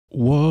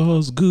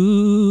was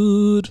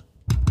good.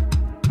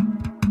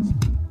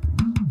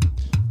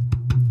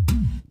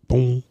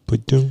 Boom,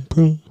 ba-dum,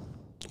 boom.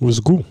 Was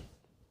good.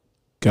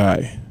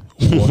 Guy,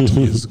 what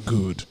is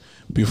good?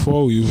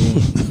 Before we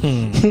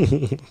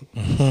even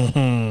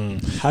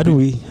how do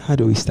we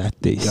start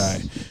this?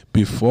 Guy,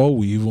 before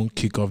we even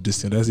kick off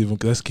this thing,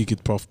 let's kick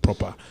it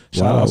proper.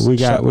 Wow, we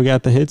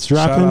got the hits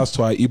dropping. Shout outs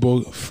to our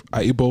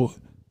Igbo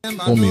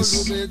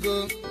homies.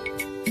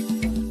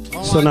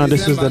 So now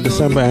this is the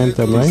December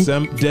anthem, right?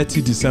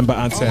 Detty December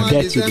anthem.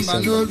 Detty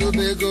December.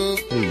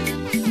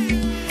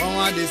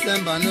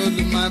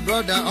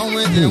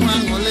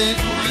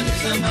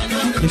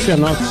 If you're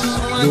not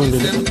doing the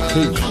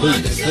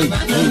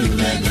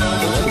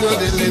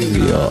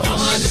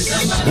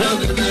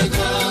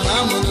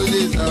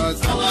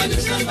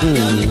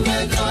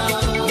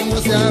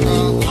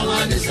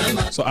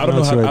So I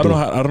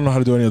don't know how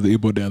to do any of the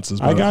Igbo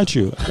dances. I got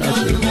you.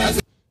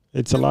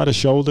 It's a lot of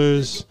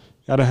shoulders.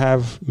 Gotta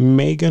have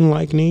Megan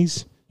like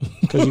knees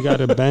because you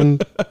gotta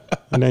bend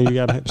and then you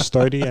gotta have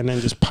sturdy and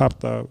then just pop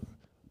the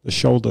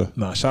shoulder.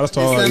 Nah, shout out to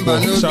all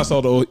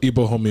the old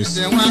Igbo homies.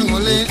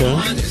 Okay.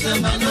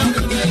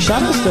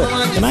 Shout out to,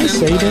 can I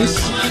say this?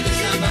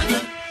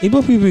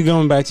 Igbo people be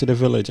going back to the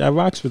village. I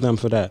rocks with them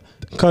for that.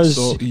 Because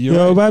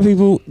Yoruba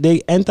people,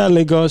 they enter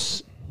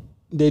Lagos,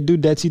 they do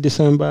Dirty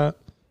December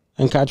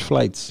and catch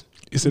flights.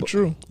 Is it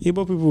true?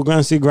 Igbo people go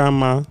and see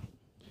grandma,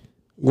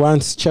 go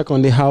and check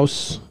on the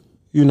house,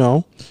 you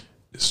know.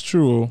 It's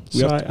true.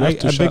 I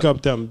big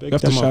up them. We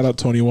have to shout out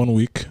Tony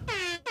Oneweek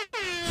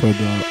for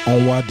the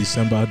Onwa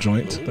December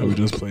joint that we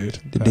just played.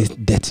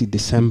 Detty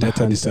December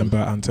anthem. December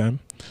anthem.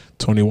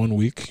 21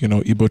 week,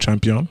 Igbo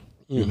champion,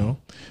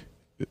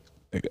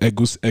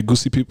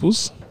 Egusi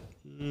peoples.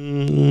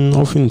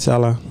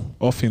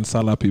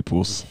 Ofinsala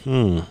peoples.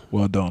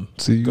 Well done.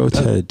 See, go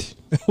Ted.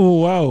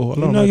 Oh wow.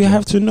 You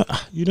have to know.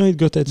 You know it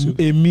go Ted too.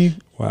 Amy.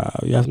 Wow,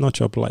 you have not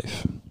chopped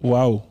life.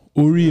 Wow.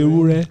 Uri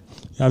Ewure.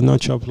 You have not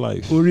chopped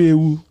life. Uri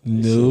Ewu.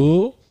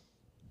 No.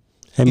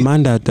 A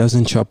man that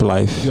doesn't chop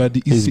life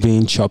is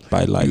being chopped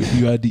by life.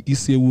 You are the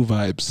Isewu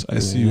vibes. I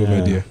see you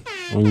over there.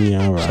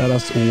 Shout out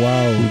to,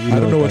 wow. I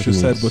don't know what you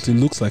said, but it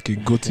looks like a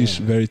goatish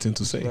very thing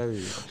to say.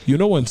 You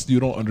know when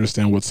you don't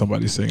understand what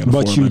somebody's saying,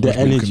 but the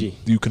energy.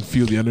 You can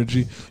feel the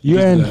energy. You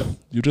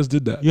just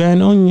did that. You're an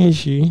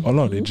onyeshi.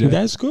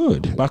 That's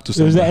good. Back to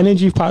sender. Was the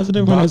energy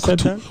positive when I said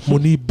that?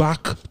 Money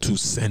back to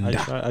sender.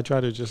 I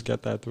try to just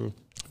get that through.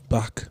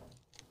 Back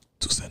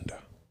to sender.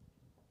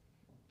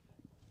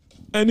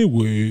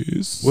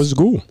 Anyways, what's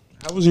good?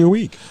 How was your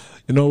week?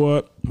 You know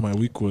what? My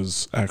week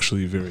was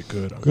actually very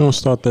good. We're gonna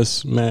start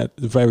this, Matt.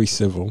 Very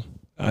civil.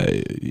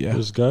 Yeah, it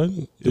was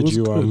good. Did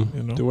you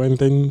do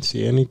anything?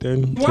 See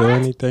anything? Hear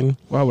anything?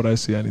 Why would I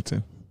see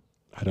anything?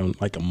 I don't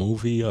like a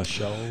movie or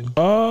show.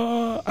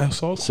 I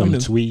saw some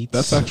tweets.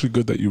 That's actually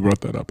good that you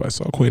brought that up. I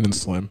saw Queen and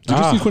Slim. Did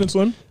you see Queen and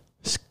Slim?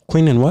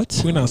 Queen and what?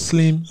 Queen and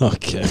Slim.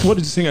 Okay. What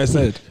did you think I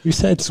said? You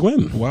said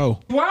swim. Wow.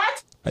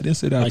 What? I didn't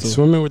say that. Like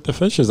swimming with the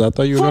fishes. I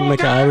thought you were going to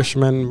make an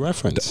Irishman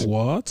reference.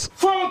 What?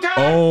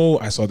 Oh,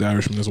 I saw the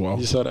Irishman as well.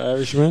 You saw the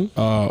Irishman?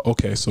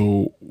 Okay,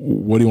 so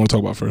what do you want to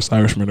talk about first?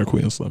 Irishman or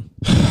Queen and Slim?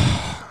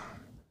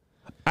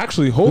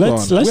 Actually, hold on.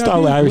 Let's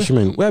start with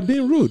Irishman. We're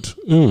being rude.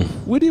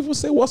 We didn't even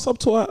say what's up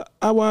to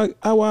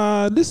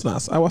our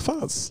listeners, our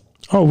fans.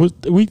 Oh,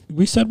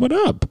 we said what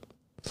up.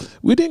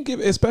 We didn't give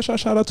a special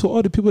shout out to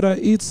all the people that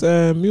eats,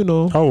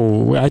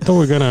 Oh, I thought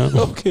we're gonna.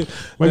 Okay,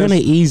 we're gonna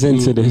ease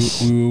into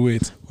this.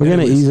 Wait. We're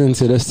gonna ease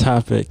into this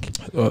topic.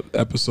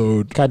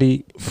 Episode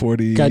Cardi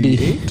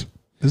 48.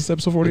 This is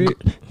episode 48.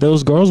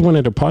 Those girls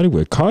wanted to party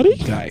with Cardi.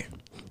 Guy,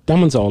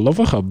 diamonds all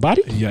over her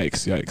body.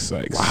 Yikes!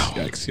 Wow.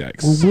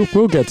 Yikes!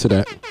 We'll get to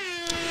that.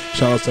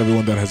 Shout out to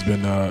everyone that has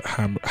been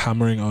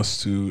hammering us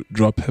to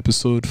drop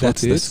episode 48.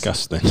 That's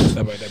disgusting.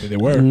 I mean, they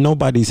were.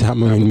 Nobody's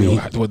hammering me.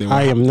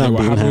 I am not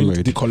being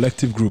hammered. The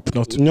collective group,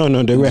 not no.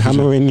 They were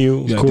hammering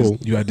you. Cool.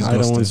 You are disgusting.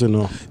 I don't want to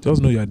know.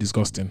 Just know you are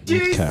disgusting.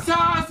 Jesus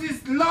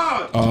is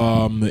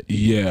Lord.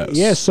 Yes.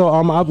 Yeah.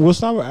 So we'll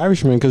start with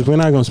Irishman because we're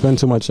not gonna spend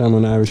too much time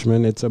on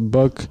Irishman. It's a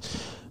book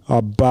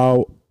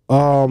about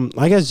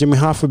I guess Jimmy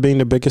Hoffa being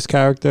the biggest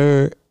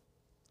character.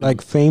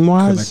 Like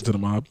fame-wise? Connected to the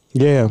mob?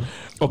 Yeah.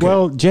 Okay.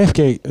 Well,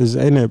 JFK is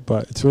in it,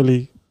 but it's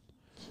really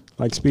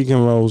like speaking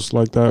roles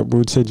like that. We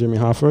would say Jimmy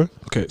Hoffa.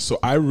 Okay, so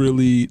I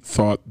really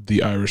thought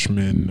The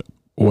Irishman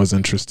was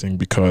interesting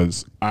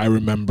because I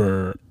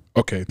remember,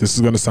 okay, this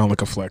is going to sound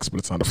like a flex, but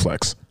it's not a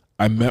flex.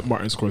 I met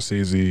Martin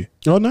Scorsese.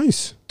 Oh,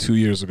 nice. 2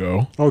 years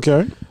ago.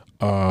 Okay.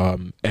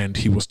 And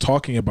he was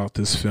talking about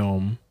this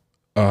film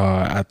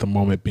at the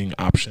moment being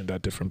optioned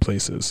at different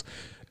places.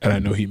 And I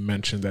know he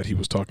mentioned that he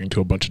was talking to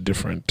a bunch of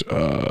different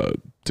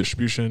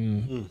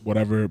distribution,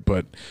 whatever,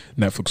 but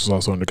Netflix was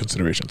also under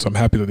consideration. So I'm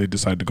happy that they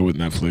decided to go with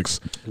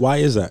Netflix. Why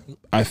is that?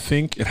 I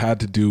think it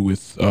had to do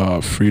with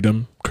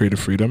freedom,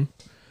 creative freedom.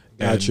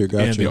 And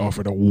they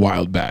offered a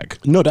wild bag.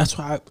 No, that's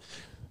why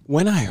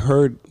when I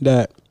heard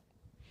that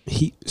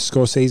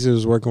Scorsese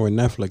was working with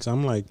Netflix,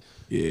 I'm like,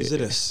 is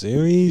it a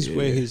series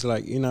where he's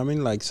like, you know what I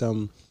mean? Like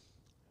some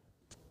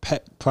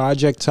pet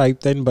project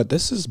type thing, but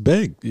this is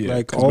big. Yeah,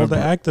 like all the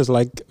actors,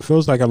 like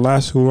feels like a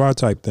last hurrah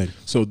type thing.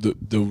 So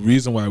the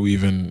reason why we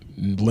even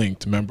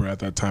linked, remember at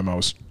that time I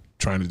was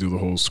trying to do the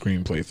whole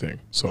screenplay thing.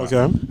 So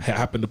I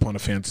happened upon a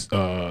fancy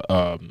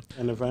an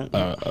event.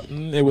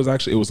 It was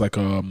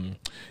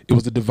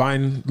a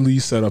divinely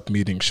set up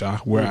meeting, Shah,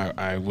 where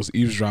I was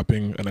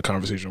eavesdropping in a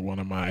conversation with one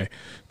of my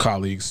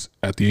colleagues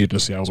at the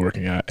agency I was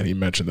working at, and he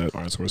mentioned that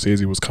Arnold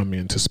Scorsese was coming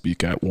in to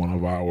speak at one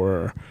of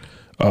our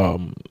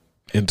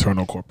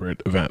internal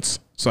corporate events.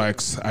 So I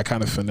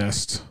kind of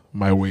finessed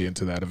my way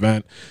into that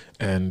event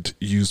and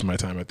used my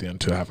time at the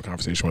end to have a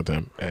conversation with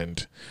him,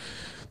 and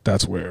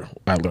that's where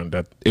I learned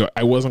that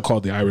I wasn't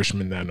called The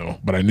Irishman then, no,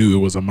 but I knew it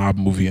was a mob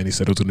movie, and he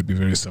said it was going to be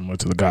very similar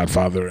to The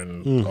Godfather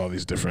and all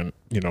these different,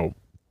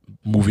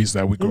 movies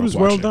that we grew up watching.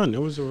 It was well done.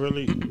 It was a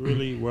really,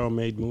 really well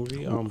made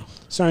movie.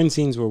 Certain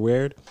scenes were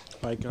weird,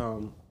 like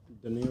De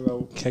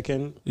Niro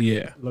kicking,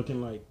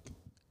 looking like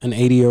an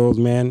 80-year-old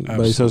man, but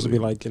he's supposed to be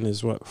like in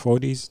his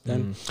 40s.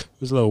 Then it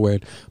was a little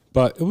weird,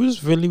 but it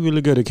was really,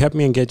 really good. It kept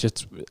me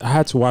engaged. I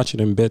had to watch it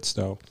in bits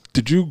though.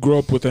 Did you grow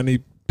up with any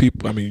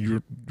people? I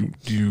mean,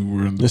 you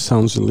were in. This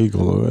sounds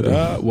illegal already.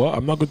 Well,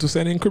 I'm not going to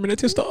say any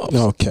incriminating stuff.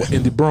 Okay.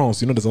 In the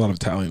Bronx, there's a lot of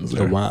Italians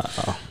there. Oh, wow.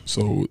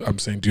 So I'm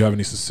saying, do you have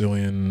any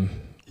Sicilian?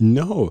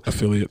 No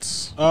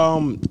Affiliates.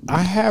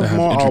 I have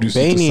more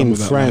Albanian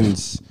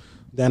friends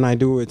than I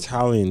do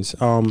Italians.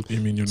 You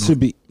mean you're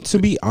not? To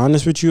be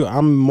honest with you,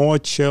 I'm more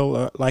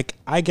chill. Like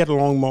I get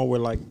along more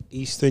with like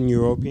Eastern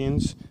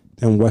Europeans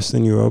than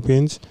Western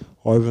Europeans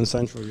or even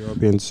Central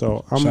Europeans.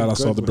 So I'm shout out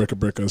to all the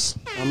brickers.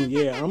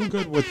 I'm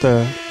good with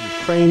the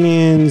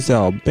Ukrainians, the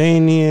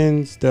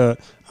Albanians,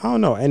 I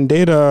don't know, and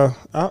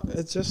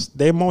it's just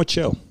they're more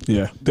chill.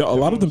 Yeah, a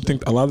lot of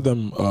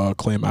them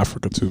claim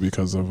Africa too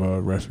because of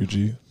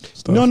refugee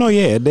stuff. No,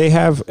 yeah, they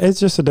have. It's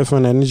just a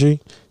different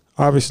energy.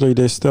 Obviously,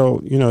 they're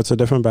still, it's a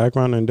different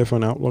background and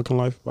different outlook in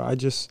life.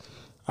 But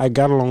I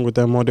got along with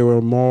them more. There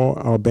were more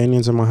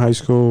Albanians in my high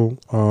school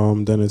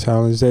than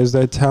Italians. There's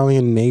the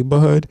Italian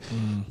neighborhood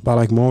by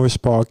like Morris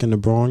Park in the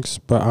Bronx,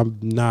 but I'm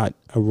not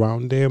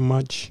around there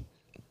much.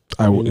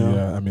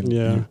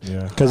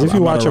 Because if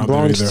you watch a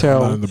Bronx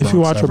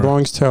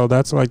Tale,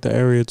 that's like the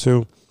area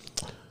too.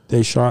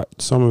 They shot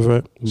some of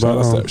it.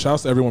 Shout out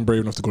to everyone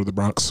brave enough to go to the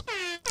Bronx.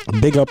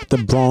 Big up the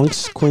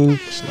Bronx queen.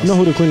 You know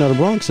who the queen of the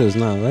Bronx is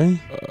now, right?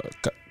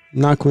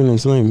 Not Queen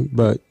and Slim,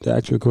 but the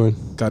actual queen.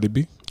 Cardi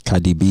B.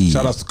 Cardi B.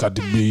 Shout out to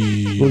Cardi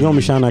B. We're gonna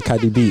be shouting out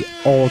Cardi B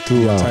all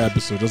throughout the entire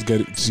episode. Just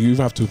get it. So you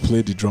even have to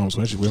play the drums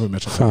when we ever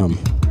mention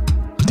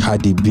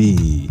Cardi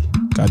B.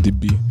 Cardi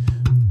B.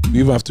 We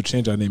even have to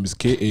change our name. It's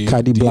K-A-D-I.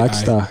 Cardi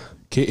Blackstar.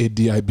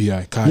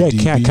 K-A-D-I-B-I.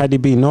 Cardi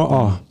B. No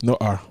R. No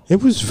R.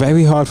 It was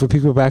very hard for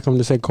people back home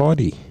to say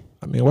Cardi.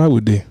 I mean, why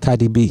would they?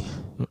 Cardi B.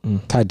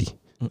 Cardi.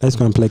 Let's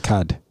go and play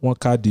Card. One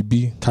Cardi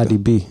B. Cardi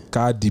B.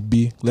 Cardi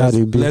B.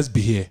 Let's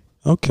be here.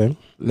 Okay.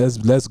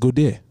 Let's go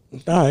there.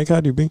 All right,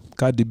 Cardi B.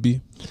 Cardi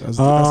B. That's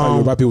how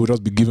Yoruba people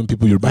just be giving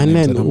people Yoruba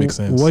names that don't make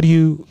sense. What are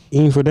you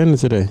eating for dinner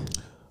today?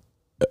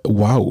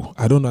 Wow.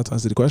 I don't know how to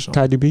answer the question.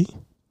 Cardi B?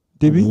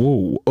 DB?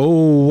 Whoa.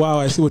 Oh, wow.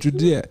 I see what you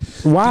did.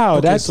 Wow.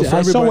 Okay, that's.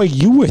 I saw where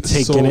you were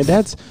taking it.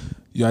 That's.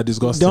 You are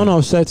disgusting. Don't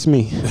upset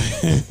me.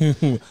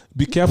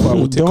 Be careful. I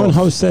will take off. Don't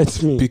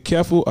upset me. Be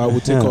careful. I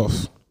will take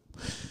off.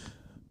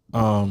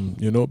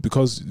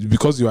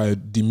 Because you are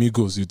the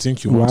Migos, you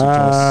think you want to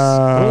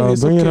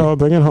just bring it home,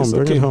 bring it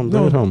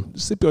home.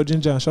 Sip your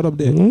ginger and shut up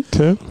there.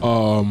 Okay.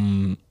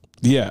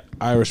 Yeah,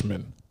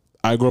 Irishman.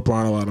 I grew up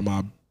around a lot of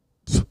my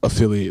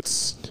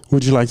affiliates.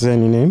 Would you like to say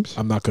any names?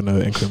 I'm not gonna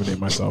incriminate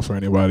myself or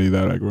anybody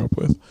that I grew up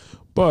with.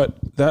 But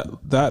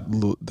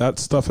that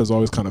stuff has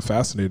always kind of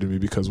fascinated me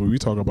because when we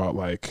talk about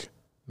like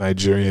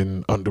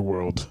Nigerian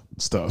underworld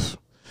stuff,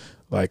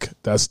 like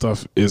that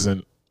stuff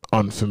isn't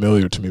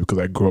unfamiliar to me because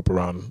I grew up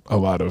around a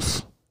lot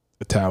of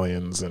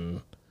Italians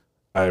and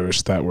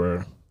Irish that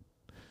were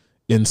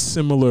in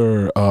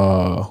similar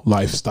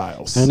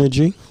lifestyles.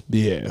 Energy?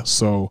 Yeah.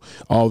 So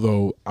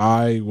although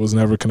I was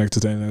never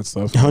connected to any of that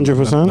stuff,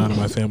 100%. None of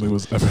my family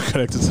was ever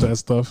connected to that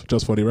stuff,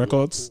 just for the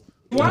records.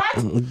 What?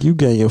 You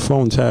get your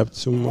phone tapped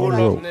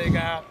tomorrow.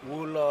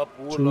 Pull up,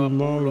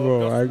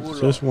 tomorrow. I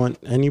just want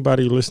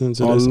anybody listening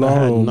to this. I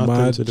had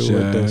nothing to do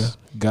with this.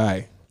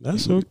 Guy.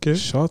 That's okay.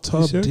 Shut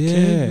up, okay.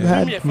 there. You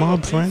had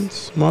mob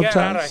friends, mob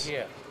ties.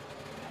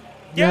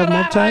 You have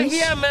mob ties?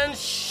 Here, man.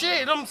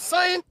 Shit, I'm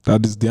saying.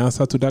 That is the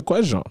answer to that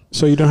question.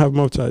 So you don't have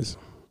mob ties?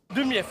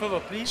 Do me a favor,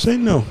 please. Say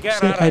no.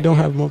 Say I don't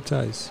have mob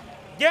ties.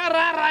 Get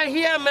out of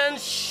here, man.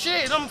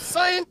 Shit, I'm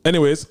saying.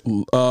 Anyways,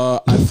 I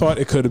thought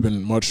it could have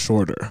been much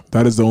shorter.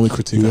 That is the only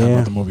critique I have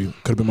about the movie.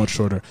 Could have been much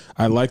shorter.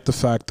 I like the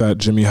fact that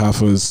Jimmy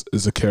Hoffa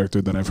is a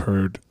character that I've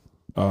heard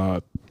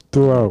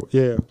throughout.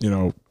 Yeah. You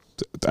know,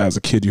 as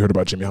a kid, you heard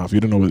about Jimmy Hoffa.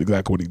 You didn't know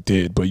exactly what he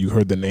did, but you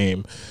heard the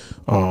name,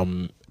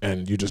 and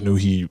you just knew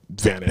he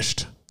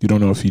vanished. You don't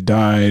know if he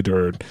died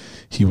or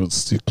he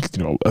was,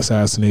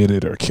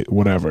 assassinated or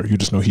whatever. You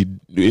just know he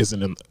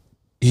isn't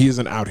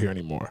out here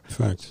anymore.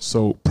 Fact.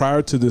 So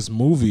prior to this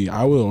movie,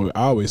 I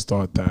always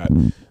thought that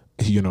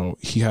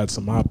he had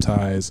some mob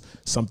ties,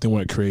 something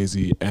went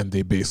crazy, and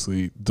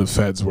the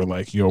feds were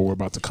like, yo, we're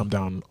about to come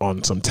down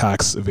on some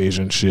tax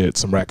evasion shit,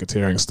 some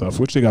racketeering stuff,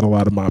 which they got a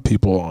lot of mob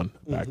people on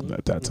back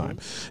at that time.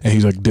 And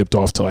he like dipped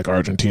off to like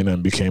Argentina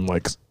and became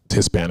like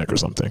Hispanic or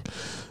something.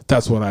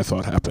 That's what I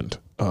thought happened.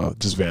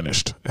 Just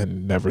vanished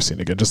and never seen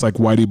again. Just like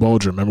Whitey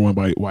Bulger. Remember when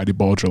Whitey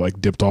Bulger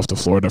like dipped off to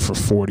Florida for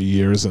 40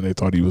 years and they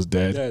thought he was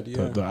dead?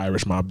 The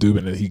Irish mob dude,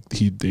 and then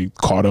they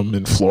caught him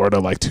in Florida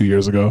like 2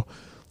 years ago,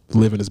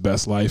 living his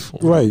best life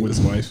with his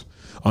wife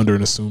under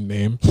an assumed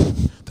name.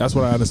 That's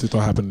what I honestly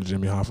thought happened to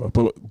Jimmy Hoffa.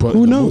 But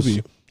who knows?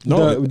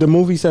 The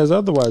movie says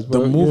otherwise. But,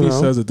 the movie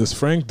says that this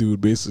Frank dude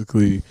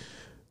basically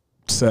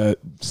said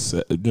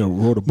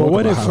wrote a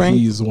book about how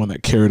he's the one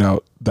that carried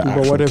out the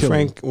actual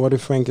killing. What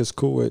if Frank is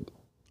cool with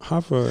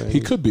Hoffa? He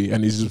could be,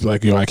 and he's just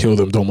like, yo, I killed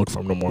him, don't look for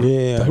him no more.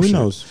 Yeah, who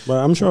knows?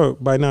 But I'm sure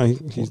by now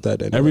he's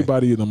dead anyway.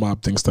 Everybody in the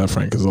mob thinks that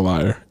Frank is a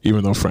liar,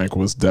 even though Frank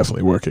was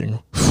definitely working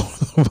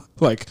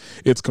like,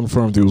 it's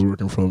confirmed he was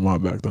working for the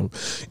mob back then.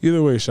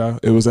 Either way, Sha,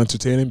 it was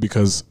entertaining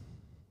because,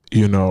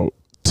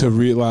 to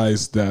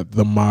realize that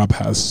the mob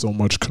has so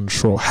much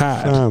control,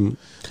 to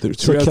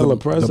kill a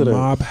president. The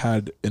mob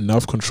had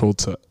enough control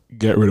to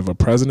get rid of a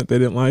president they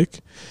didn't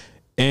like,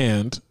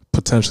 and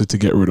potentially to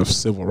get rid of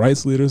civil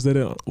rights leaders they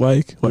didn't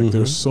like. Like,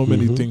 there's so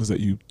many things that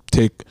you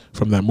take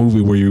from that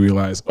movie where you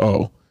realize,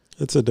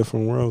 it's a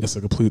different world. It's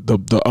a complete,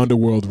 the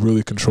underworld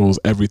really controls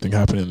everything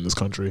happening in this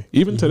country.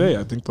 Even today,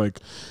 I think, like,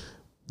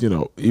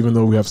 even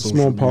though we have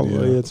social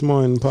media. It's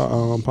more in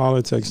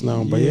politics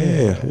now. But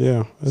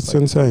yeah, it's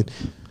insane.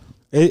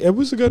 It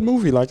was a good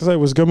movie. Like I said, it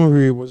was a good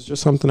movie. It was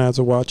just something I had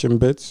to watch in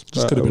bits.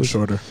 Just could have been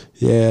shorter.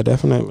 Yeah,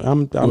 definitely.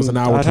 It was an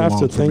hour I'd too have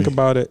long to think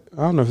about it.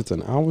 I don't know if it's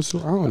an hour. I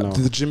don't know.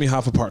 The Jimmy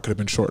Hoffa part could have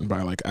been shortened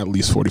by like at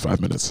least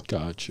 45 minutes.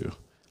 Got you.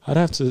 I'd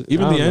have to.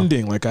 Even the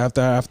ending, like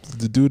after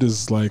the dude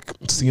is like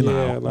senile.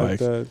 Yeah, like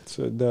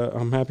the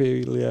I'm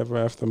happily ever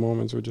after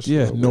moments were just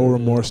no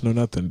remorse, no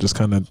nothing. Just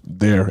kind of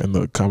there in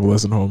the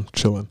convalescent home,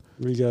 chilling.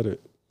 We get it.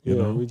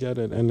 Yeah, we get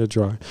it. And the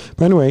dry.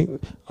 But anyway,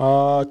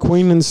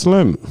 Queen and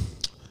Slim.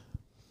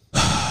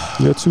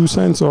 Your 2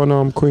 cents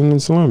on Queen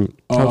and Slim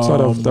outside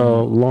of the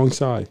long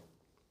side.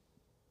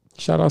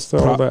 Shout outs to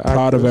all the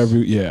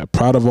actors.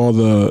 Proud of all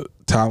the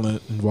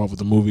talent involved with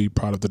the movie.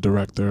 Proud of the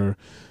director.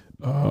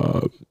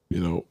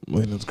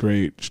 Lena's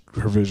great.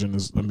 Her vision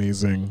is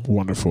amazing,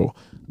 wonderful.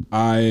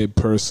 I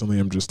personally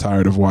am just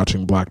tired of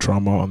watching black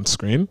trauma on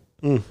screen.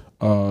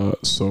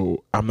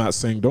 So I'm not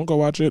saying don't go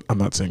watch it. I'm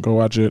not saying go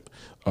watch it.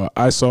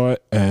 I saw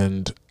it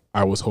and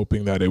I was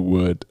hoping that it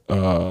would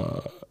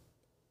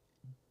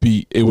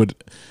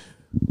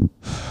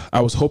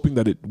I was hoping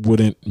that it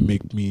wouldn't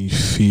make me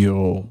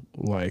feel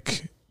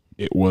like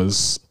it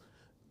was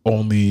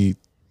only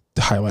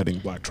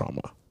highlighting black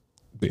trauma,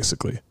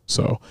 basically.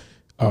 So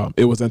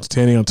it was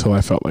entertaining until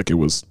I felt like it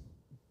was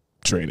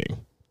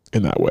draining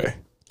in that way.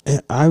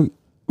 And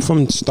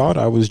from the start,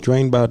 I was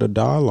drained by the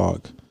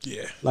dialogue.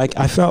 Yeah. Like,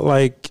 I felt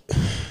like,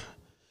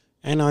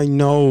 and I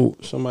know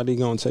somebody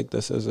gonna take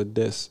this as a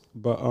diss,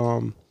 but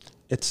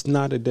it's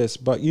not a diss.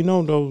 But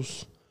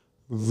those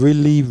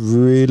really,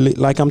 really,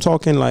 like, I'm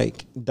talking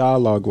like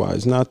dialogue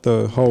wise, not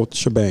the whole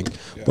shebang,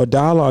 but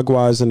dialogue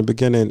wise in the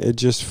beginning, it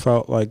just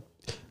felt like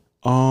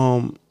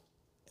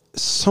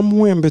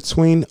somewhere in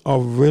between a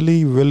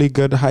really, really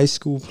good high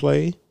school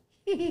play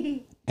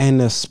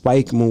and a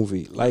Spike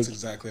movie. Like, that's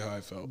exactly how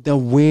I felt. The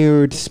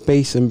weird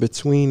space in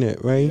between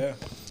it, right? Yeah.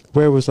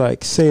 Where it was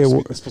like, say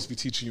it's supposed to be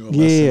teaching you a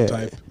lesson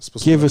type.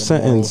 Give a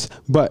sentence,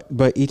 but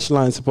each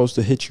line's supposed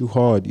to hit you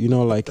hard.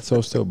 Like it's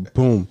supposed to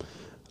boom,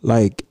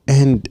 like.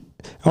 And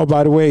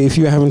by the way, if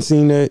you haven't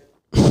seen it,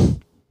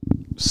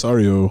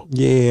 sorry,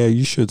 yeah,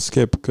 you should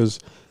skip because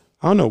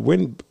I don't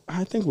know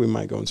I think we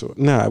might go into it.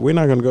 Nah, we're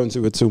not gonna go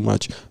into it too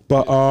much.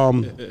 But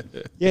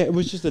yeah, it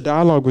was just the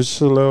dialogue was just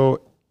a little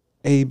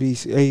A B,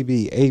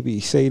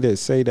 say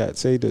this, say that,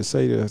 say this,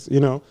 say this,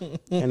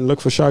 and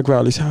look for shock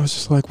values. I was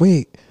just like,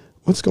 wait.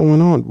 What's going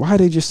on? Why are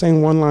they just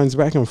saying one lines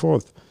back and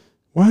forth?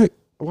 Why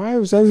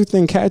was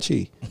everything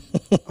catchy?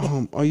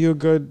 Are you a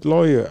good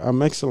lawyer?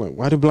 I'm excellent.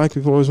 Why do black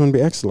people always want to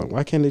be excellent?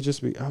 Why can't they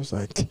just be? I was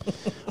like,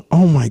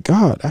 oh my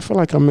God, I feel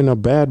like I'm in a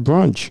bad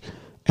brunch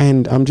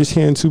and I'm just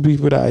hearing 2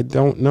 people that I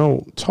don't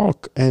know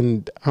talk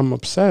and I'm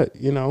upset,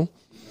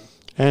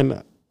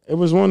 And it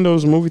was one of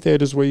those movie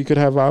theaters where you could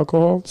have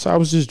alcohol. So I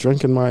was just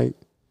drinking my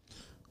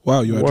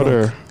you are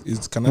water.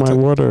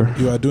 Drunk. Water.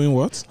 You are doing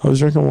what? I was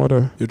drinking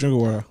water. You're drinking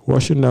water.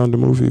 Washing down the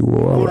movie.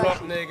 Wool up,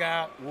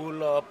 nigga.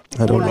 Wool up.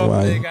 I don't know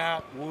why.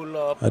 Nigga. Wool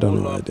up. I don't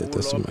know why I did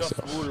this to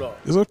myself.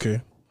 It's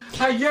okay.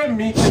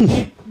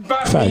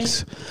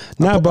 Facts.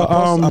 Nah, but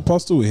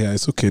Apostle here.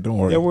 It's okay. Don't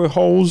worry. There were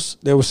holes.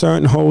 There were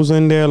certain holes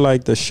in there.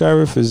 Like the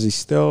sheriff, is he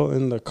still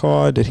in the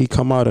car? Did he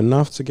come out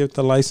enough to get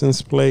the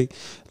license plate?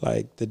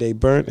 Like, did they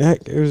burn?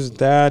 Heck, it was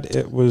that.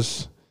 It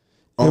was.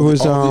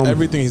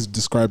 Everything he's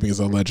describing is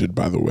alleged,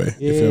 by the way.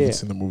 Yeah. If you haven't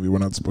seen the movie, we're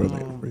not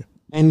spoiling it for you.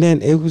 And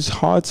then it was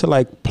hard to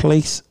like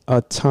place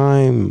a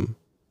time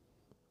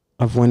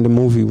of when the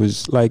movie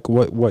was like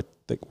what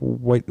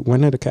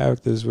when are the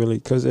characters really?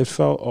 Because it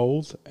felt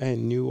old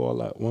and new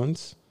all at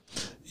once.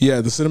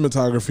 Yeah, the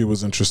cinematography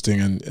was interesting,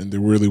 and there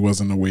really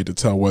wasn't a way to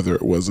tell whether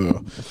it was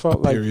a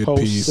period like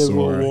piece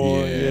or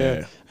War,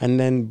 yeah. And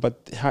then,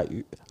 but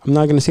I'm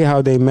not gonna say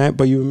how they met,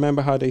 but you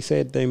remember how they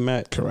said they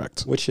met,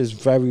 correct? Which is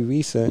very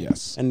recent.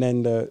 Yes. And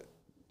then the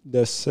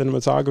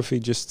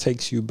cinematography just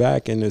takes you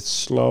back, and it's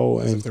slow,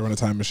 as and if they were in a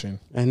time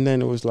machine. And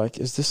then it was like,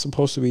 is this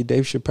supposed to be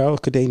Dave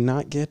Chappelle? Could they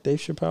not get Dave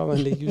Chappelle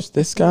and they used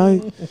this guy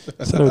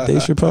instead of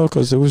Dave Chappelle?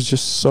 Because it was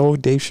just so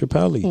Dave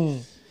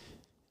Chappelle-y,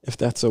 if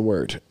that's a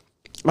word.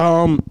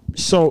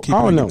 So I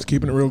don't know.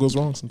 Keeping it real goes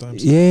wrong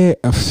sometimes. Yeah.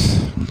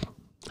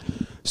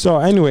 So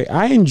anyway,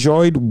 I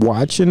enjoyed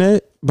watching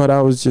it, but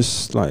I was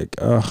just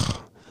like,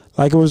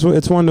 like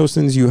it's one of those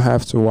things you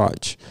have to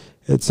watch.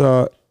 It's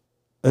a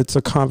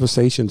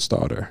conversation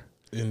starter.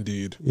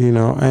 Indeed. You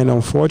know, and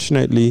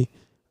unfortunately,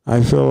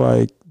 I feel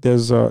like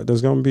there's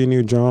gonna be a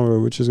new genre,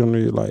 which is gonna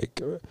be like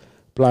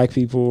black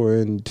people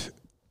and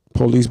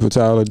police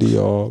brutality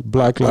or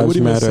Black Lives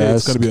Matter.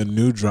 It's got to be a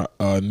new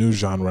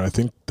genre. I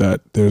think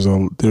that there's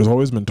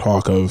always been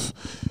talk of,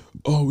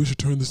 oh, we should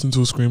turn this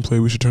into a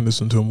screenplay. We should turn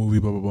this into a movie.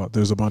 Blah blah blah.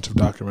 There's a bunch of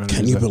documentaries.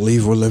 Can you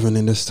believe we're living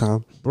in this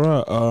time,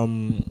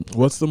 bruh?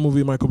 What's the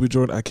movie Michael B.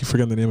 Jordan? I keep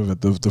forgetting the name of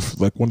it. The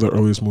like one of the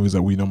earliest movies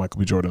that we know Michael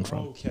B. Jordan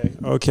from.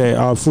 Okay.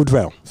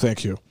 Fruitvale.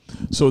 Thank you.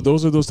 So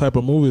those are those type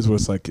of movies where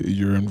it's like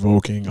you're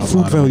invoking a Fruitvale.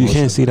 lot of You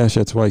can't see that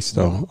shit twice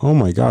though. No. Oh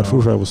my God, No.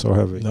 Fruitvale was so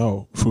heavy.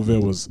 No,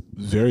 Fruitvale was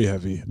very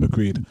heavy.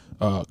 Agreed.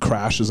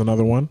 Crash is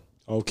another one.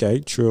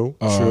 Okay, true.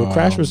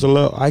 Crash was a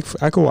little. I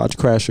could watch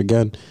Crash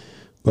again,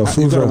 but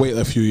You gotta wait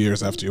a few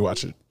years after you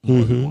watch it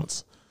more than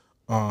once.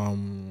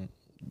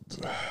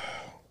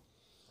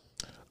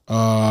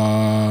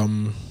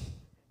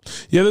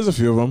 Yeah, there's a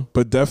few of them,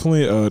 but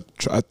definitely I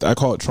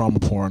call it trauma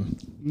porn.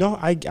 No,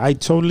 I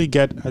totally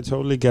get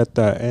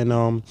that, and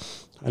I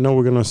know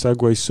we're gonna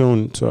segue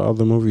soon to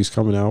other movies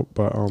coming out,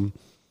 but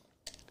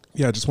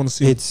yeah, I just want to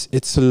see.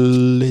 It's a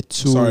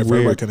little. Sorry if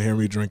weird. everybody can hear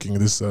me drinking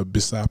this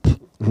Bisap.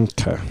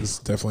 Okay, It's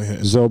definitely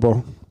hitting.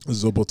 Zobo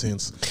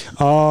teens.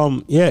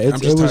 Yeah,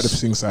 I'm just tired of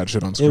seeing sad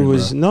shit on screen. It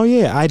was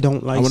I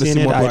don't like seeing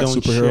it. I don't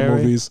superhero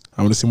movies.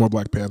 I want to see more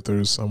Black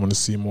Panthers. I want to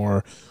see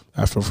more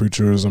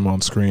Afrofuturism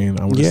on screen.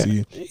 I want to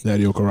see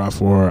Daddy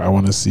Okorafor. I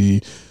want to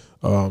see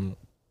I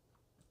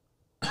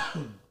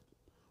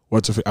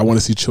want to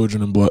see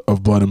Children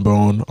of Blood and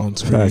Bone on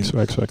screen.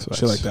 Facts.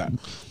 Shit like that.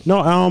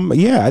 No,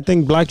 yeah, I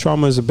think black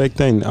trauma is a big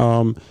thing.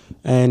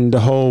 And the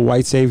whole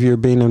white savior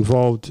being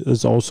involved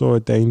is also a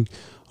thing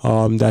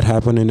that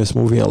happened in this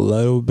movie a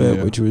little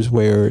bit, which was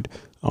weird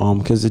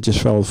because it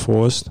just felt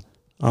forced.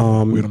 We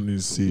don't need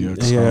to see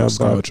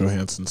Scarlett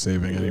Johansson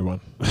saving anyone.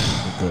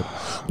 Good.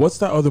 What's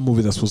that other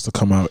movie that's supposed to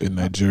come out in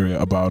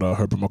Nigeria about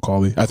Herbert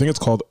Macaulay? I think it's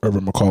called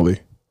Herbert Macaulay.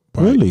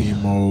 Really?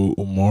 Emo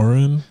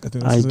Umorin? I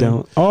think that's his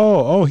name.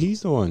 Oh,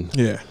 he's the one.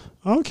 Yeah.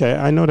 Okay,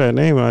 I know that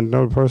name. I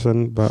know the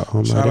person, but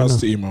shout outs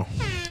to Emo.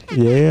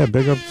 Yeah,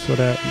 big up for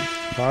that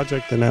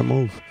project and that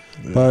move.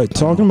 Yeah, but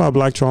talking about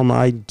black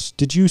trauma,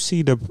 did you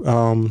see the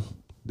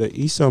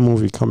Issa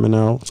movie coming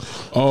out?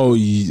 Oh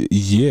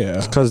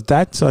yeah, because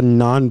that's a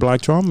non-black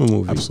trauma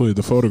movie. Absolutely,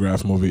 the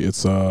Photograph movie.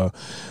 It's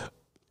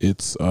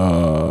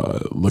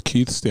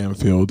Lakeith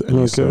Stanfield and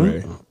Issa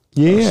Rae.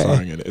 Yeah,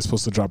 starring in it. It's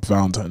supposed to drop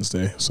Valentine's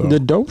Day. So the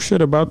dope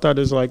shit about that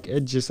is like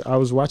I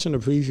was watching the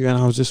preview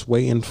and I was just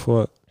waiting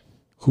for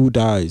who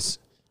dies,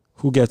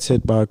 who gets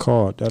hit by a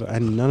car,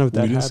 and none of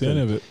that happened. See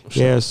any of it.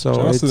 Yeah,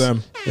 so it's to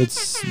them.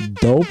 It's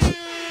dope.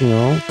 You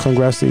know,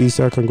 congrats to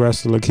Issa,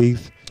 congrats to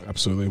Lakeith.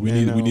 Absolutely, we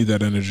need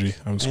that energy.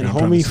 And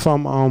homie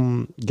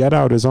from Get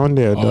Out is on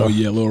there. Oh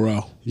yeah, Lil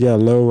Rel. Yeah,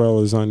 Lil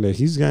Rel is on there.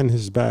 He's getting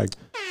his bag.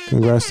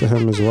 Congrats to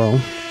him as well.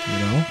 You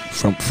know,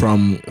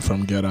 from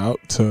Get Out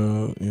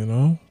to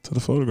the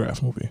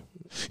Photograph movie.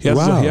 He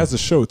has a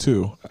show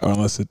too.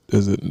 Unless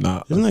is it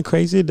not? Isn't that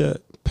crazy?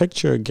 The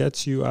picture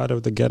gets you out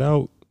of the Get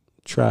Out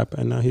trap,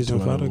 and now he's in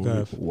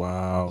Photograph.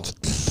 Wow.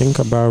 Think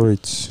about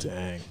it.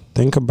 Dang.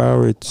 Think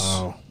about it.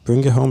 Wow.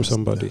 Bring it home,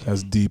 somebody.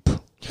 That's deep.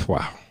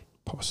 Wow.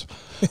 Pause.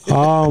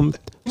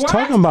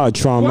 Talking about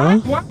trauma.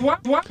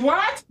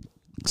 What?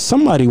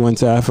 Somebody went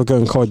to Africa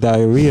and caught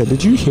diarrhea.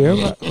 Did you hear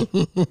about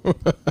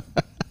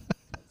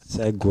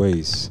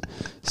Segways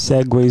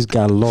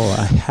galore.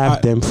 I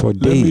have them for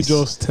days. Let me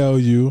just tell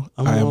you,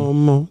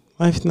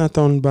 life's not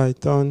on by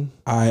ton.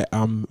 I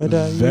am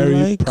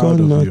very proud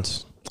of you.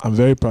 I'm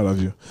very proud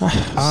of you.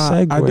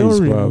 I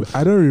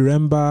don't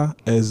remember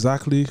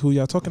exactly who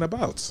you're talking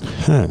about.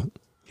 Huh.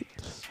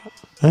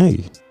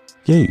 Hey.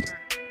 Yay.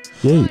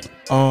 Who? Which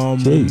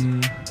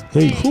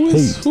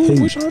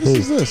artist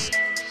is this?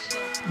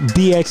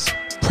 BX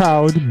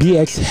Proud,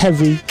 BX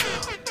Heavy,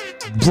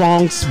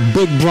 Bronx,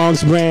 Big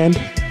Bronx brand.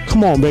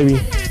 Come on, baby.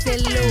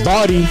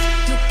 Body.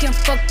 You can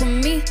fuck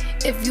with me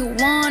if you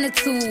wanted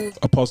to.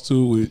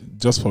 Apostle,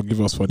 just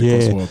forgive us for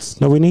the words.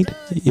 No, we need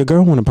your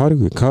girl want to party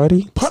with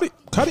Cardi. Cardi.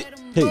 I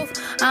Hey.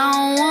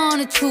 don't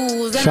wanna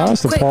choose. Shout out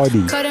to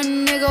Party. Cut a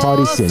nigga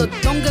Party off, so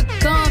don't get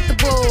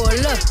comfortable.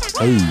 Look.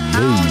 Hey.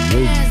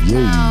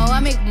 I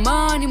make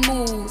money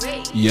move.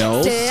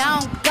 Yells. Say I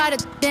don't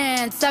gotta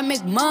dance, I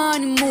make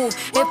money move.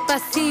 If I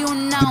see you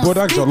now, The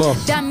Bodak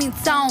Jollof. that means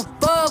I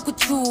don't fuck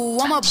with you.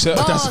 I'm a boss.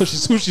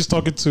 That's who she's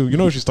talking to. You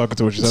know who she's talking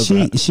to when she says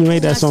that. She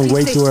made that song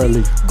way too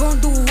early.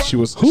 She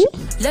was who?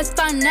 Let's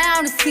find out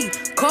and see.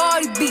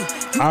 Cardi B.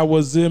 I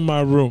was in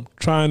my room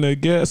trying to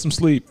get some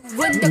sleep.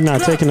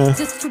 Not taking her.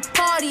 Just to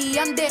party,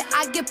 I'm there,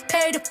 I get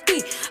paid a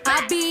fee.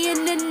 I be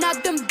in and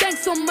out them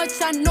banks so much,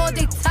 I know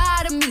they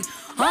tired of me.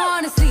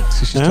 Honestly,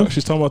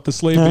 she's talking about the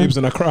slave babes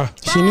in Accra.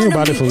 She knew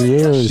about it for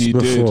years she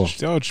before.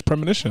 Did. She's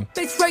premonition.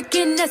 bitch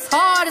working as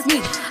hard as me.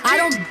 I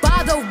don't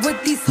bother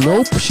with these.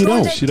 Nope, she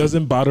don't. She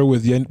doesn't bother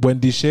with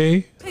Wendy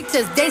Shea.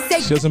 Pictures, they say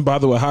She doesn't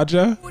bother with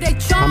Haja. Who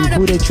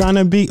they trying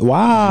to be?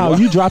 Wow,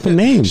 you dropping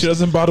names. She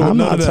doesn't bother with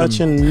none of them. I'm not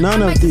touching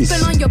none of these.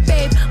 on your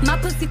babe. My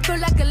pussy feel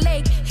like a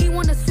lake. He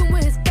wanna swim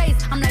with his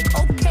face. I'm like,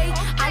 okay.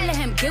 I let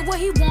him get what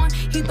he want.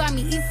 He buy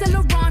me East Saint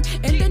Laurent.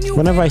 And then you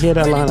Whenever I hear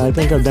that line, I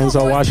think of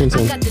Denzel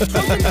Washington.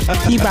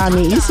 He buy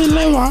me East Saint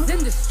Laurent.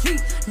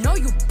 No,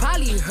 you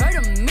probably heard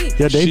of me.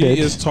 Yeah, they did. She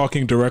is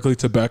talking directly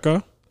to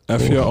Becca.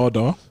 Efia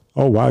Odo.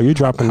 Oh wow, you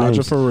dropping Haja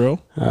names. for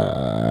real.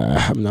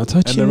 I'm not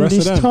touching And the rest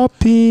this of them.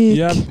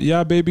 topic.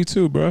 Yeah, baby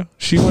too, bro.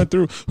 She went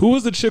through. Who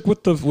was the chick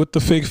with the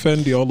fake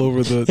Fendi all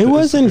over the? It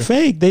wasn't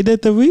fake. They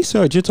did the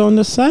research. It's on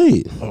the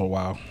site. Oh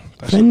wow.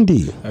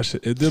 Fendi.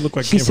 It did look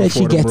like She it came said from she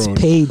Fordham gets Road.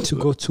 paid to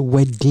go to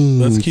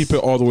weddings. Let's keep it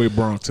all the way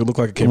Bronx. It looked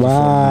like it came from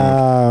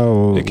Wow,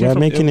 Fordham Road. It came we're from-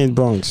 making it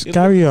Bronx.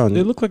 Carry on.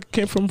 It looked like it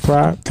came from.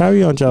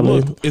 Carry on,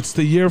 Charlie. Look, it's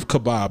the year of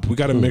kebab. We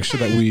got to make sure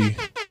that we,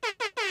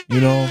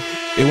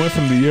 it went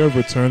from the year of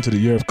return to the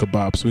year of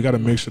kebab. So we got to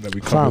make sure that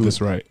we cover this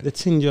right. The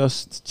thing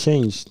just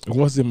changed.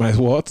 Was it my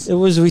what? It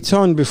was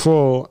returned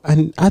before,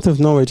 and out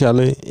of nowhere,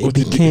 Charlie, it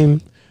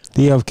became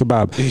the year of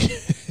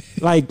kebab.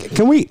 Like,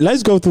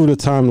 let's go through the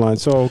timeline.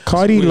 So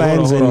Cardi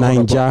lands in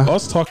Nigeria.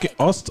 Us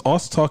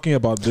talking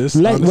about this.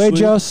 We're honestly,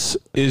 just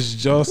is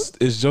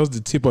just the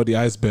tip of the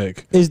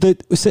iceberg. is the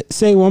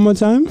say it one more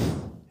time.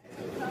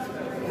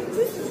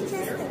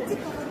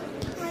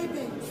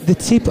 The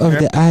tip of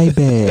the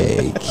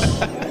iceberg.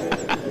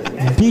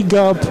 Big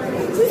up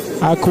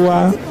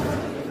Aqua.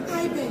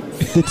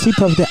 The tip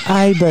of the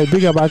iceberg.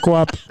 Big up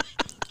Aqua.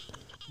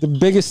 The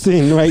biggest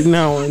thing right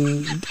now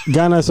in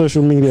Ghana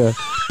social media.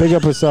 Big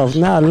up herself.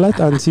 Now let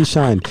Auntie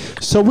shine.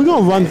 So we're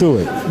gonna run through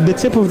it. The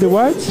tip of the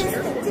what?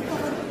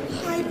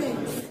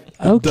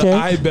 Okay. The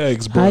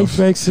icebergs, bro.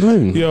 Iceberg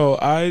Saloon. Yo,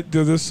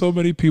 there's so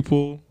many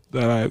people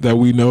that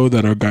we know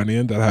that are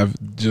Ghanaian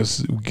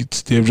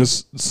that they've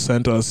just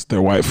sent us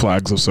their white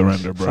flags of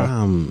surrender, bro.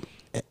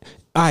 All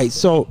right.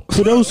 So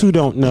for those who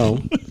don't know,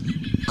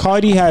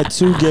 Cardi had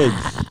 2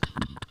 gigs.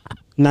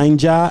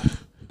 Nigeria,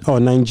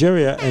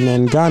 and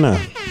then Ghana.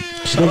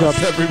 Big up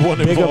everyone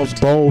big involved. ups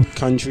both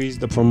countries,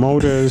 the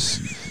promoters,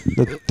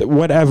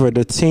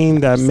 the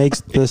team that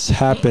makes this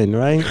happen,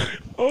 right?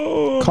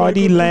 Oh,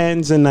 Cardi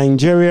lands in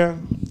Nigeria.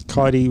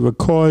 Cardi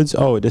records.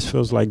 Oh, this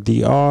feels like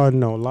DR.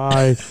 No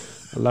lie.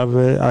 I love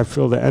it. I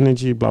feel the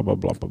energy. Blah blah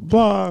blah blah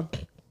blah.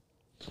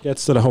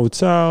 Gets to the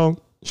hotel.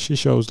 She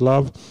shows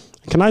love.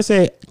 Can I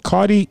say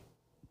Cardi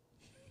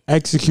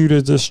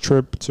executed this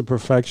trip to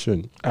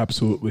perfection?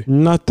 Absolutely.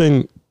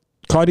 Nothing.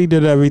 Cardi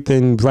did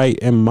everything right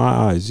in my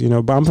eyes,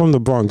 but I'm from the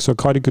Bronx, so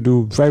Cardi could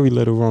do very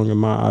little wrong in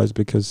my eyes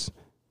because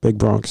big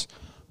Bronx.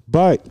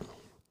 But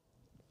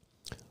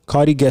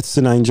Cardi gets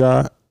to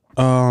Nigeria,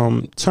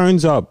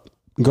 turns up,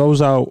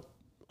 goes out,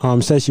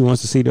 says she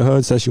wants to see the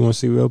hood, says she wants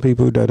to see real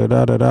people,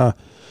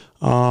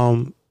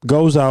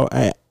 goes out,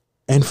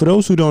 and for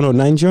those who don't know,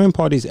 Nigerian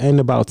parties end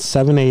about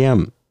 7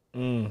 a.m.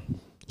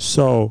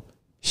 So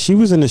she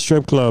was in the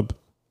strip club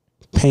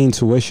paying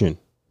tuition.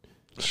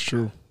 It's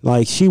true.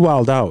 Like, she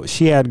wilded out.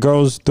 She had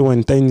girls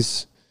doing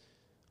things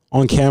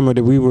on camera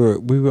that we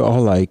were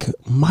all like,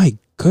 my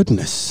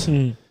goodness,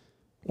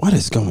 what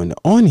is going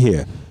on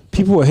here?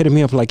 People were hitting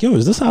me up like, yo,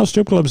 is this how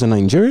strip clubs in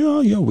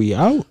Nigeria? Yo, we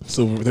out.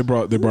 So they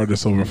brought the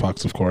Silver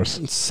Fox, of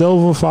course.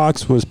 Silver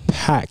Fox was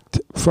packed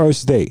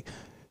first day.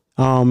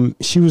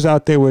 She was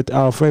out there with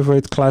our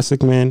favorite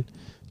classic man,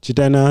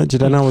 Jadena.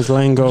 Jadena was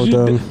letting go of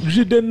them.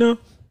 Jadena.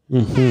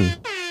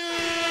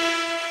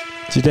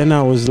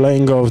 Jadena was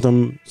letting go of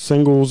them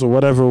singles or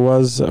whatever it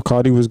was.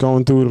 Cardi was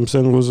going through them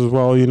singles as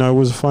well. It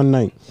was a fun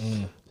night.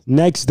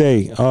 Next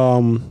day,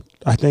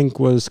 I think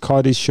was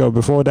Cardi's show.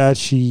 Before that,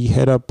 she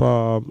hit up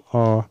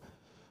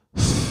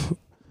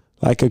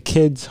like a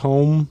kid's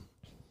home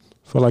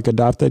for like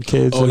adopted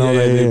kids. Oh, and all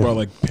that. they brought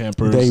like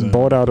Pampers. They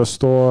bought out a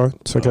store,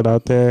 took it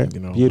out there.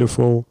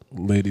 Beautiful.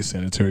 Lady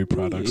sanitary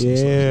products.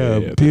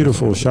 Yeah,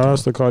 beautiful. Shout out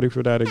to Cardi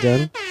for that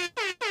again.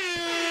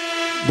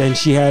 Then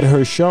she had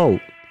her show,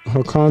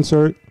 her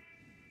concert.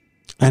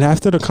 And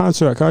after the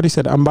concert, Cardi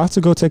said, I'm about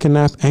to go take a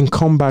nap and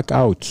come back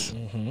out.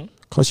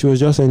 Because she was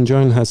just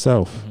enjoying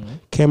herself.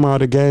 Came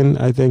out again.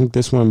 I think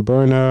this one,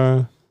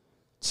 Burner,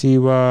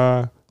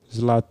 Tiwa,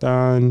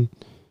 Zlatan.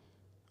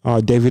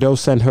 Davido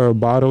sent her a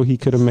bottle. He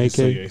couldn't make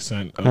it.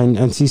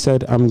 And she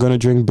said, I'm going to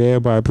drink beer,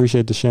 but I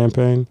appreciate the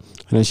champagne.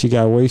 And then she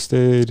got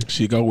wasted.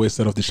 She got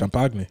wasted off the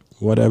champagne.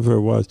 Whatever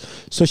it was.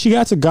 So she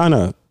got to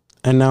Ghana.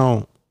 And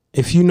now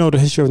if you know the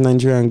history of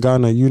Nigeria and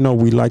Ghana, you know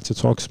we like to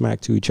talk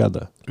smack to each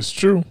other. It's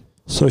true.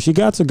 So she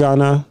got to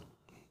Ghana.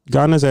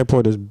 Ghana's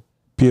airport is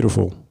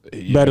beautiful.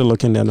 Yeah. Better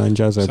looking than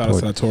Nigeria's airport. Shout out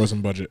to that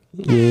tourism budget.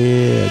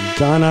 Yeah,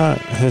 Ghana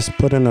has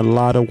put in a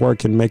lot of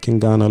work in making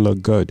Ghana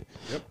look good.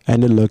 Yep.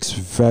 And it looks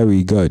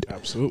very good.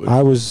 Absolutely.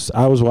 I was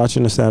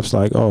watching the snaps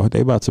like, oh, they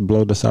about to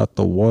blow this out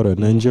the water.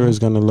 Nigeria's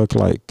gonna look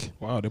like,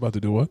 wow, they about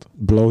to do what?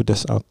 Blow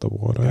this out the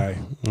water. Guy.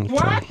 Okay.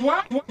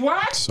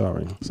 What?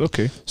 Sorry. It's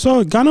okay.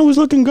 So Ghana was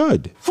looking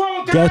good.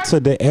 Get to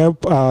the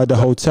the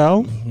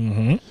hotel.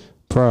 Mm-hmm.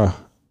 Bruh,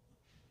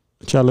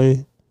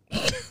 Charlie.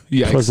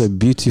 It was a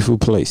beautiful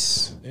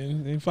place.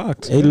 In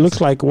fact, it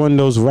looked like one of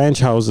those ranch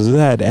houses. It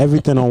had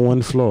everything on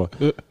one floor.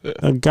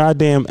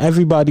 Goddamn,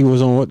 everybody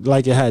was on.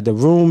 Like it had the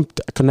room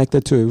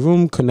connected to a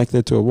room,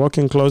 connected to a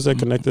walk-in closet,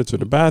 connected to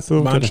the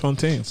bathroom.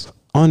 Manchfontaines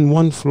on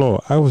one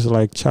floor. I was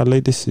like, Charlie,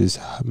 this is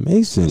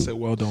amazing. That's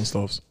well done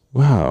stuff.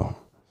 Wow,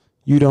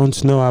 you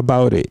don't know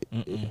about it.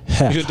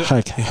 Heck.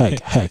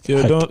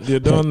 You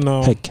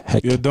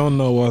don't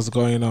know what's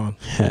going on.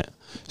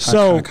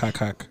 So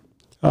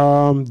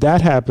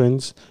that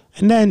happens.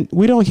 And then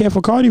we don't hear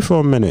for Cardi for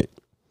a minute.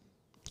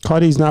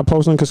 Cardi's not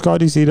posting because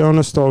Cardi's either on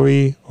a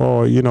story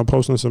or,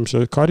 posting some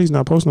shit. Cardi's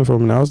not posting for a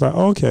minute. I was like,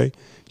 oh, okay.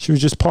 She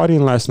was just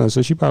partying last night,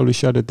 so she probably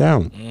shut it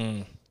down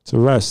to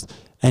rest.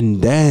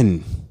 And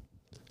then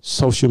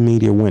social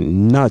media went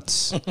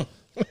nuts.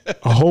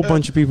 A whole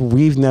bunch of people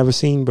we've never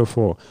seen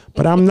before.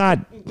 But I'm not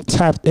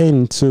tapped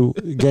into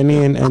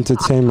Ghanaian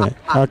entertainment.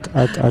 You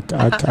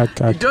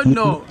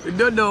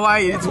don't know why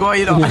it's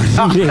going on.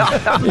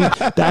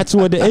 That's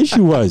what the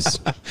issue was.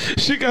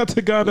 She got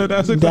to Ghana.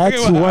 That's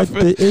exactly what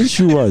the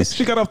issue was.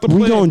 She got off the plane.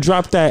 We're going to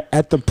drop that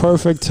at the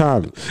perfect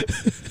time.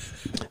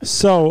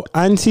 So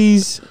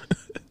aunties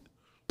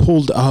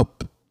pulled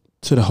up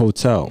to the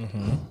hotel.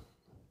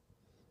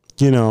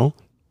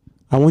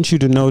 I want you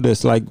to know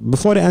this. Like,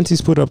 before the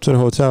aunties put up to the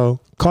hotel,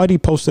 Cardi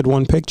posted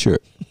one picture.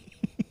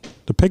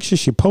 The picture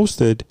she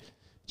posted,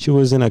 she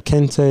was in a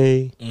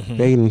kente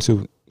bathing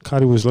suit.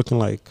 Cardi was looking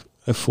like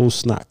a full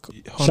snack.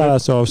 Shout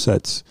out to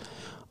Offsets.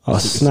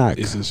 Snack.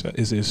 Is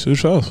it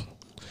suit off?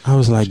 I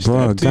was like,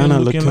 bro, Ghana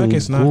looking like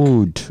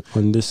good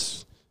on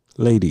this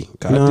lady.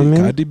 Cardi, you know what I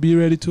mean? Cardi be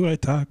ready to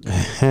attack.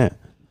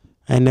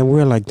 And then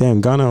we're like, damn,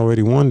 Ghana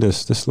already won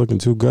this. This looking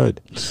too good.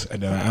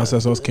 And then our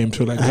ancestors came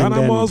through like,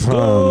 Ghana must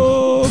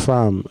go.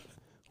 From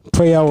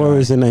prayer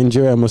warriors in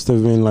Nigeria must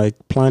have been like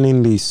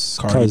planning these.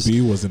 Cardi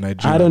B was in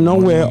Nigeria. I don't know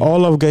where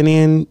all of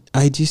Ghanaian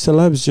IG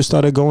celebs just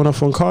started going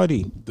off on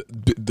Cardi.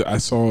 I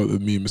saw the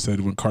meme said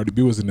when Cardi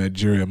B was in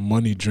Nigeria,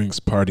 money, drinks,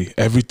 party,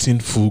 everything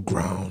full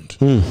ground,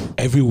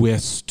 everywhere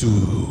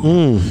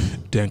stew.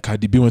 Then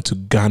Cardi B went to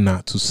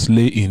Ghana to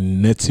slay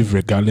in native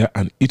regalia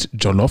and eat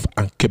jollof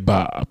and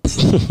kebab.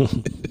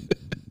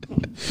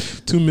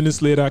 2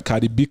 minutes later,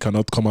 Cardi B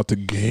cannot come out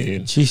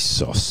again.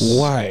 Jesus,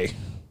 why?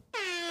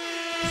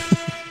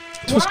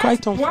 It was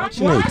quite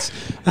unfortunate.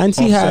 And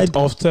he had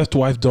Offset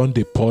wife done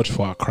the purge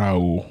for Accra.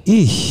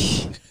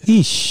 Ish.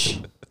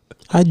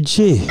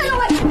 Ajay.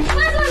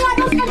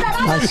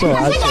 I saw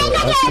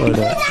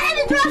that.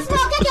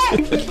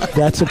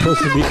 That's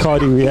supposed to be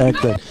Cardi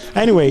reacting.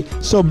 Anyway,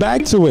 so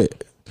back to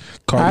it.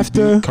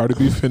 Cardi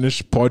B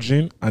finished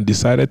purging and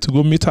decided to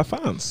go meet her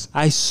fans.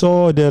 I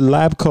saw the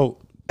lab coat.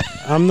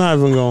 I'm not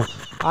even going.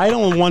 I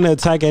don't want to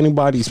attack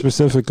anybody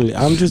specifically.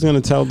 I'm just going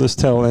to tell this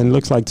tale, and it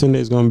looks like Tunde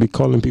is going to be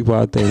calling people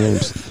out their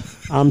names.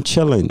 I'm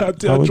chilling. I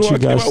want you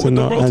guys to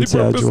know Auntie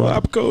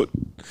Ajua.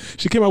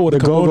 She came out with the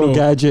a kimono. Go-Go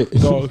Gadget.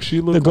 Dog,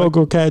 she looked the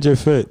Go-Go Gadget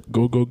fit.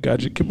 Go-Go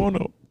Gadget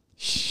kimono.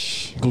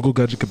 Go-Go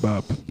Gadget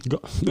kebab.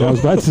 I was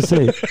about to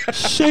say,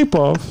 shape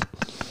of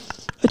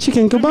a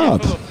chicken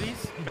kebab.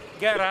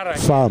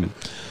 Fam.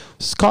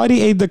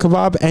 Cardi ate the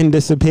kebab and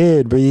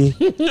disappeared, bro.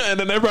 And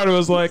then everybody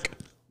was like,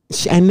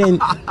 and then,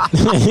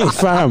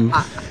 fam,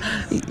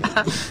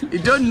 you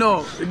don't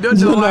know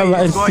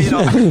why it's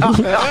going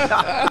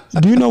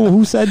on. Do you know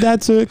who said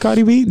that to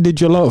Cardi B? The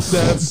Jollof.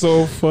 That's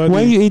so funny.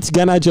 When you eat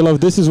Ghana Jollof,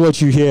 this is what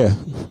you hear.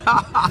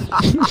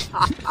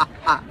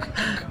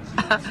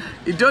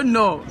 You don't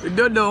know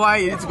why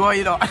it's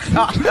going on.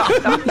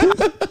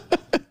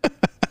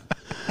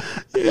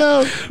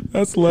 Yo,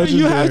 that's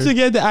legendary. You have to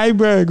get the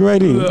iceberg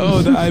ready.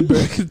 Oh, the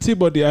iceberg.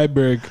 T-body the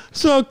iceberg.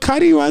 So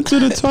Cardi went to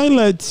the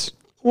toilet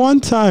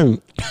one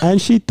time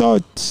and she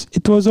thought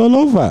it was all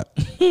over.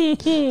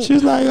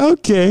 She's like,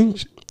 okay,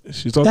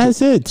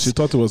 that's it. She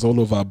thought it was all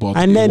over, but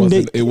and then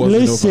it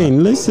wasn't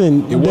over.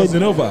 Listen. It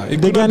wasn't over.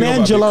 The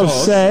Ghanaian Jollof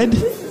said,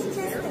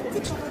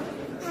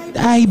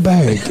 the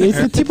iceberg. It's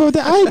the tip of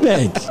the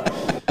iceberg.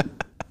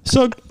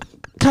 So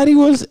Cardi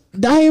was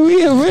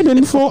diarrhea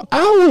ridden for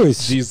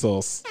hours.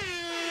 Jesus.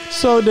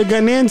 So the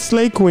Ghanaian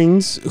slay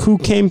queens who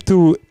came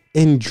through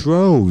in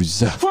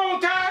droves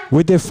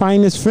with their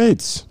finest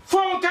fits,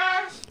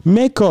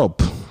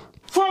 makeup,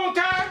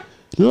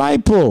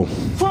 lipo,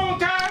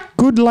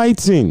 good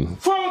lighting,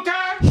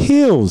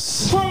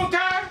 heels,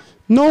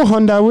 no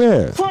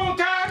underwear.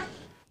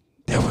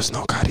 There was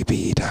no Cardi B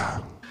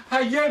either.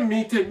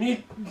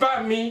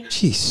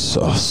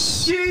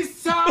 Jesus.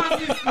 Jesus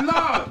is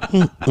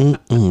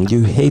Lord.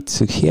 You hate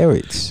to hear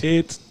it.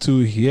 Hate to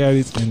hear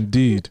it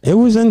indeed. It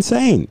was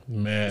insane.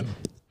 Man.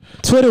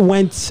 Twitter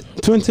was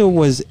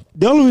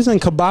the only reason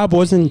Kebab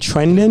wasn't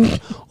trending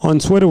on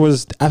Twitter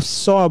was I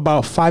saw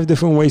about 5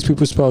 different ways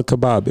people spell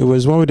kebab. It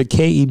was one with a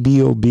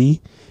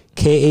Kebob,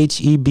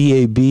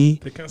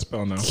 Khebab. They can't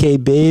spell now.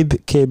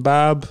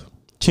 Kebab,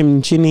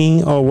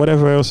 Chimchini, or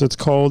whatever else it's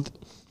called.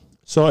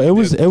 So it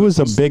was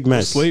a big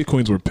mess. The Slate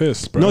Queens were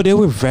pissed, bro. No, they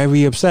were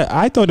very upset.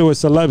 I thought they were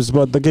celebs,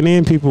 but the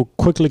Ghanaian people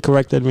quickly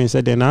corrected me and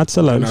said they're not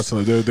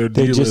celebs.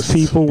 They're just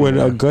people with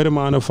a good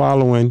amount of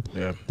following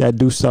that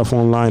do stuff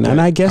online.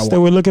 And I guess they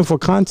were looking for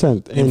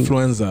content.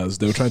 Influencers.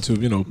 They were trying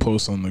to,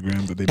 post on the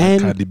gram that they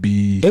did Cardi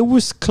B. It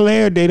was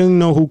clear they didn't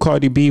know who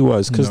Cardi B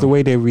was because the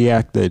way they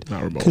reacted.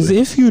 Because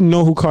if you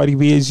know who Cardi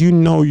B is, you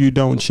know you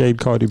don't shade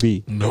Cardi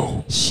B.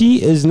 No.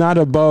 She is not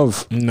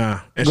above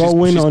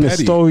going on a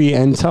story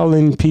and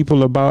telling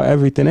people about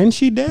everything, and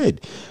she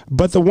did.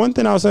 But the one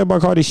thing I'll say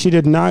about Cardi, she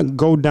did not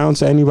go down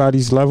to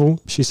anybody's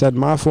level. She said,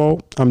 my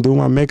fault, I'm doing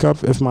my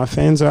makeup. If my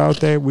fans are out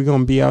there, we're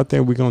gonna be out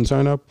there, we're gonna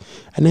turn up.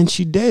 And then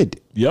she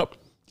did. Yep.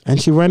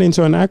 And she ran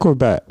into an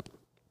acrobat.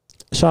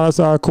 Shout out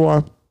to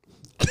Accra.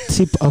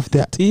 Tip of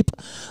the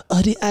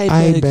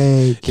eye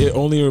bag. It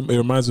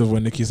reminds me of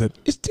when Nikki said,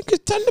 it's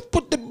time to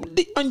put the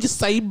on your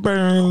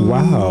sideburns.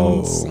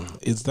 Wow.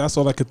 That's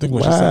all I could think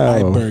when she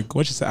said iBerg.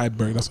 When she said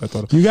iBerg, that's what I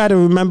thought of. You got to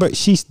remember,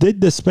 she did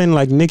the spin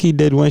like Nikki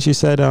did when she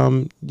said,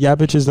 y'all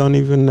bitches don't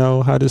even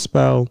know how to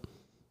spell.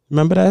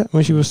 Remember that?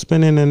 When she was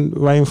spinning and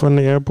right in front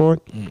of the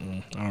airport?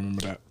 I don't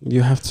remember that.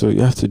 You have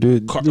to do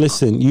it.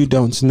 Listen, you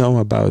don't know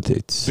about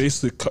it.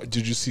 Basically,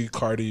 did you see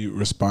Cardi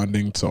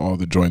responding to all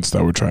the joints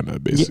that were trying to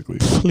basically...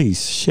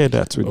 Please, share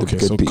that with the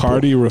good people.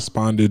 Cardi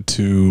responded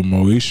to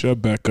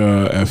Moesha,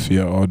 Becca,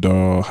 Effia,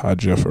 Odo,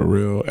 Haja for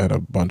real, and a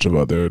bunch of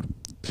other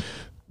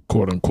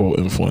quote-unquote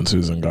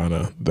influencers in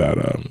Ghana that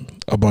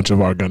a bunch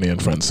of our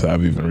Ghanaian friends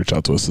have even reached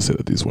out to us to say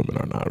that these women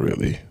are not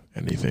really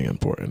anything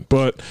important.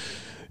 But...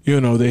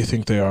 they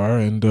think they are,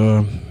 and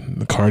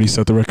Cardi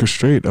set the record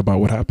straight about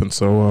what happened.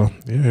 So,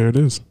 here it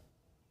is.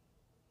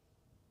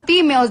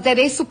 Females that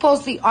they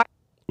supposedly are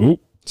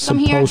from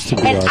here,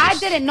 and I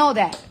didn't know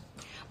that.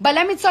 But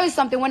let me tell you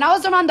something. When I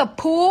was around the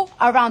pool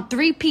around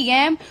 3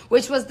 p.m.,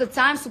 which was the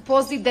time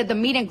supposedly that the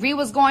meet and greet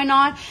was going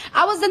on,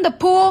 I was in the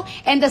pool,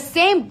 and the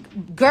same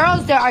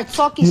girls that are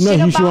talking shit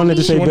about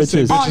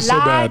me on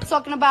live,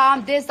 talking about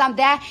I'm this, I'm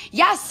that,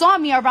 y'all saw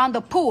me around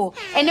the pool.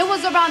 And it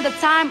was around the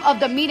time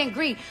of the meet and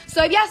greet.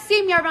 So if y'all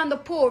see me around the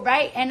pool,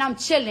 right, and I'm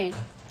chilling,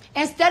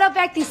 instead of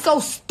acting so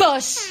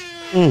stush,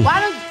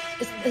 why don't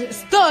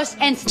stush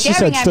and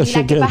staring at me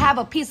like if I have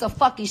a piece of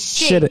fucking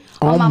shit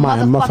on my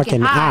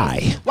motherfucking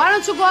eye. Why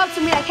don't you go up to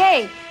me like,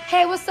 hey,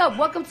 what's up?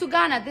 Welcome to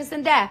Ghana, this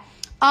and that.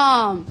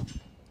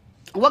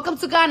 Welcome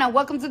to Ghana,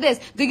 welcome to this.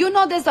 Do you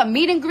know there's a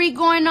meet and greet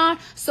going on?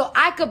 So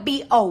I could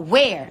be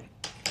aware.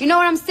 You know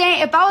what I'm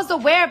saying? If I was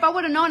aware, if I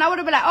would have known, I would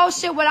have been like, oh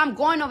shit, well, I'm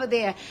going over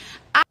there.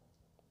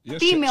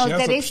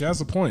 She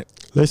has a point.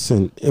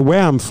 Listen,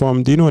 where I'm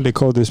from, do you know what they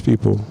call these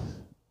people?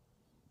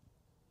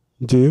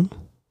 Do you?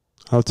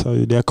 I'll tell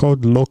you, they're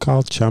called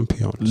local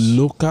champions.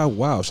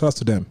 Wow, shout out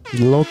to them.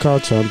 Local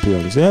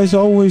champions. There's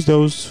always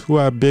those who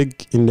are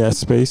big in their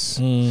space,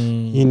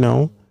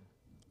 a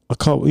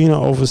couple,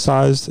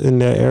 oversized in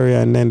their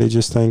area, and then they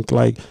just think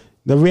like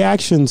the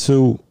reaction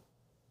to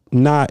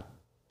not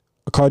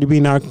Cardi B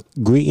not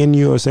greeting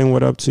you or saying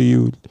what up to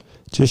you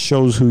just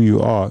shows who you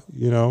are,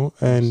 and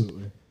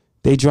Absolutely.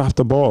 They dropped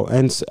the ball.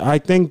 And I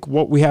think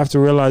what we have to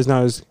realize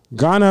now is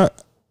Ghana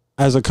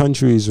as a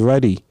country is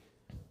ready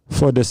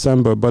for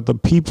December, but the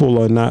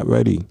people are not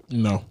ready.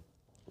 No.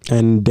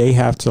 And they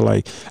have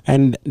to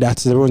and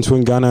that's the difference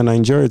between Ghana and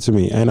Nigeria to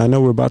me. And I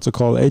know we're about to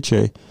call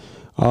Eche.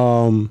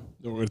 We're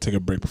going to take a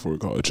break before we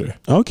call Eche.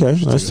 Okay,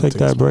 let's take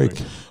that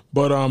break.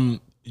 But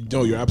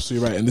no, you're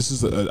absolutely right. And this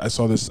is I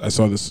saw this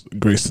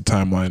Grace the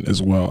Timeline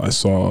as well. I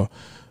saw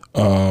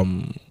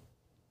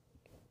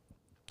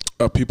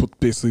people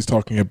basically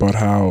talking about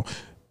how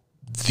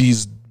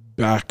these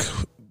back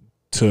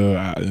to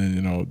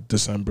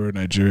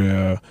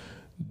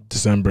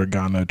December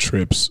Ghana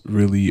trips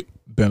really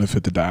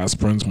benefit the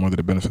diasporans more than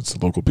it benefits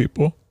the local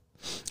people.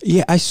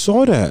 Yeah, I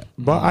saw that,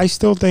 but I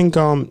still think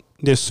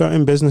there's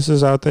certain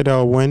businesses out there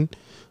that'll win.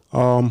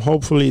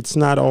 Hopefully it's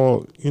not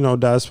all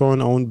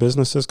diasporan owned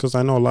businesses, because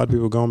I know a lot of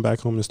people going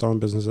back home and starting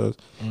businesses,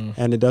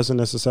 and it doesn't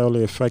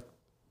necessarily affect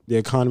the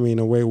economy in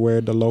a way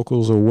where the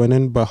locals are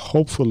winning, but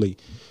hopefully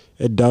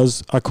it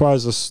does. Accra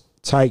is a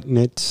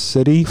tight-knit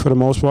city for the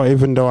most part,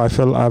 even though I've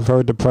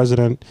heard the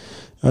president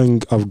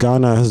of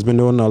Ghana has been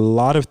doing a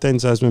lot of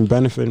things that's been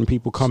benefiting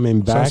people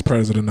coming back. That's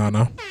President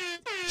Nana.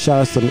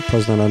 Shout out to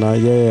President Nana.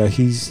 Yeah,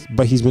 he's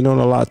been doing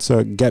a lot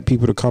to get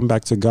people to come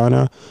back to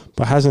Ghana,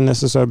 but hasn't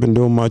necessarily been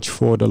doing much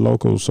for the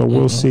locals. So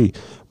we'll see.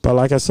 But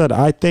like I said,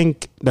 I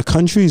think the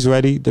country's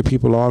ready, the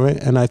people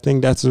aren't, and I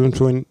think that's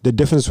the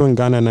difference between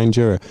Ghana and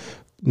Nigeria.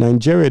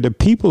 Nigeria, the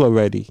people are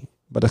ready,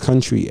 but the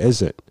country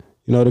isn't.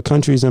 You know, the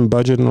country's in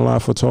budgeting a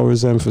lot for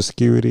tourism, for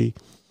security,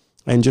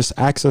 and just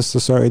access to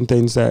certain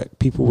things that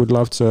people would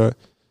love to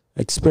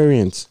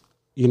experience.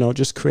 You know,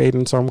 just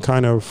creating some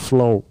kind of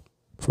flow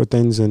for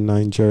things in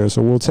Nigeria.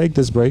 So we'll take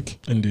this break.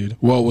 Indeed.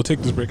 Well, we'll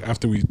take this break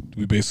after we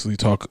basically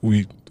talk.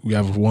 We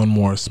have one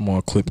more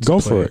small clip to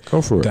Go play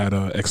for it.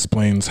 That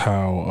explains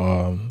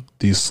how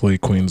these slay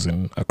queens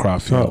in Accra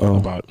feel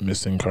about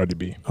missing Cardi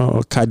B.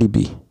 Oh, Cardi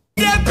B.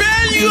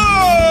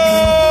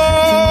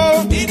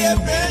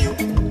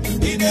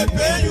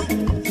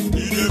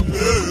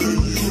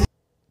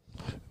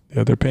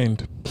 Yeah, they're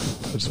pained.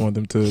 I just want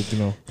them to, you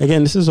know.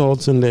 Again, this is all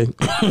Sunday.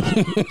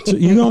 So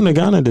you going to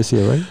Ghana this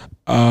year, right?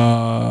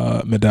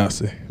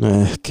 Medasi.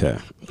 Okay.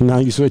 Now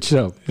you switched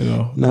up. You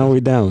know. Now we're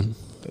down.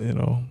 You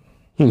know.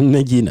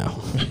 Niggy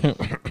now.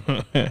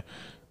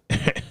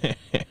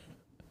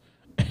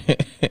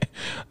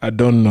 I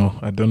don't know.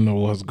 I don't know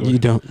what's going on. You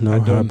don't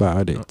know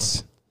about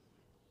it.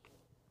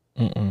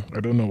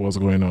 I don't know what's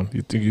going on.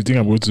 You think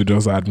I'm going to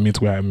just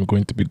admit where I'm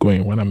going to be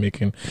going when I'm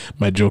making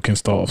my joking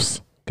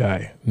stuffs?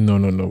 Guy, no,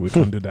 we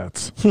can't do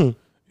that. You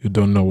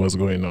don't know what's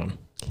going on.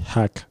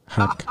 Hack.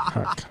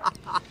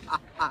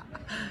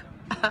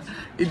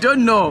 You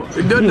don't know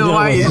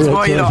why it's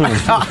going on.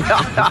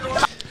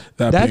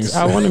 That's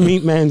I want to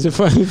meet man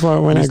for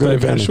when I go to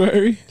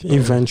Eventuary.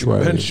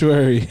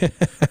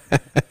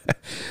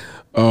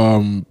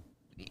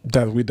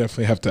 That we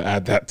definitely have to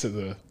add that to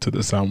the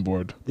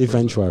soundboard.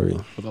 Eventuary.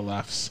 For the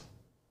laughs.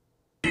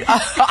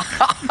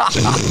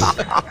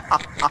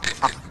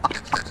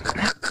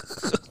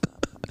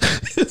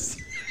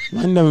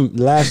 Man, them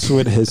laughs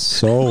with his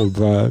soul,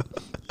 bro.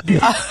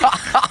 It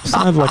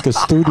sounds like a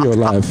studio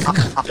laugh.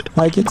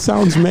 Like it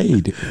sounds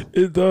made.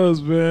 It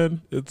does,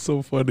 man. It's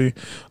so funny.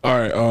 All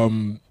right,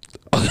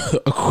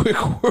 a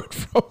quick word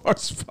from our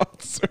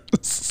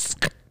sponsors.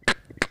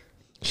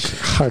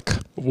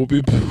 Huck. We'll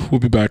be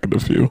back in a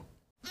few.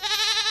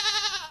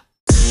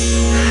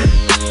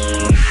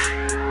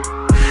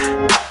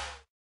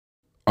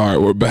 All right,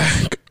 we're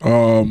back.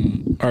 All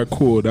right,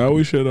 cool. Now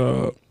we should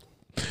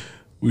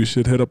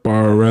hit up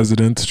our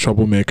resident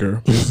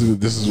troublemaker. This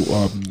is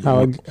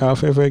our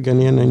favorite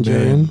Ghanaian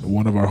Nigerian.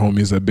 One of our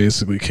homies that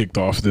basically kicked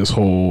off this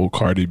whole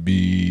Cardi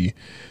B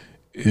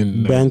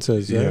in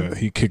banters. Yeah,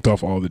 he kicked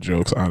off all the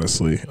jokes.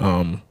 Honestly,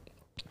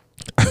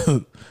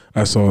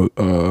 I saw.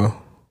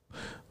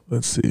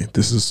 Let's see.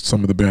 This is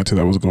some of the banter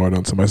that was going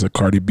on. Somebody said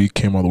Cardi B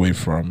came all the way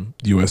from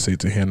USA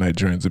to hand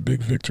Nigerians a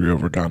big victory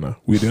over Ghana.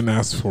 We didn't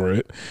ask for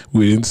it.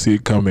 We didn't see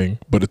it coming,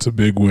 but it's a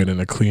big win and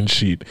a clean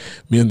sheet.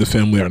 Me and the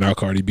family are now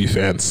Cardi B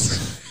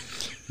fans.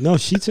 No,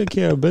 she took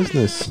care of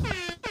business.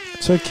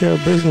 Took care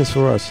of business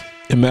for us.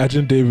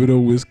 Imagine Davido,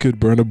 Wizkid,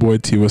 Burna Boy,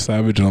 Tiwa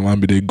Savage, and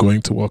Olamide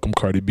going to welcome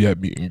Cardi B at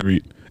meet and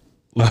greet.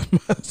 Laugh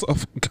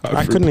myself.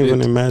 I couldn't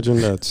even imagine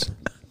that.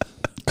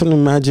 Couldn't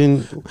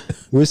imagine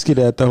Whiskey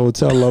at the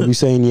hotel lobby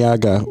saying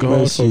Yaga.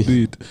 God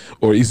forbid.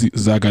 Or is it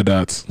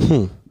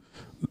Zagadat?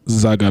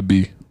 Zaga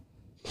B.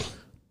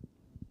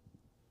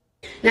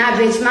 Nah,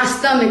 bitch, my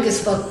stomach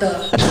is fucked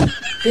up.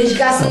 Bitch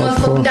got some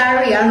motherfucking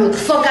diarrhea. I know what the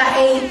fuck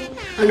I ate.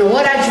 I know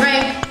what I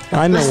drank.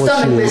 I know my what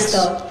stomach she messed is.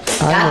 up.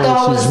 I Y'all know thought I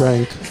what was she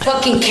drank.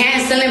 fucking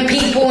canceling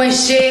people and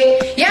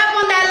shit. Yeah, I'm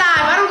on that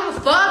live. I don't give a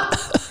fuck.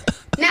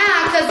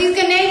 Nah, because these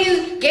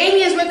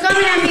Ghanaians were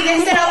coming at me. They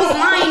said I was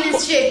lying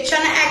and shit,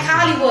 trying to act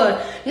Hollywood.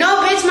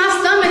 No, bitch, my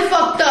stomach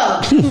fucked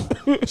up.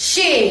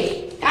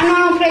 Shit. I know I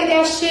don't play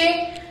that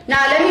shit.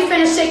 Nah, let me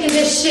finish shaking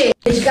this shit.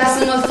 Bitch, got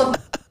some motherfucking...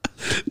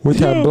 With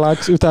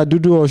her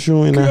dudu or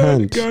shoe in her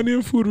hand.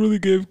 Ghanaian food really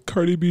gave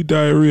Cardi B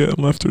diarrhea and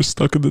left her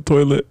stuck in the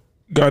toilet.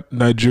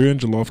 Nigerian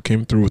Jollof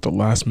came through with a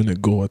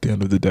last-minute goal at the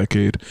end of the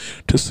decade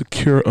to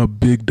secure a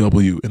big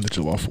W in the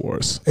Jollof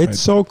Wars. It's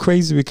so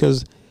crazy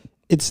because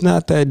it's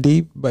not that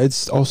deep, but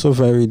it's also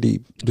very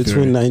deep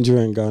between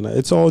Nigeria and Ghana.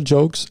 It's all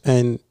jokes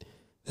and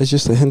there's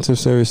just a hint of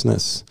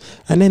seriousness.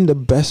 And then the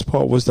best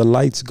part was the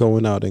lights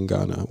going out in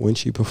Ghana when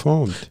she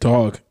performed.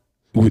 Dog.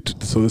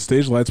 So the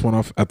stage lights went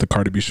off at the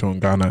Cardi B show in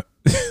Ghana.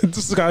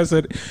 This guy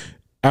said,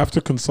 after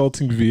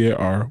consulting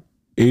VAR,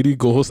 80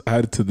 goals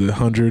added to the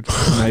 100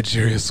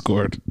 Nigeria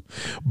scored.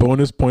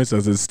 Bonus points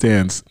as it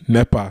stands.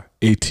 NEPA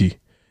 80.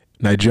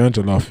 Nigerian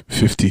Jollof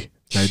 50.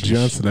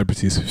 Nigerian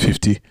celebrities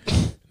 50.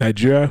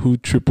 Nigeria, who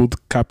tripled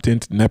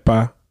captained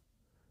NEPA,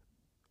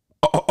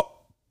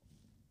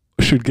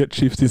 should get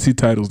chieftaincy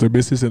titles. They're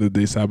basically saying that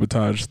they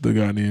sabotaged the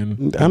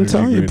Ghanaian. I'm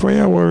telling you,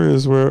 prayer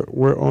warriors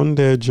were on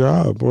their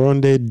job. We're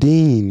on their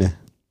dean.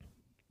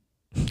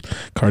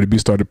 Cardi B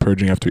started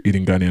purging after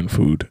eating Ghanaian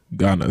food.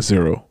 Ghana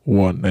 0,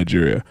 1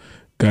 Nigeria.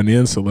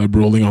 Ghanaian celeb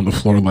rolling on the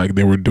floor like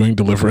they were doing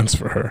deliverance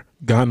for her.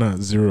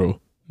 Ghana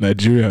 0,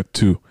 Nigeria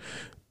 2.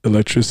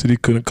 Electricity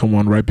couldn't come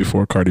on right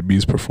before Cardi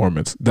B's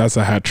performance. That's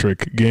a hat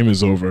trick. Game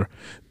is over.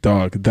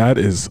 Dog, that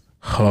is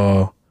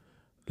hilarious,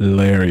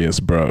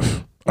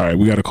 bruv. All right,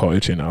 we got to call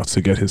Ichi now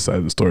to get his side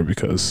of the story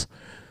because,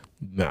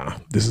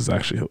 this is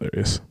actually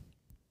hilarious.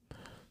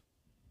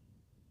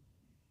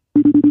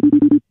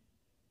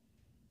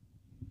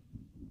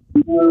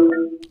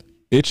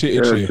 Ichi.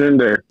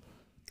 There.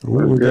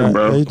 We got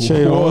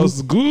HA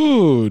was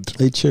good.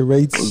 HA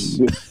rates.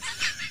 HA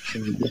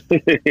and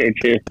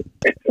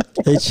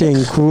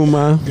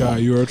Kruma. God,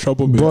 you're a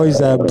troublemaker.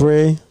 Boys at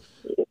Bray.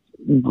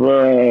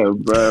 Bruh.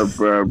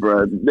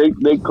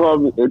 They call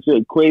me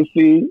HA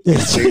Quincy.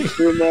 HA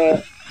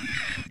Kruma.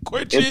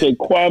 HA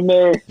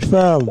Kwame.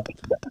 Fam.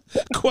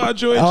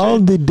 Quadro. All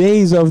the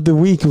days of the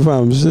week,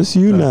 fam. It's just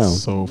you now.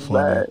 So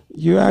funny.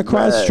 You are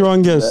quite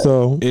strongest,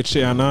 though.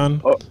 HA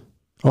Anan.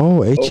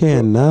 Oh, HA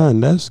and Nan,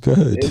 that's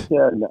good.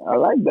 I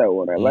like that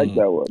one.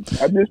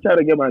 I'm just trying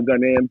to get my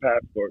Ghanaian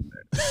passport,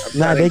 man.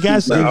 Nah, they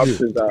got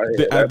options out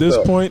here. At this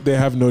point, they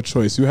have no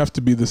choice. You have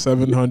to be the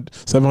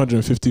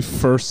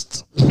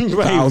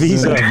 751st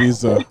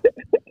visa.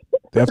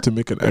 They have to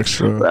make an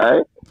extra.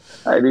 Right?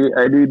 I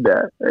need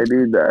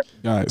that.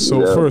 All right.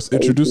 So first,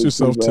 introduce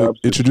yourself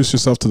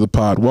to the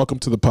pod. Welcome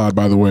to the pod.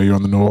 By the way, you're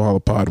on the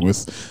Wahala pod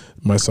with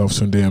myself,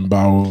 Sunday, and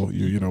BAWO.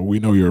 You know, we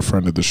know you're a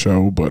friend of the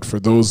show, but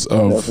for those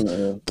of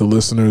the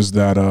listeners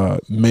that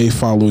may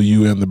follow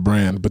you and the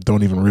brand but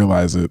don't even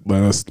realize it,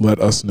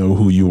 let us know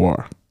who you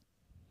are.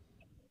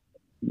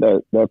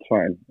 That's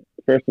fine.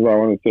 First of all, I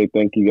want to say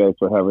thank you guys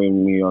for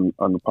having me on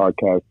the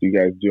podcast. You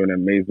guys do an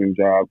amazing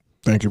job.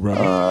 Thank you,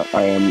 brother.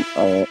 I am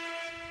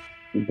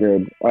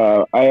good.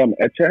 I am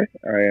Eche.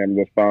 I am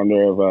the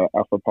founder of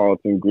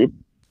Afropolitan Group.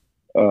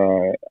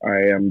 I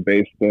am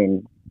based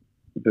in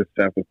the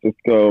San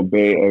Francisco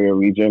Bay Area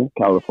region,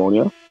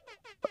 California.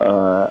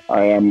 I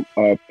am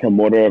a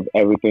promoter of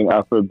everything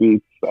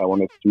Afrobeats. I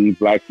want to see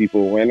Black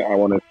people win. I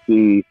want to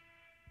see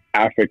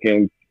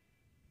Africans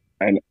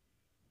and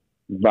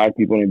Black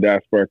people in the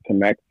diaspora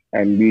connect,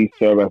 and we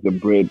serve as a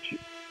bridge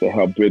to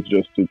help bridge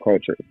those two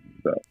cultures.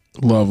 So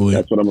lovely.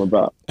 That's what I'm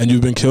about. And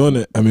you've been killing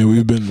it. I mean,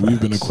 we've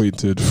been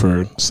acquainted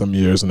for some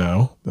years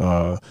now.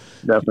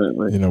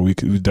 Definitely. You know, we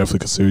definitely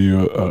consider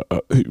you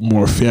a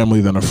more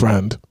family than a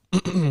friend.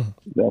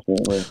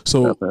 Definitely.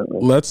 So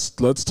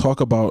let's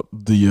talk about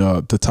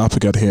the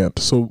topic at hand.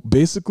 So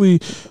basically,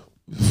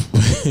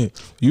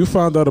 you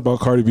found out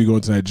about Cardi B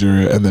going to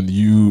Nigeria, and then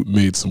you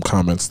made some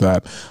comments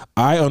that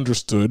I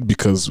understood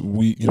because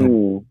we, you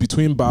know,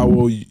 between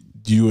BAWO,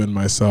 you and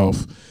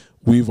myself,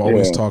 we've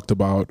always talked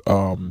about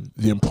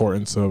the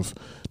importance of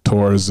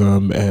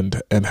tourism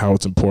and how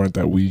it's important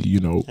that we,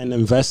 you know, and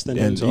invest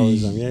in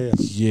tourism.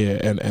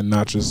 And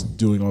not just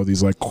doing all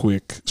these like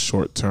quick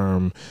short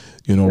term,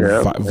 you know,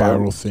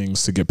 viral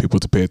things to get people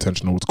to pay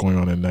attention to what's going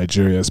on in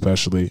Nigeria,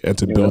 especially, and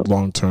to build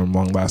long-term,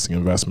 long-lasting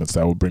investments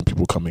that will bring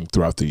people coming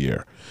throughout the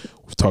year.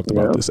 We've talked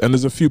about this, and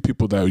there's a few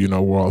people that, you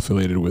know, we're all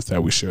affiliated with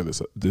that we share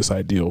this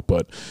ideal.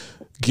 But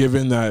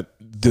given that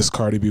this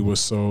Cardi B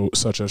was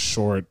such a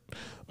short,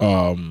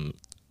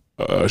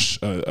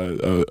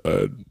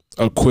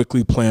 a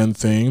quickly planned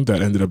thing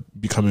that ended up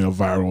becoming a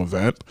viral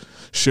event,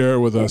 share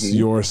with us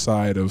your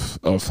side of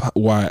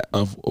why,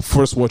 of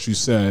first what you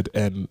said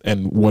and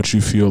what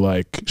you feel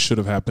like should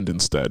have happened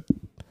instead.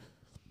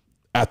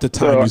 At the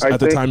time,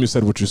 time you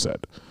said what you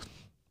said.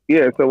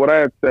 Yeah. So what I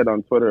had said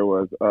on Twitter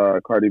was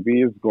Cardi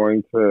B is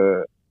going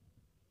to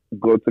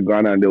go to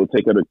Ghana and they will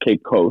take her to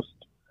Cape Coast,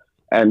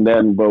 and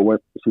then but when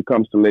she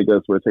comes to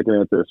Lagos, we're taking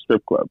her to a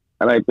strip club.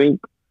 And I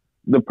think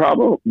the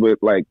problem with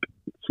like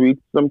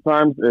tweets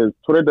sometimes is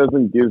Twitter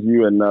doesn't give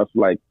you enough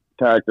like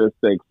characters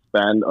to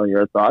expand on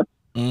your thoughts,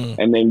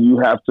 and then you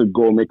have to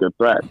go make a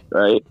thread,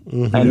 right?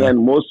 And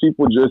then most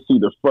people just see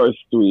the first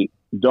tweet,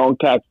 don't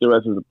catch the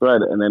rest of the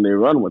thread, and then they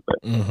run with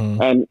it.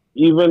 And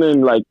even in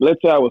like, let's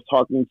say I was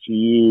talking to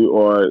you,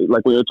 or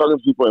like when you're talking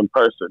to people in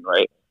person,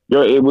 right?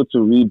 You're able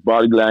to read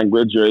body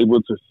language. You're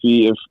able to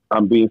see if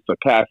I'm being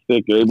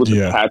sarcastic. You're able to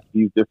catch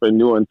these different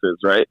nuances,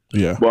 right?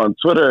 Yeah. But on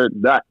Twitter,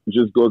 that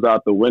just goes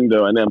out the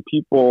window, and then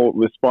people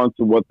respond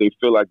to what they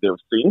feel like they've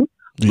seen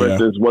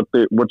versus what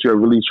you're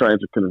really trying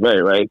to convey,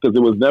 right? Because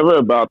it was never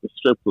about the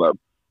strip club,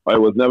 or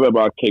it was never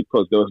about Cape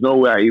Coast. There was no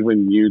way I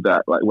even knew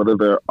that, like, whether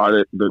they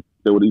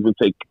would even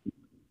take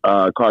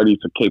Cardi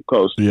to Cape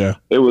Coast. Yeah.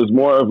 It was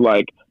more of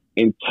like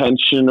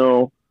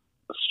intentional,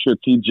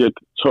 strategic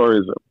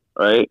tourism,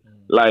 right?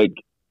 Like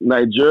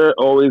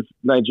Nigerians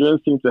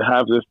seem to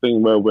have this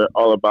thing where we're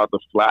all about the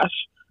flash,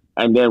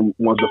 and then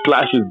once the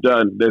flash is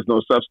done, there's no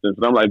substance.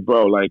 And I'm like,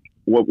 bro, like,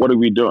 what are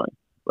we doing,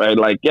 right?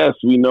 Like, yes,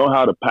 we know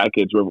how to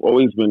package. We've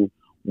always been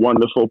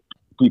wonderful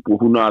people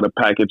who know how to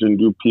package and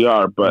do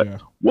PR,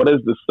 but what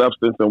is the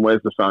substance and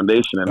where's the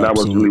foundation? And that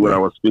was really what I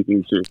was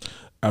speaking to.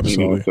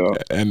 Absolutely. You know,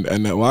 so.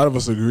 And a lot of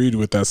us agreed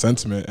with that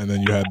sentiment, and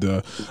then you had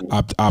a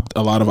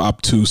lot of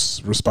obtuse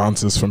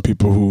responses from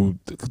people who,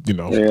 you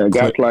know,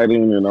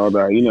 gaslighting and all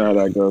that. You know how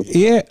that goes.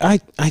 Yeah, I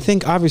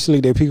think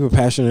obviously there are people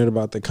passionate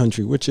about the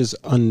country, which is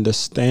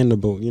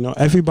understandable. You know,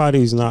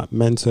 everybody's not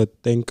meant to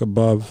think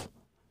above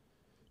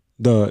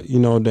the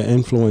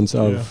influence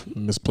of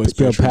misplaced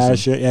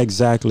passion.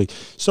 Exactly.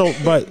 So,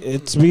 but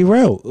it's be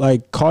real.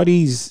 Like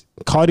Cardi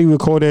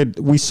recorded.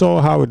 We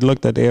saw how it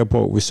looked at the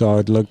airport. We saw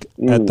it look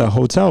at the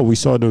hotel. We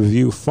saw the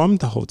view from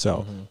the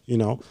hotel. You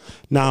know,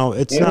 now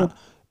it's not.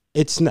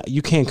 it's not.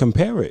 You can't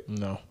compare it.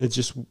 No, it's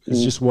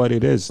just what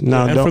it is.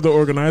 Now, and for the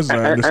organizers,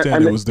 I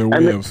understand it was their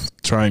way of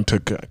trying to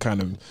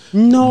kind of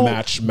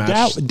match.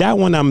 That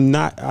one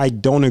I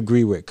don't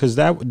agree with, because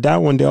that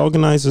one the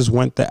organizers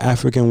went the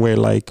African way.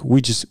 Like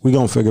we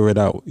gonna figure it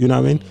out. You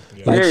know what I mean?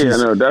 Like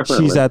no,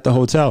 definitely. She's at the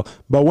hotel,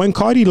 but when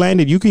Cardi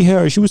landed, you could hear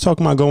her. She was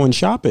talking about going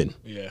shopping.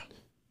 Yeah.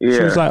 She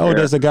was like, "Oh,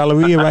 there's a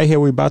Galleria right here.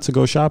 We're about to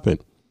go shopping."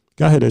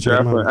 Go ahead,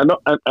 definitely.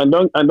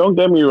 And don't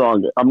get me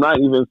wrong. I'm not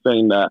even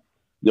saying that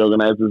the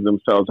organizers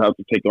themselves have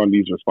to take on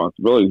these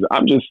responsibilities.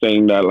 I'm just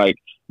saying that, like,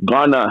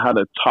 Ghana had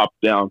a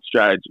top-down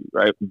strategy,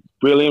 right?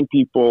 Brilliant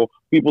people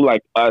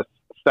like us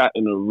sat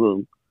in a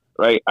room,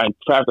 right, and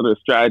crafted a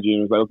strategy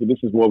and was like, okay, this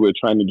is what we're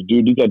trying to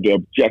do. These are the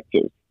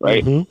objectives,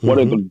 right? What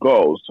are the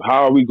goals?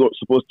 How are we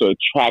supposed to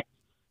attract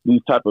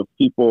these type of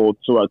people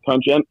to our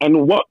country?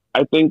 And what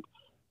I think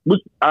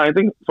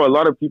for a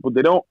lot of people,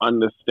 they don't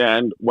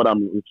understand what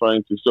I'm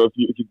referring to. So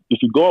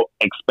if you go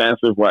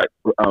expansive wise,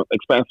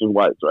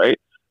 right?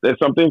 There's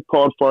something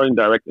called foreign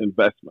direct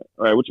investment,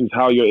 right? Which is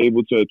how you're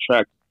able to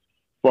attract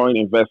foreign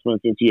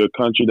investments into your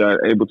country that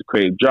are able to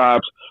create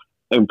jobs,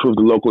 improve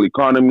the local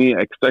economy,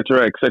 et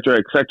cetera, et cetera,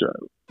 et cetera.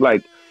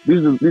 Like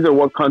these are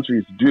what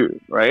countries do,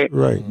 right?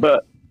 Right.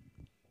 But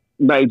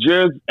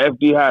Nigeria's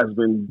FDI has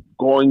been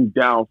going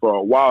down for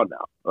a while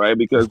now, right?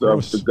 Because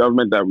of the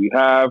government that we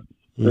have,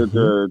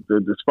 the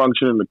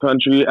dysfunction in the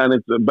country,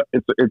 and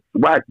it's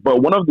whack.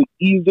 But one of the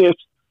easiest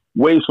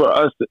ways for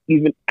us to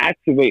even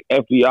activate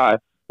FDI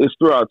is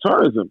through our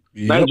tourism.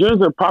 Yep.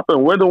 Nigerians are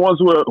popping. We're the ones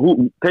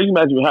who can you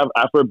imagine? We have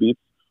Afrobeats.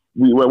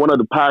 We're one of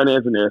the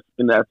pioneers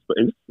in that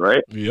space,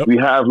 right? Yep. We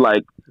have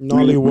like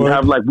we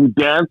have like we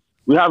dance.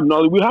 We have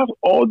Nollywood. We have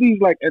all these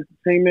like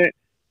entertainment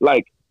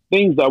like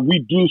things that we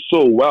do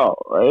so well,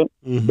 right?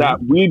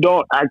 That we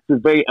don't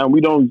activate and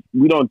we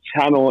don't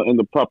channel in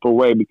the proper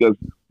way because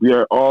we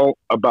are all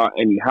about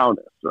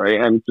anyhowness,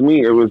 right? And to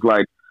me, it was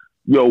like,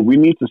 yo, we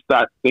need to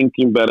start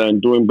thinking better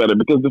and doing better.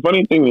 Because the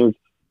funny thing is,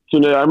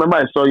 I remember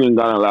I saw you in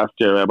Ghana last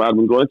year, right? But I've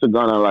been going to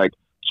Ghana like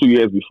 2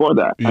 years before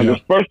that. Yeah. And the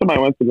first time I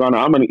went to Ghana,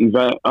 I'm in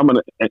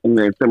the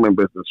entertainment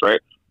business, right?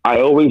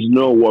 I always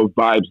know what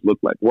vibes look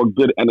like, what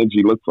good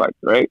energy looks like,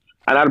 right?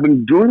 And I've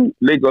been doing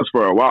Lagos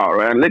for a while,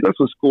 right? And Lagos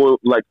was cool.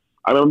 Like,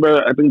 I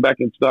remember, I think back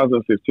in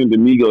 2015, the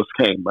Migos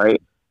came, right?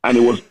 And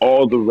it was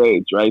all the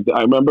rage, right?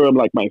 I remember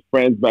like my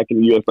friends back in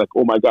the US, like,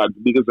 oh my God,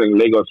 the Migos are in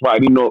Lagos. Wow, I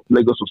didn't know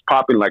Lagos was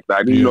popping like that.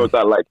 I didn't know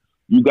that, like,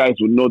 you guys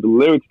would know the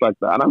lyrics like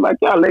that. And I'm like,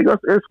 yeah, Lagos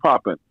is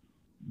popping.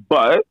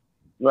 But,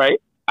 right,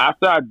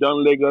 after I'd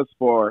done Lagos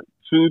for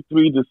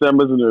 2-3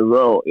 Decembers in a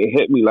row, it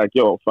hit me like,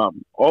 yo,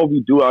 fam, all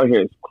we do out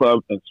here is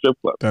club and strip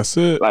club. That's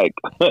it. Like,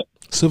 at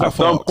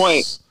some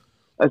point,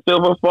 a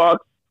Silver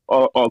Fox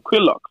or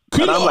Quillox.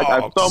 And I'm like,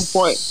 at some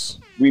point,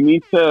 we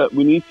need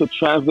to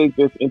translate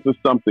this into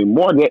something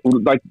more.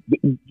 Like,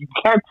 you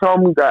can't tell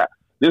me that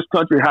this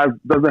country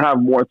doesn't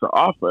have more to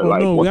offer. Oh,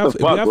 like, no, what the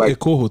fuck? We have like,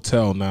 Echo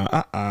Hotel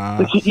now.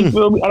 You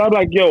feel me? And I'm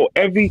like, yo,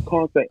 every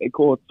concert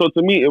Echo. So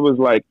to me, it was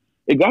like,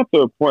 it got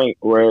to a point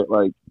where,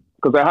 like,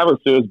 because I have a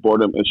serious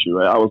boredom issue,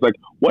 right? I was like,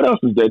 what else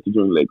is there to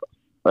do in Lagos,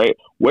 right?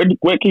 Where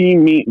can you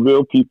meet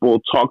real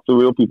people, talk to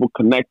real people,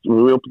 connect with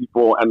real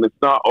people? And it's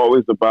not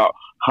always about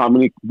how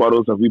many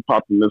bottles have we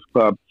popped in this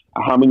club,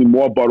 how many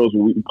more bottles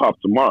will we pop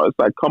tomorrow. It's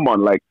like, come on,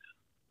 like,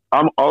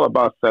 I'm all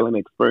about selling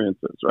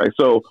experiences, right?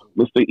 So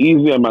Mr.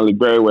 Easy and Malik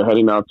Berry were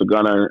heading out to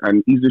Ghana,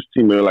 and Easy's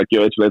team were like,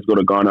 yo, let's go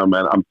to Ghana,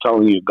 man. I'm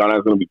telling you, Ghana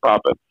is going to be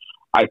popping.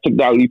 I took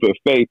that leap of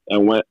faith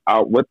and went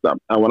out with them.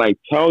 And when I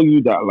tell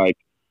you that, like,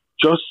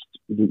 just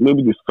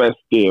maybe the first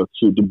day or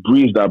two, the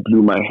breeze that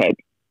blew my head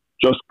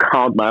just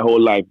calmed my whole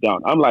life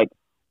down. I'm like,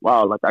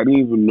 wow, like, I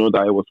didn't even know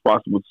that it was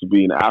possible to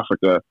be in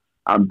Africa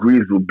and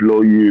breeze will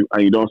blow you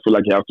and you don't feel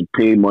like you have to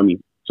pay money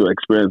to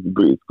experience the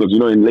breeze. Because, you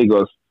know, in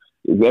Lagos,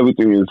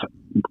 everything is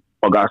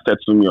Oga said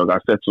to me. And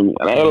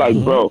I was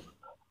like, bro,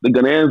 the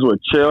Ghanaians were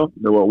chill.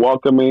 They were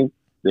welcoming.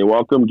 They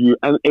welcomed you.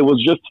 And it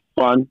was just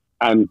fun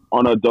and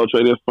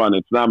unadulterated fun.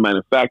 It's not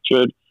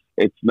manufactured.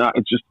 It's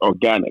just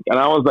organic. And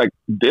I was like,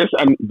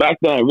 and back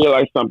then I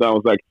realized something. I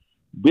was like,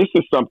 this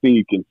is something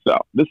you can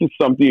sell. This is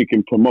something you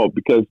can promote.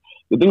 Because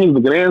the thing is,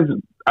 the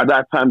Ghanaians at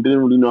that time didn't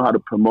really know how to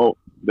promote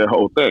their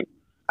whole thing.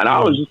 And I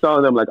was just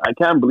telling them, like, I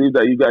can't believe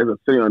that you guys are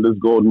sitting on this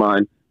gold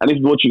mine. And this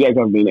is what you guys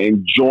have been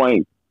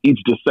enjoying each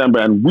December,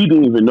 and we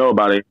didn't even know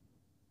about it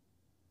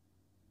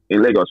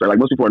in Lagos, right? Like,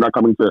 most people are not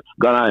coming to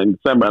Ghana in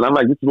December, and I'm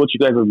like, this is what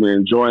you guys have been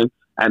enjoying,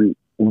 and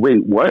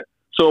wait, what?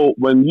 So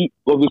when you,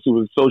 obviously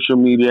with social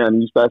media,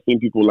 and you start seeing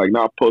people like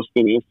now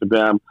posting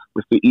Instagram,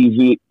 Mr.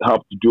 Easy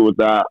helped to do with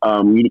that.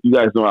 You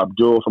guys know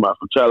Abdul from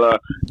Afrochella,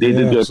 they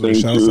did their thing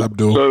too.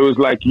 Abdul. So it was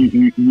like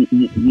you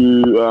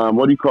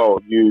what do you call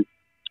it?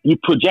 You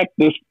project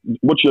this,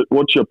 what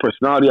your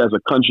personality as a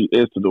country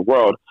is to the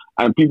world,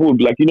 and people will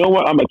be like, you know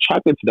what? I'm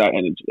attracted to that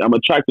energy. I'm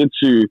attracted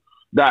to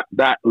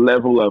that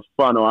level of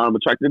fun, or I'm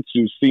attracted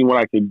to seeing what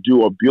I can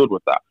do or build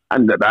with that.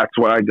 And that's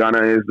why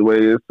Ghana is the way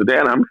it is today.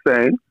 And I'm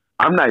saying,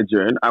 I'm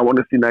Nigerian. I want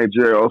to see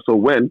Nigeria also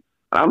win. And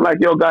I'm like,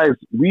 yo, guys,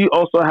 we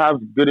also have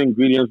good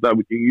ingredients that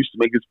we can use to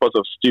make this pot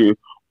of stew.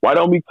 Why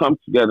don't we come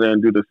together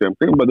and do the same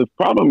thing? But the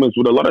problem is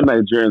with a lot of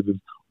Nigerians is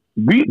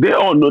they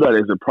all know that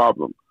there's a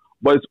problem,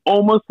 but it's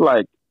almost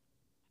like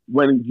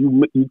when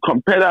you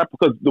compare that,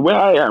 because the way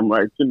I am,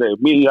 right, today,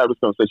 me and you have this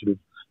conversation, is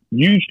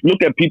you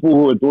look at people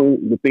who are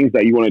doing the things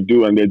that you want to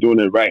do and they're doing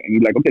it right, and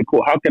you're like, okay,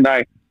 cool, how can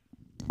I,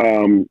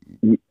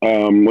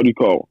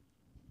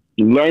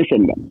 learn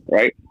from them,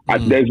 right?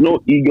 There's no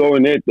ego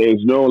in it.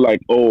 There's no like,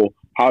 oh,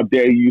 how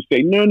dare you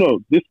say, no,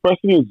 this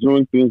person is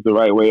doing things the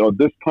right way, or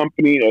this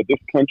company or this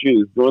country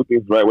is doing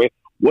things the right way.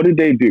 What did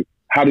they do?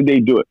 How did they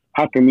do it?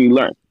 How can we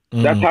learn?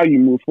 That's how you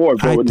move forward.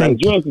 But with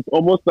Nigerians, it's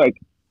almost like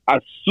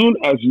as soon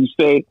as you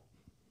say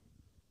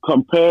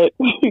compare,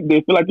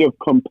 they feel like you've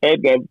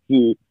compared them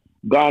to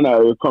Ghana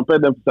or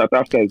compared them to South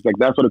Africa. It's like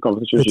that's what the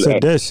conversation should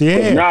end. It's a diss,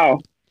 yeah. Now,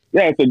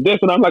 it's a diss,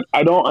 and I'm like,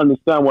 I don't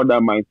understand what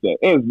that mindset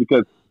is,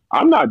 because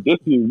I'm not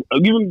dissing.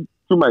 Even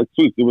through my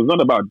tweets, it was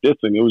not about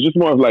dissing. It was just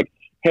more of like,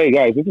 hey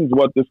guys, this is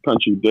what this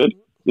country did.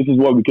 This is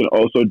what we can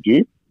also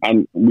do,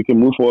 and we can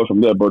move forward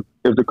from there. But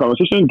if the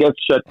conversation gets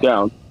shut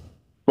down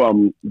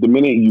from the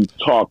minute you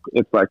talk,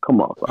 it's like,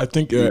 come on. I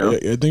think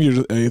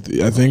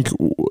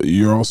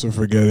you're also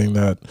forgetting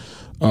that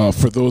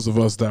for those of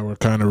us that were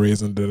kind of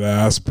raised in the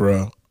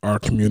diaspora, our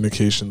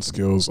communication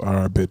skills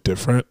are a bit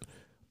different.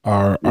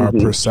 Our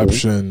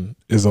perception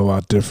is a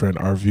lot different.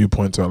 Our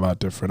viewpoints are a lot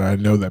different. I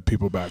know that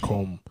people back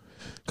home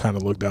kind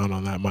of look down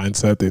on that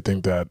mindset. They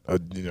think that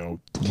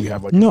we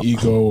have like an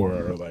ego,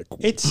 or like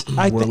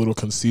we're a little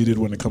conceited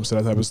when it comes to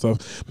that type of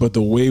stuff. But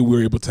the way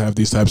we're able to have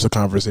these types of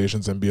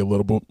conversations and be a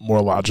little bit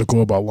more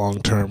logical about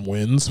long-term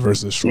wins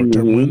versus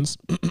short-term wins,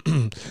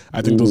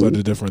 I think those are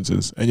the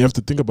differences. And you have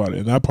to think about it.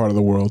 In that part of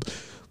the world,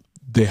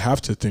 they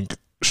have to think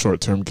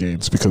short-term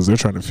gains because they're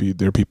trying to feed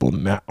their people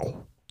now.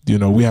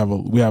 We have a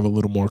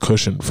little more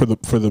cushion for the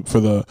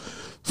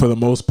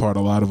most part. A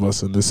lot of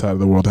us in this side of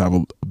the world have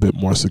a bit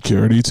more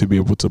security to be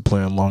able to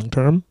plan long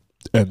term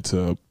and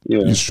to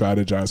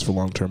strategize for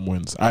long term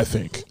wins. I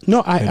think.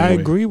 No, I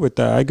agree with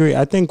that. I agree.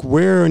 I think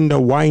we're in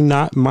the why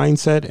not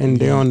mindset and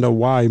they're on the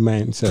why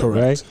mindset.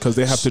 Correct. Right? Because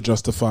they have to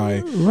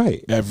justify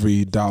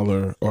every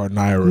dollar or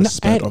naira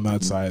spent on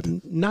that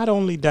side. Not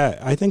only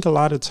that, I think a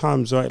lot of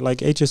times, right,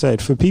 like H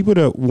said, for people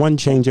to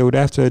change, they would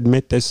have to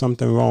admit there's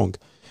something wrong.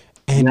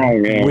 And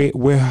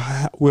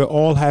we're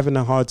all having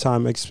a hard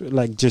time,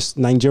 like just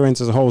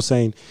Nigerians as a whole,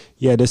 saying,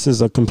 yeah, this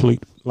is a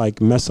complete like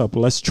mess up.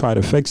 Let's try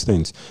to fix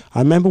things. I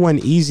remember when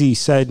Easy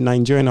said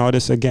Nigerian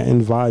artists are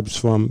getting vibes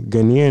from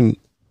Ghanaian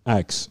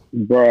acts.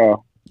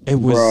 Bruh. It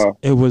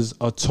was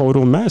a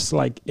total mess.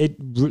 Like it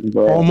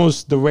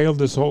almost derailed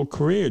this whole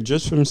career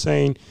just from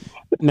saying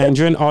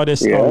Nigerian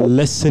artists are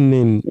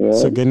listening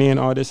to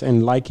Ghanaian artists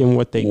and liking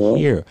what they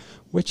hear,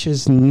 which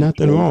is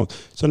nothing wrong.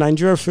 So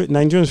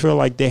Nigerians feel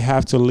like they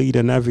have to lead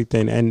in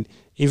everything. And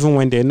even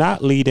when they're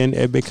not leading,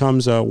 it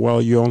becomes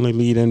you're only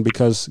leading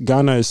because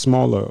Ghana is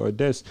smaller or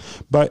this.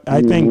 But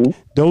I think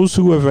those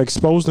who have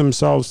exposed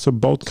themselves to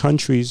both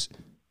countries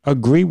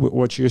agree with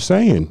what you're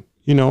saying.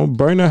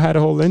 Burner had a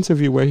whole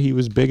interview where he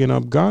was bigging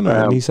up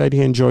Ghana, and he said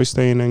he enjoys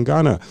staying in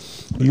Ghana.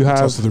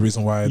 That's also the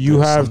reason why you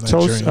have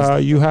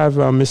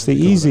Mr.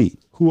 Easy,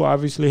 who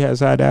obviously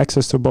has had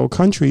access to both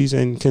countries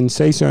and can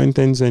say certain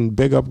things and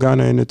big up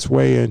Ghana in its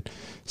way and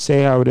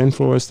say how it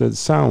influenced the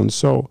sound.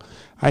 So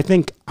I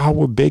think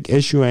our big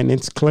issue, and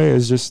it's clear,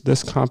 is just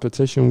this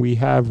competition we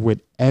have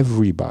with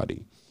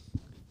everybody.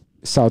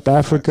 South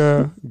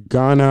Africa,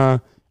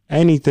 Ghana,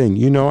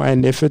 anything,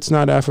 and if it's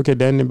not Africa,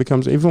 then it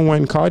becomes, even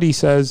when Cardi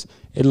says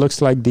it looks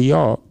like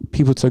DR,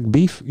 people took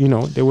beef,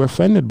 they were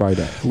offended by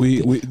that. We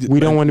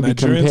don't want to be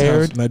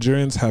compared.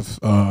 Nigerians have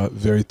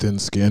very thin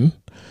skin,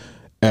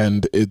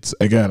 and it's,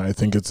 again, I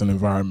think it's an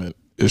environment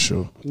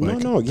issue.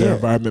 Their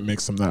environment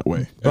makes them that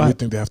way.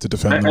 Everything they have to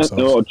defend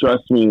themselves. No,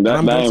 trust me, that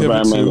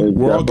environment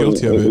we're all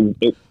guilty of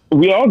it.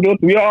 We all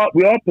guilty. We all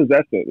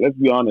possess it. Let's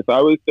be honest. I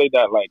always say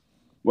that, like,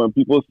 when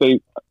people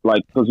say,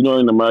 like, because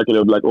in America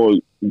they're like, oh,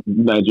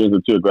 Nigerians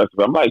are too aggressive.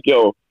 I'm like,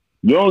 yo,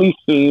 you're only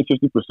seeing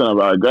 50% of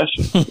our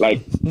aggression.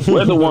 Like,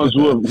 we're the ones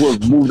who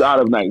have moved out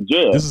of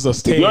Nigeria. This is a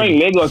state. If you're in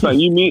Lagos and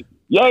you meet,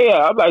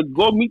 I'm like,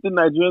 go meet the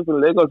Nigerians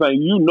in Lagos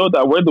and you know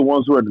that we're the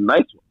ones who are the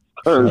nice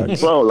ones.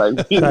 Bro, like,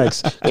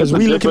 because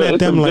we looking at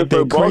them like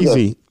they're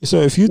crazy.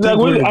 So if you think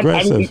we're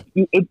aggressive,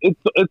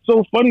 it's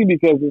so funny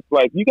because it's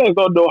like you guys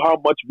don't know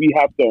how much we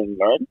have to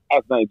learn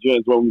as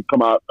Nigerians when we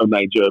come out of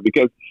Nigeria.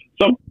 Because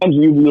sometimes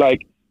you be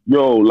like,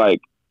 yo, like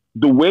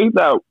the way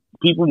that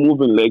people move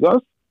in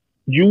Lagos,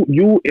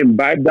 you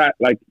imbibe that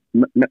like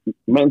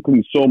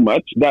mentally so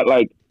much that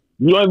like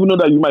you don't even know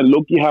that you might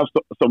low-key have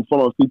some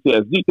form of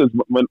PTSD. Because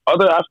when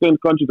other African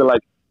countries are like,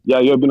 yeah,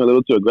 you're being a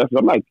little too aggressive.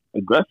 I'm like,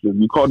 aggressive?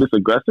 You call this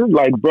aggressive?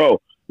 Like, bro,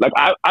 like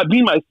I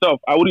be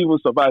myself. I wouldn't even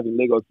survive in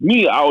Lagos.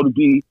 Me, I would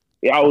be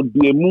a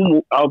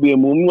mumu. I'll be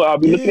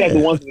looking at the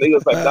ones in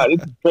Lagos like that.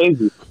 This is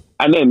crazy.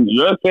 And then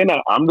you're saying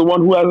that I'm the one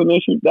who has an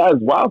issue? That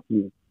is wild to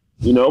me.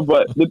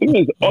 But the thing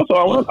is, also,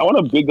 I want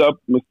to big up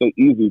Mr.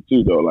 Easy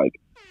too, though. Like,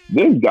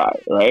 this guy,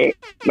 right?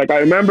 Like, I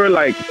remember,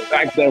 like,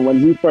 back then when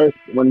he first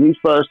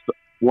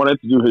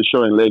wanted to do his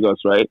show in Lagos,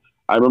 right?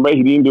 I remember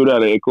he didn't do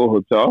that at Echo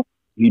Hotel.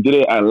 He did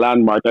it at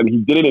Landmark, and he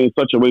did it in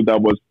such a way that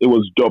it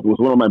was dope. It was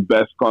one of my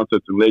best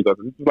concerts in Lagos.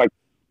 And this is like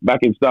back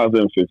in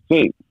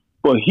 2015.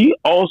 But he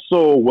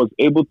also was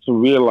able to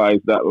realize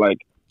that like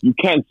you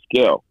can't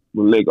scale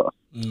with Lagos.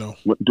 No.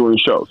 During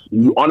shows.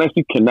 You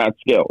honestly cannot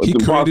scale. It's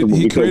impossible.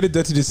 He created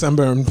Detty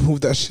December and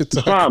moved that shit to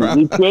Accra.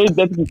 He created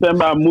Detty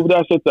December and moved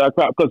that shit to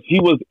Accra because he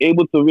was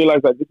able to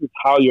realize that this is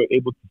how you're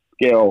able to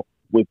scale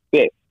with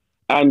this.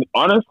 And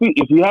honestly,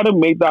 if he hadn't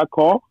made that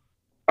call,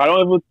 I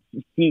don't ever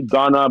see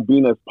Ghana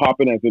being as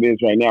popping as it is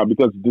right now,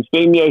 because the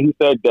same year he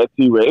said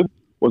Detty Rave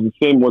was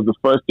the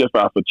first year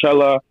for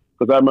Afrochella,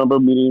 because I remember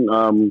meeting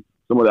some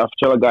of the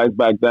Afrochella guys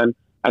back then.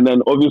 And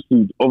then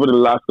obviously over the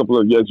last couple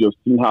of years, you've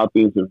seen how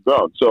things have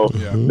grown. So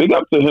big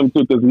up to him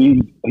too, because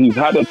he's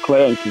had a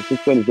clear and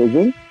consistent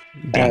vision.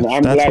 And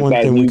I'm that's glad one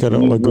that thing we could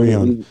all agree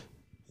on.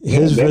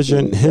 His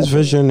vision is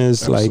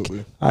absolutely.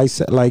 Like I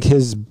said, like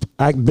his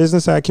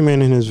business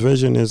acumen and his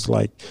vision is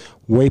like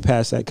way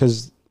past that,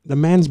 because the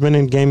man's been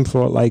in game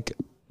for like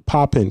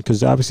popping,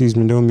 because obviously he's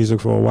been doing music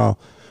for a while,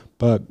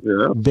 but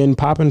been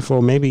popping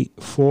for maybe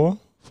 4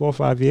 or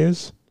 5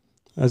 years.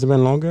 Has it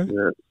been longer?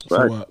 Yeah,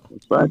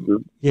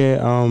 yeah,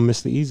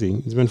 Mr. Easy.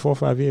 It's been 4 or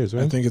 5 years,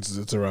 right? I think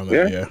it's around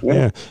that.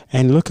 Yeah.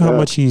 And look how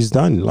much he's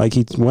done. Like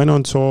he went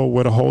on tour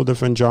with a whole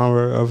different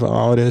genre of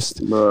artist.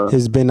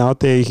 He's been out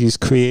there. He's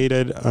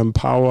created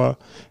power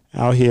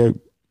out here,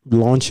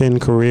 launching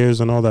careers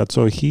and all that.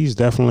 So he's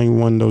definitely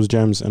one of those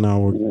gems in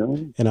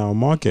our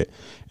market.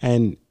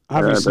 And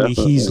obviously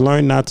he's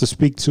learned not to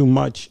speak too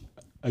much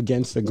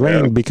against the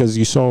grain, because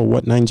you saw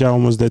what Ninja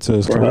almost did to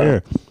his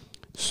career.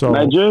 So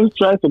Nigerians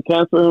tried to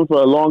cancel him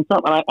for a long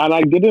time, and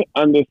I didn't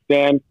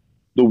understand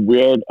the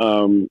weird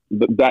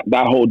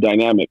that whole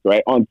dynamic,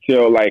 right?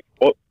 Until like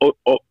over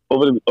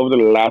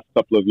the last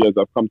couple of years,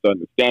 I've come to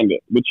understand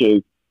it. Which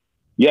is,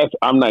 yes,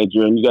 I'm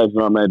Nigerian. You guys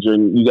know I'm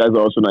Nigerian. You guys are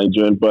also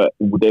Nigerian. But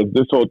there's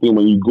this whole thing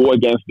when you go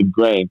against the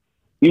grain.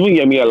 Even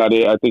Yemi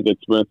Alade, I think,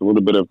 experienced a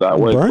little bit of that.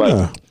 Where it's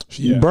like,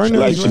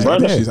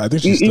 I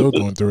think she's still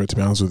going through it, to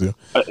be honest with you.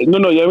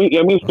 No,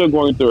 Yemi's still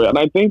going through it. And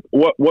I think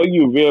what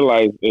you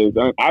realize is,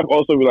 and I've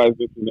also realized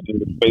this in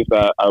the space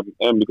that I'm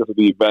in because of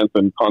the events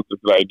and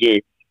concerts that I do,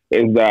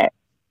 is that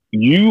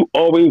you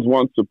always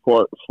want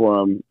support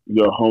from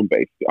your home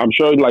base. I'm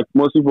sure like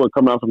most people are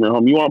coming out from your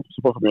home. You want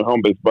support from your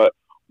home base, but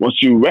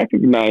once you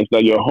recognize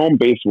that your home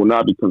base will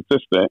not be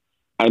consistent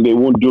and they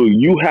won't do it,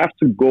 you have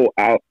to go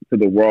out to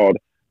the world.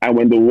 And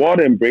when the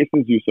world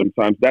embraces you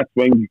sometimes, that's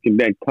when you can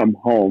then come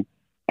home.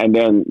 And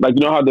then, like,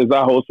 you know how there's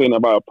that whole saying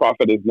about a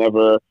prophet is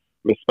never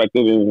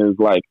respected in his,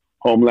 like,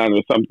 homeland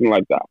or something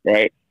like that,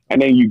 right?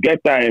 And then you get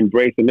that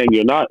embrace, and then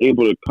you're not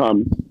able to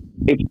come.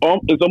 It's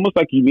almost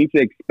like you need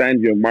to expand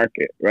your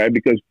market, right?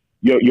 Because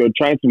you're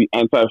trying to be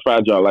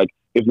anti-fragile. Like,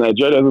 if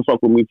Nigeria doesn't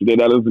fuck with me today,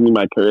 that doesn't mean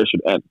my career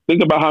should end.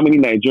 Think about how many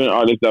Nigerian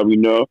artists that we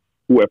know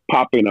who were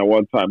popping at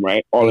one time,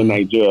 right? All in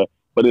Nigeria,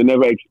 but they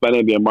never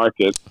expanded their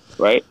market,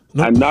 right?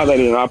 Nope. And now that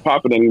they're not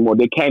popping anymore,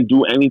 they can't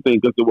do anything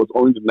because it was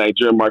only the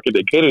Nigerian market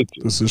they catered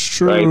to. This is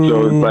true. Right?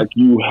 So it's like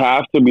you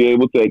have to be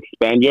able to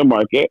expand your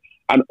market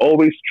and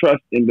always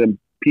trust in the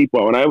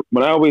people. When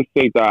I always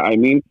say that, I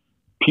mean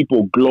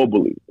people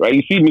globally, right?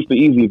 You see Mr.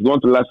 Easy, he's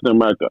going to Latin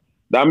America.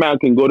 That man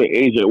can go to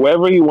Asia,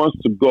 wherever he wants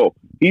to go.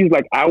 He's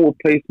like, I will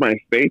place my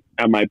faith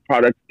and my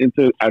product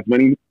into as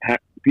many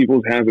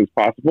people's hands as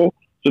possible,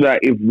 so that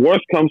if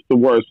worse comes to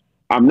worse,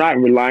 I'm not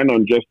relying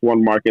on just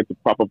one market to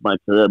prop up my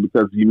career,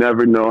 because you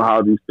never know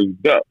how these things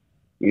go.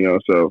 You know,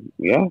 so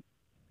yeah.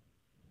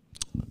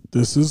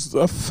 This is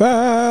a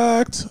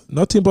fact.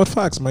 Nothing but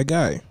facts, my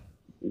guy.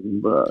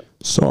 But,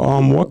 so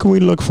what can we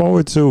look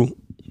forward to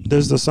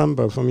this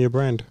December from your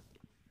brand?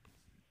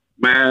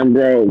 Man,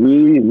 bro,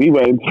 we're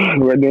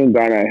doing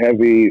Ghana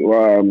heavy.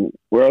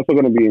 We're also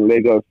going to be in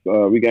Lagos.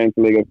 We're going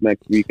to Lagos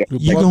next week.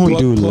 You going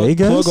to do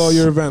Lagos? Plug all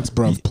your events,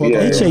 bro.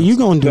 You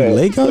going to do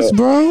Lagos,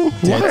 bro?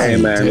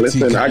 Hey, man,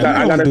 listen, I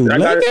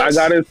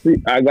gotta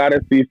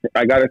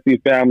see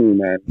family,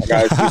 man. I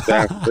gotta see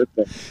family.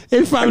 Listen,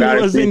 if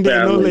family was in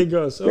there, no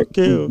Lagos.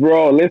 Okay,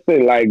 bro.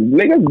 Listen, like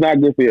Lagos is not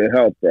good for your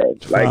health, bro.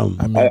 Like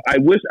I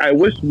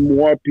wish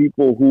more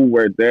people who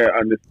were there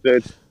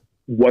understood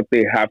what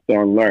they have to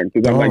unlearn,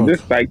 because I'm like,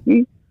 this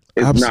psyche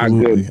is not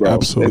good, bro.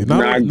 Absolutely, it's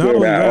not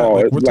good at all.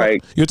 Like, it's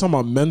like you're talking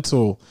about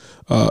mental.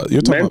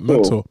 You're talking about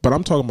mental, but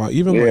I'm talking about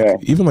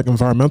even like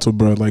environmental,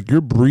 bro. Like you're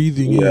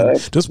breathing in.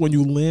 Just when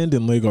you land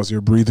in Lagos,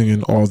 you're breathing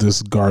in all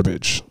this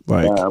garbage.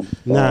 Like,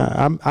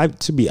 I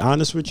to be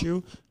honest with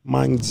you,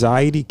 my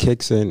anxiety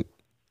kicks in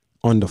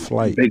on the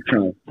flight. Big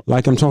time.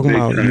 Like I'm talking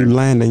about, you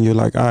land and you're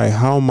like, all right,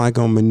 how am I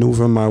gonna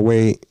maneuver my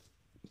way?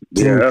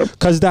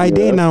 Because the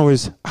idea now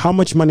is, how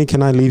much money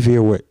can I leave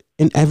here with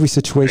in every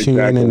situation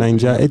you're in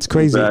Nigeria? It's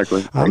crazy.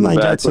 I'm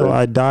Nigeria till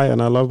I die,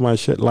 and I love my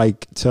shit.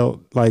 Like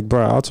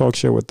bro, I'll talk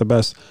shit with the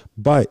best.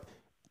 But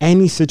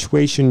any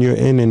situation you're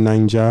in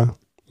Nigeria,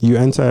 you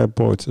enter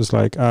airports, it's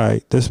like, all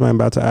right, this man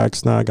about to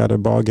ask now, I got a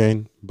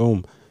bargain.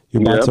 Boom.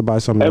 You're about to buy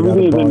something.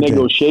 Everything is a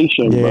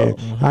negotiation, bro.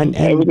 And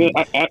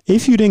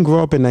if you didn't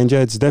grow up in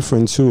Nigeria, it's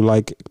different too.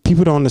 Like,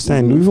 people don't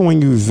understand. Even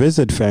when you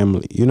visit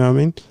family, you know what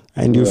I mean?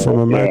 And you're from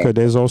America,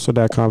 there's also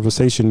that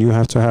conversation you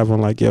have to have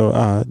on, like,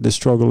 yo, the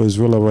struggle is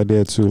real over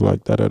there too,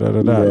 like you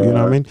know what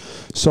I mean?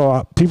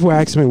 So people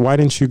ask me, why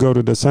didn't you go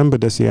to December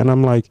this year? And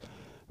I'm like,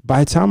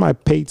 by the time I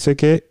paid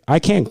ticket, I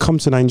can't come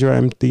to Nigeria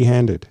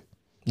empty-handed.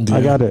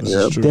 I got it.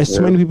 There's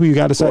so many people you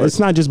got to say. It's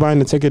not just buying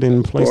the ticket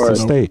and place to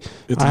stay.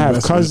 I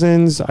have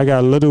cousins. I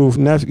got little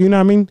nephews. You know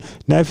what I mean?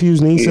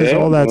 Nephews, nieces,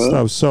 all that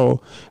stuff.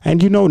 So,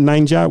 and you know,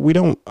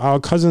 Nigeria, our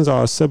cousins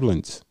are our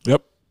siblings.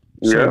 Yep.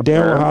 So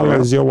their Wahala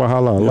is your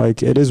Wahala.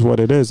 Like, it is what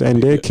it is.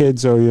 And their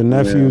kids are your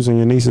nephews and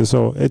your nieces.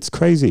 So it's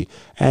crazy.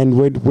 And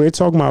we're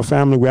talking about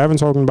family. We haven't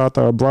talking about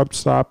the abrupt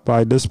stop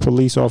by this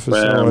police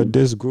officer or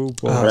this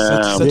group or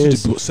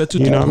this.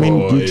 You know what I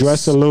mean? You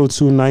dress a little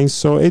too nice.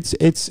 So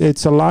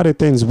it's a lot of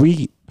things.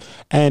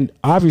 And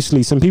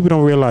obviously some people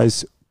don't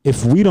realize,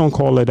 if we don't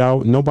call it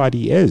out,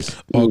 nobody is.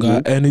 Oh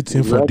God,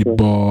 anything for the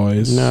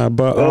boys. Nah,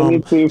 but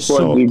anything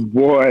for the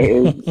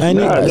boys.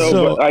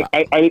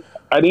 But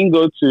I didn't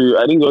go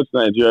to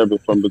Nigeria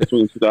from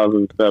between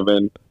 2007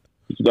 and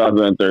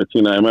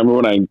 2013. I remember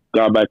when I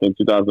got back in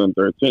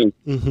 2013,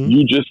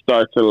 you just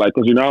start to, like,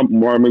 because you're now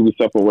more maybe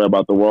self-aware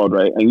about the world,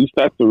 right? And you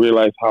start to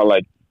realize how,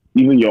 like,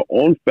 even your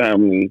own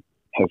family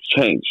has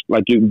changed.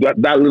 Like,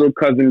 that little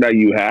cousin that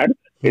you had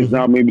is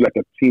now maybe like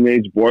a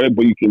teenage boy,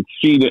 but you can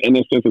see the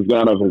innocence is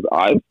gone out of his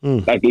eyes.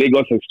 Like,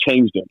 Lagos has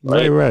changed him,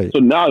 right? So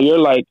now you're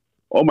like,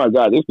 oh my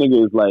God, this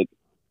nigga is like,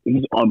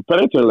 he's on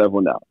predator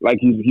level now. Like,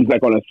 he's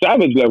like on a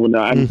savage level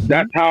now, and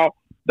that's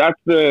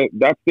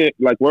it.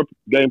 Like, we're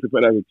getting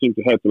prepared as a team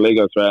to head to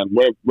Lagos, right? And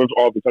we've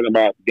all been talking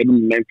about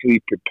getting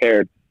mentally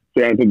prepared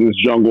to enter this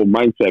jungle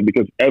mindset,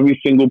 because every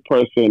single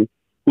person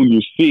who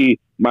you see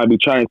might be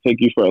trying to take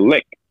you for a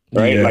lick,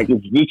 right? Like,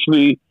 it's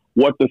literally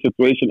what the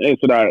situation is,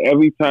 so that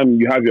every time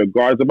you have your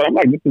guards up, I'm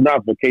like, this is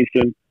not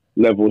vacation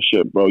level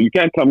shit, bro. You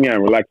can't come here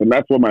and relax, and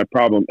that's what my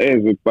problem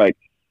is. It's like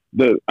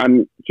you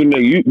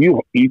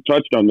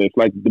touched on this.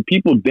 Like, the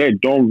people there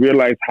don't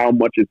realize how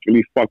much it's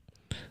really fucked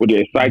with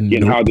their psyche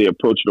and how they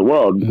approach the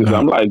world. Because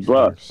I'm like,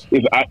 bro,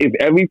 if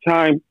every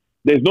time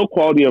there's no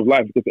quality of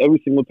life, because every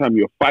single time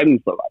you're fighting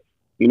for life,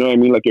 you know what I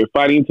mean? Like, you're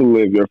fighting to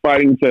live, you're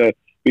fighting to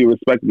be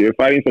respected, you're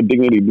fighting for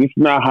dignity. This is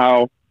not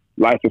how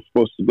life is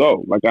supposed to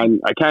go. Like, I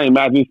can't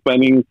imagine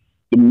spending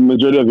the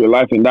majority of your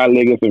life in that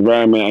Lagos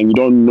environment and you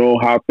don't know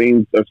how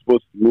things are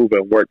supposed to move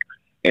and work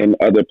in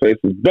other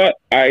places. But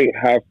I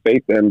have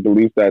faith and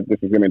belief that this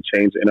is going to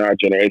change in our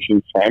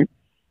generation's time,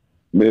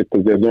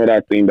 because there's no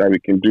other thing that we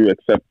can do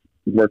except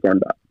work on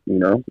that, you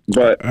know?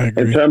 But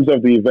in terms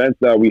of the events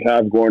that we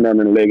have going on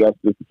in Lagos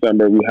this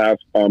December, we have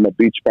a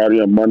beach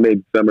party on Monday,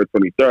 December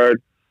 23rd.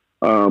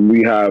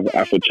 We have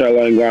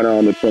Afrochella in Ghana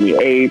on the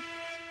 28th.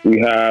 We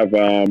have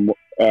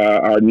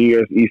our New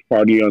Year's Eve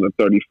party on the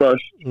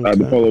 31st at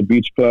the Polo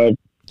Beach Club.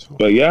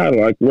 But yeah,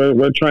 like,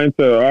 we're trying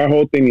to, our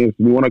whole thing is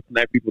we want to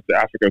connect people to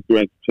Africa through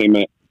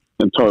entertainment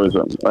and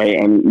tourism, right?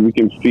 And we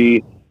can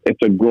see it's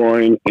a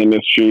growing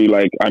industry.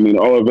 Like, I mean,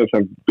 all of us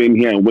have been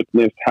here and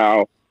witnessed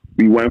how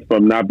we went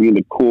from not being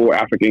the cool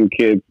African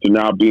kids to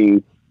now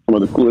being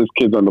some of the coolest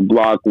kids on the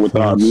block with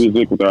our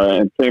music, with our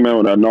entertainment,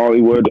 with our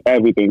Nollywood,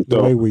 everything.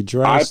 So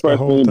I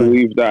personally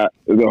believe that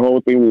the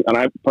whole thing, and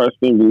I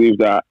personally believe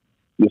that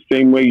the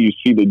same way you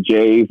see the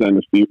Jays and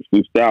the Steve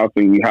Styles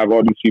thing, you have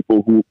all these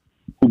people who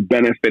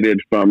benefited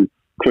from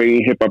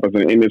creating hip hop as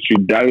an industry.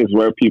 That is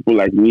where people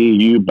like me,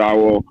 you,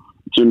 BAWO,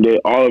 Tunde,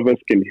 all of us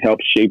can help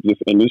shape this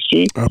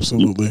industry.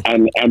 Absolutely.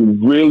 And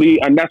really,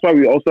 and that's why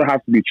we also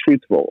have to be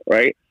truthful,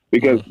 right?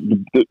 Because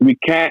we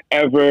can't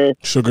ever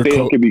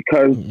sugarcoat,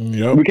 because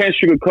we can't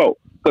sugarcoat,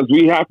 because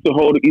we have to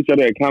hold each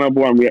other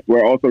accountable, and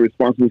we're also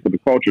responsible for the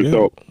culture.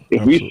 So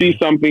if we see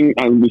something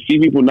and we see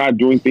people not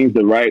doing things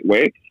the right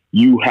way,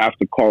 you have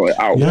to call it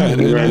out. Yeah,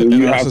 and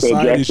you have to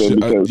address it.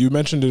 Because you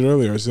mentioned it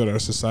earlier. I said our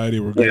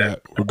society, we're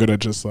good at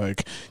just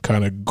like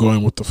kind of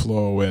going with the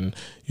flow, and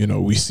you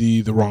know, we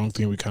see the wrong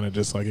thing, we kind of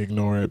just like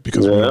ignore it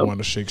because we don't want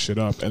to shake shit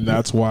up, and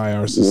that's why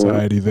our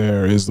society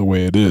there is the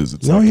way it is.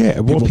 It's well,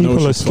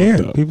 people are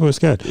scared. People are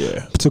scared.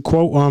 Yeah. To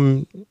quote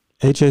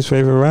HA's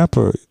favorite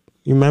rapper,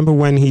 you remember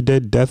when he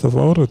did Death of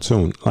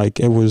Auto-Tune? Like,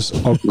 it was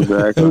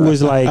it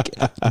was like,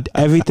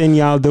 everything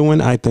y'all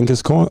doing, I think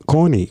is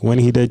corny. When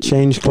he did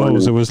Change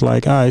Clothes, it was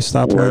like, I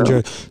stop wearing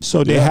your...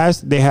 So there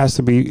has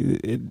to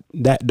be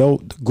that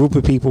group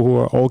of people who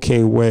are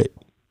okay with,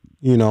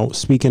 you know,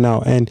 speaking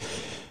out. And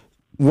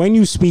when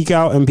you speak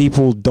out and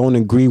people don't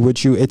agree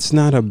with you, it's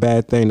not a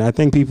bad thing. I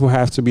think people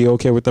have to be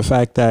okay with the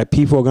fact that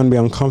people are going to be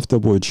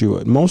uncomfortable with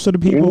you. Most of the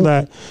people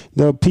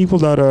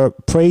that are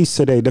praised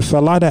today, the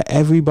fella that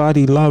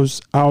everybody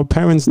loves, our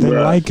parents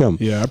didn't like him.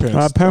 Yeah,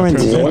 our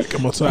parents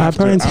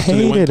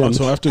hated him.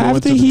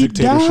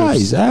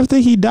 After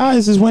he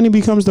dies is when he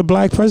becomes the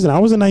black president. I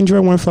was in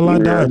Nigeria when fella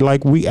died.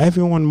 Like,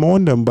 everyone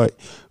mourned him, but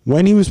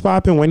when he was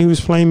popping, when he was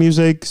playing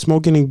music,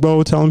 smoking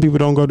igbo, telling people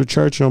don't go to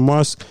church or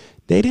mosque,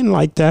 They didn't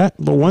like that,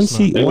 but once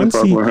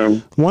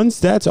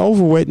that's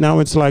over with, now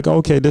it's like,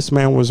 okay, this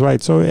man was right.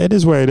 So it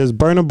is where it is.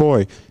 Burna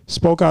Boy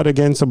spoke out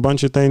against a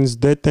bunch of things,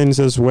 did things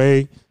his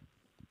way.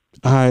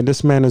 All right,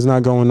 this man is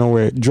not going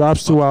nowhere.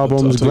 Drops 2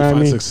 albums,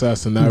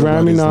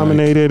 Grammy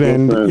nominated, like,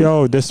 and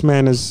yo, this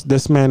man is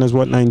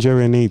what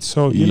Nigeria needs.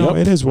 So you know,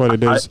 it is what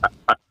it is.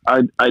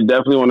 I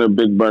definitely want to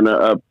big Burna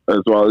up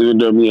as well, even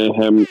though me and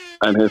him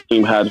and his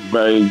team had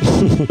very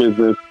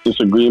business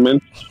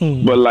disagreements.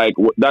 But like,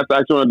 that's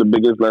actually one of the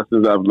biggest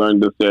lessons I've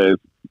learned this year. Is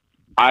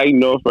I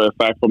know for a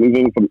fact from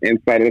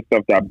insider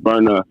stuff that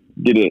Burna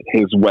did it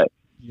his way,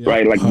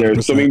 right? Like 100%.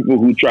 There's so many people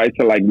who try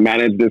to like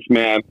manage this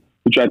man,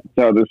 who tried to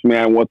tell this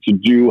man what to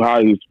do,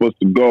 how he's supposed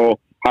to go,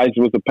 how he's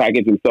supposed to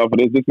package himself. But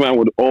this man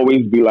would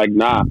always be like,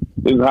 nah,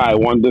 this is how I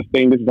want this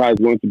thing. This is how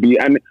it's going to be.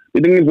 And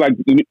the thing is, like,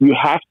 you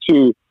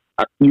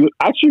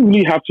actually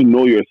really have to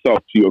know yourself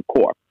to your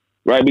core,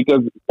 right?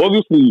 Because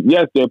obviously,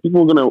 yes, there are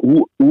people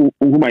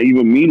who might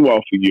even mean well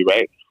for you,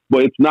 right?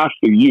 But it's not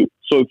for you.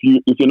 So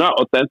if you're not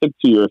authentic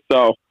to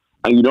yourself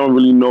and you don't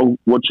really know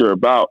what you're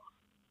about,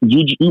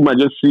 you might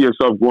just see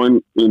yourself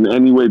going in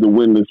any way the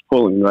wind is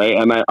pulling, right?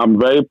 And I'm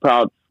very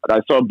proud.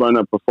 I saw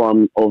Burna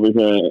perform over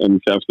here in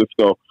San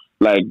Francisco.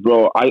 Like,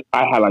 bro, I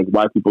had like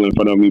white people in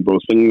front of me, bro,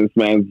 singing this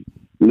man's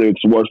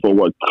lyrics word for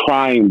word,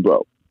 crying,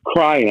 bro,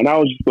 crying. And I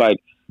was just like,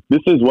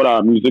 this is what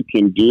our music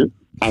can do.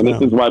 And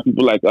this is why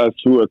people like us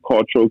who are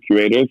cultural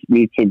curators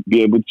need to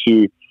be able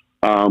to,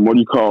 I'm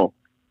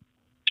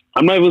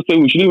not even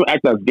saying we shouldn't even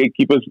act as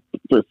gatekeepers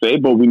per se,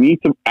 but we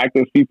need to act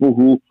as people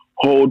who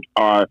hold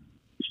our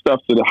stuff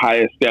to the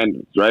highest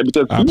standards, right?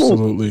 Because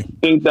people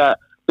think that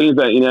things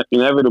are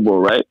inevitable,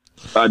 right?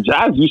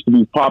 Jazz used to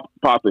be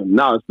popping,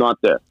 now it's not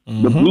there.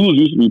 The blues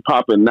used to be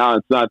popping, now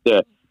it's not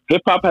there.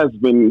 Hip-hop has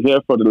been here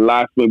for the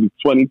last maybe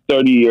 20,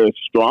 30 years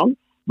strong,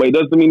 but it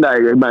doesn't mean that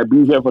it might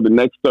be here for the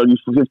next 30,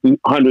 50,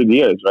 100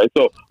 years, right?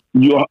 So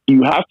you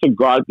have to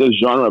guard this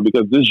genre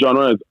because this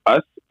genre is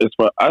us, it's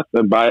for us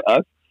and by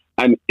us.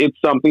 And it's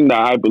something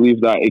that I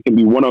believe that it can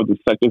be one of the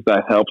sectors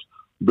that helps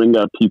bring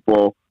our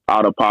people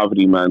out of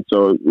poverty, man.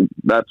 So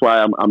that's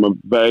why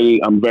I'm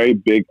very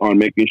big on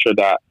making sure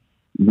that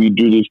we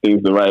do these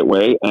things the right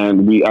way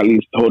and we at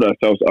least hold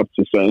ourselves up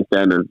to certain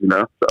standards, you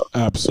know? So,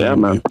 absolutely. Yeah,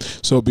 man.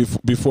 So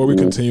before we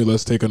continue,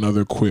 let's take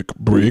another quick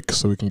break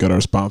so we can get our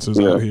sponsors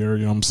out here,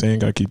 you know what I'm saying?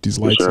 Gotta keep these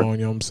lights on, you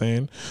know what I'm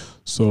saying?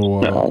 So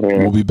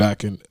we'll be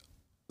back in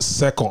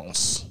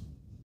seconds.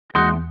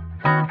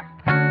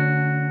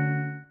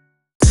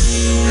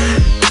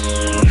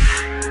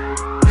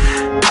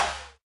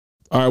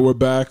 All right, we're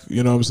back.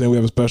 You know what I'm saying? We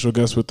have a special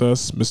guest with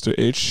us, Mr.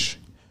 H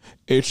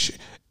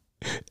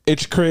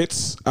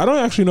Crates. I don't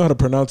actually know how to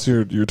pronounce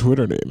your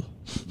Twitter name.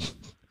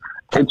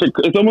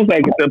 It's almost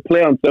like it's a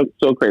play on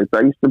Socrates.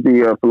 I used to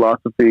be a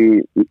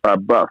philosophy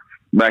buff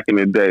back in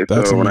the day.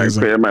 That's when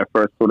amazing. I created my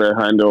first Twitter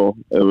handle,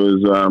 it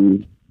was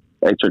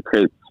H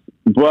Crates.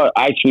 But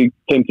I actually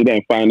came to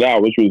then find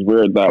out, which was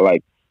weird, that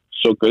like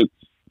Socrates'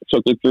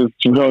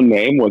 real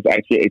name was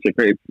actually H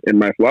Crates in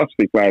my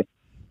philosophy class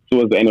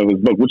towards the end of his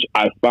book, which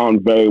I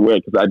found very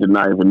weird because I did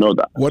not even know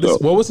that. What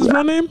was his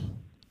real name?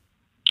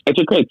 H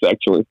Crates,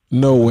 actually.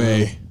 No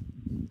way.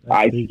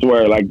 I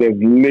swear, like there's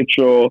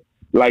literal,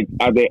 like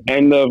at the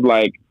end of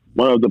like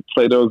one of the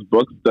Plato's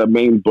books, the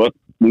main book,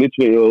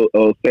 literally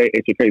it'll say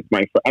H Crates, my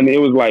friend. And it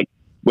was like,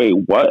 wait,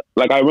 what?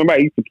 Like I remember I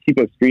used to keep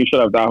a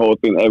screenshot of that whole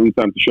thing every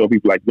time to show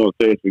people like, no,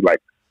 seriously, like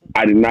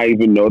I did not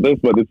even know this,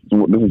 but this is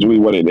really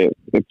what it is.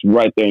 It's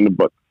right there in the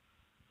book.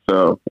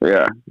 So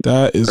yeah.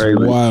 That is crazy.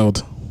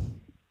 Wild.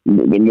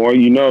 The more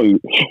you know.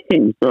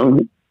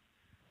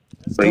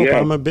 So, yeah.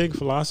 I'm a big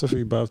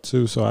philosophy buff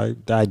too, so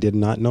I did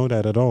not know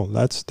that at all.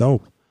 That's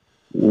dope.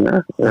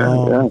 Yeah.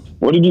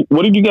 What did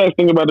you guys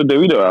think about the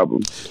Davido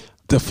album?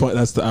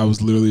 I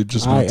was literally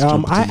just. I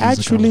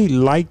actually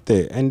liked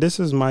it, and this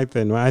is my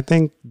thing. I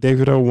think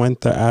Davido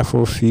went the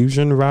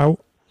Afrofusion route,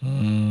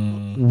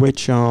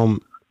 which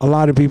a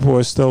lot of people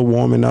are still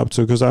warming up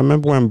to. Because I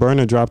remember when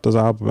Burna dropped his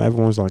album,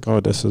 everyone was like, "Oh,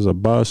 this is a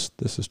bust.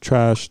 This is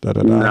trash." Da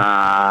da da.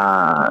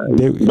 Nah.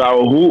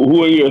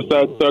 Who in your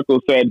circle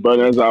said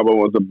Burna's album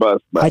was a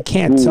bust? I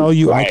can't tell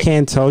you. I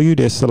can't tell you.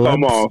 There's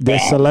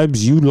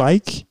celebs you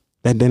like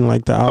that didn't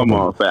like the album. Come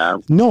on,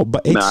 fam. No,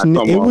 but it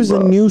was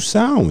a new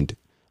sound.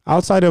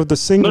 Outside of the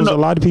singles, a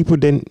lot of people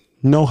didn't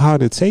know how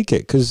to take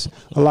it because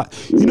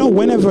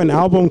whenever an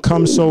album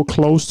comes so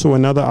close to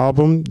another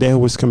album, they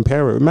always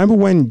compare it. Remember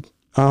when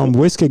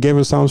Whiskey gave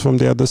us Sounds from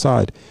the Other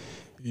Side?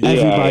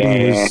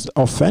 Everybody was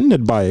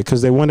offended by it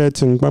because they wanted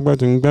to, you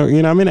know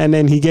what I mean? And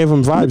then he gave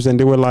them vibes, and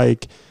they were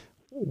like,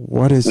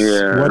 "What is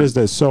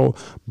this?" So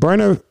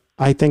Burna,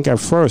 I think at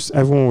first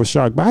everyone was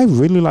shocked, but I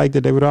really like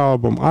the Davido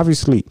album.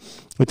 Obviously,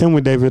 the thing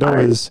with Davido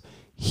is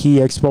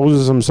he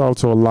exposes himself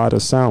to a lot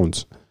of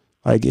sounds.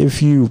 Like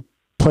if you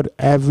put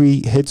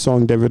every hit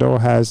song Davido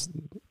has,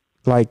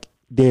 like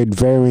they had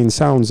varying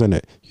sounds in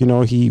it. You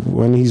know,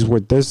 when he's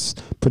with this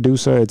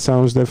producer, it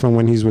sounds different.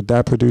 When he's with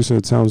that producer,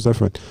 it sounds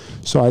different.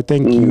 So I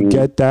think you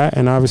get that.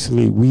 And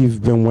obviously,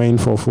 we've been waiting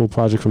for a full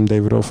project from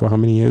Davido for how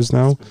many years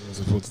now?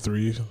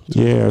 3.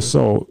 Yeah.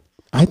 So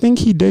I think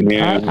he did.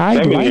 Yeah, I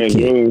like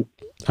it.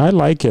 I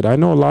like it. I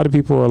know a lot of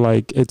people are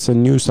like, it's a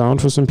new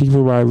sound for some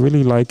people, but I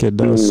really like it.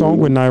 The song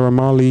with Naira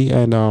Marley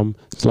and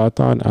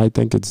Zlatan, I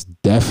think it's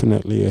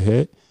definitely a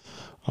hit.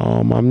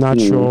 I'm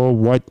not sure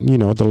what,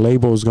 the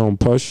label is going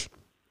to push,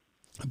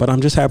 but I'm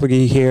just happy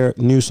to hear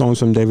new songs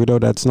from Davido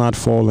that's not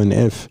Fallen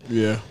If.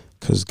 Yeah.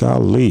 Because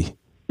golly.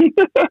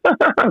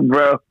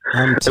 Bro.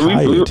 I'm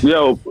tired.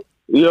 Yo,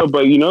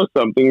 but you know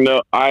something,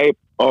 though? I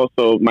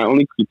also, my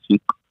only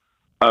critique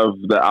of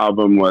the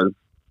album was,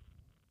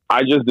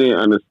 I just didn't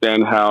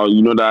understand how,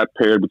 that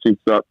period between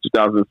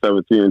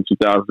 2017 and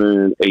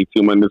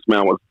 2018 when this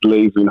man was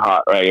blazing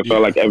hot, right? It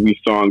felt like every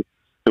song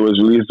that was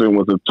releasing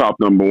was a top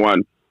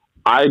 #1.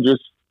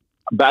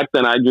 Back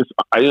then, I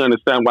didn't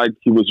understand why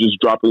he was just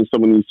dropping so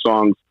many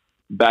songs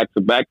back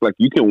to back. Like,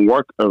 you can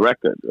work a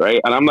record, right?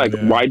 And I'm like,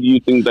 why do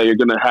you think that you're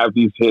going to have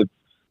these hits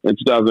in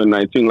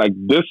 2019? Like,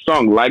 this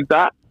song, like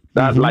that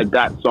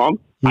song,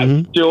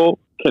 I still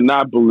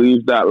cannot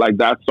believe that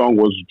that song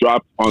was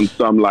dropped on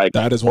some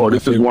that is one of my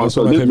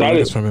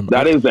favorite from him.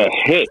 That is a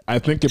hit. I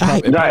think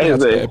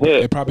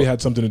it probably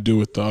had something to do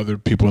with the other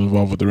people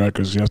involved with the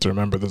records. You have to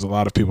remember, there's a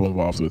lot of people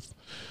involved with.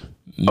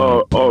 Really?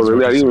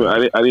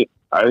 I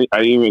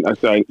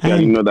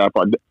didn't know that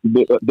part.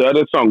 The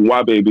other song,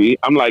 Why Baby,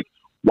 I'm like,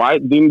 why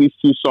didn't these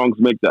two songs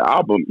make the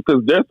album?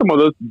 Because there's some of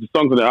those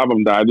songs in the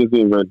album that I just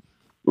didn't even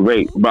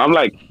rate. But I'm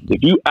like,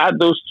 if you add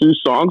those two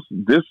songs,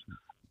 this.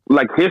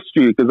 Like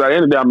history, because at the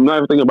end of the day, I'm not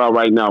even thinking about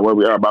right now where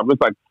we are, but I'm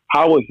just like,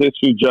 how will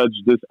history judge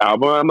this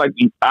album? I'm like,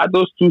 you add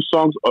those two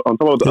songs on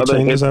top of the other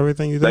hits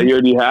everything that you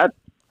already had.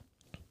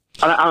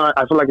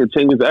 I feel like it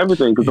changes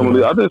everything, because some of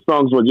the other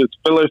songs were just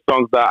filler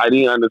songs that I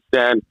didn't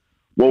understand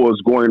what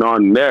was going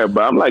on there.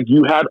 But I'm like,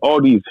 you had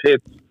all these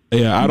hits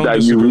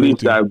that you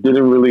released that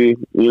didn't really,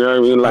 you know what I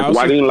mean? Like,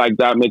 why didn't Like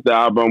That make the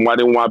album? Why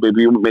didn't Why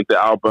Baby make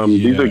the album?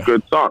 These are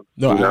good songs.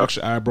 No,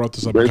 I brought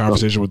this up in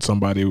conversation with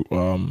somebody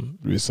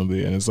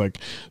recently, and it's like,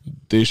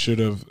 they should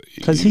have,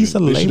 because he's a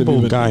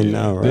label guy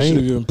now, right? They should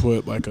have even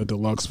put like a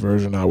deluxe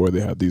version out where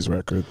they had these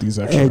extra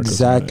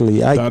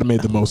exactly. That would have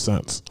made the most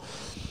sense.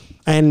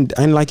 And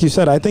like you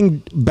said, I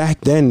think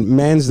back then,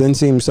 Mans didn't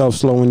see himself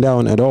slowing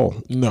down at all.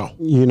 No.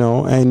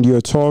 And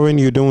you're touring,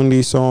 you're doing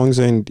these songs,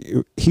 and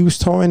he was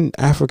touring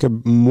Africa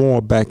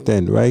more back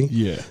then, right?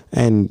 Yeah.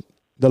 And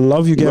the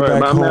love you get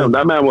back home.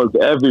 That man was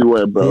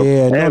everywhere, bro.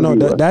 Yeah,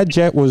 that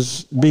jet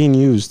was being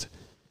used.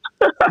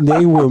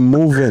 They were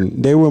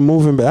moving.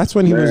 But that's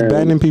when he was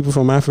banning people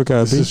from Africa.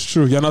 This is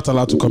true. You're not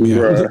allowed to come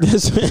here. You're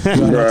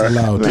not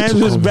allowed.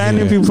 Man was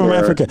banning people from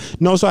Africa.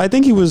 No, so I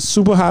think he was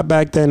super hot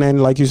back then.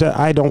 And like you said,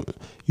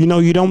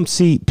 you don't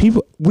see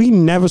people. We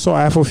never saw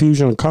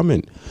Afrofusion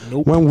coming.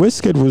 Nope. When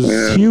Wizkid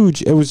was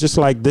huge, it was just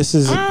like, this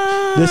is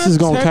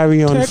going to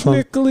carry on.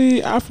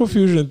 Technically,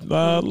 Afrofusion.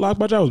 Lock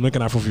Baja was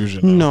making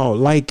Afrofusion. No,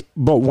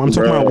 but I'm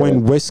talking about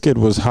when Wizkid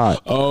was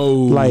hot.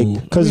 Oh,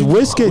 because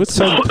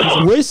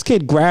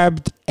Wizkid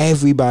grabbed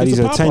everybody's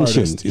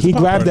attention. He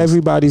grabbed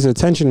everybody's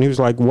attention. He was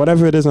like,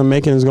 whatever it is I'm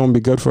making is going to be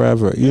good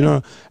forever,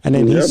 And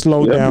then he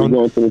slowed down.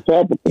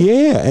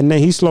 Yeah, and then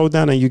he slowed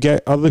down, and you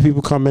get other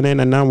people coming in,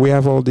 and now we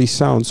have all these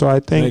sounds. So I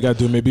think they got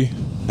Do Maybe.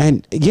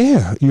 And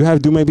you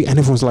have Do Maybe, and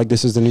everyone's like,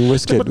 this is the new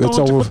Wizkid.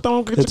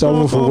 It's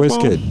over for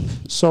Wizkid.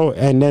 So,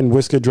 and then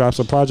Wizkid drops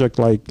a project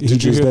like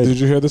did you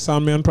hear the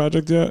Soundman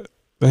project yet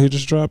that he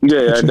just dropped?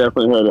 Yeah, I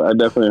definitely heard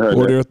it.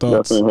 What are your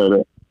thoughts? Definitely heard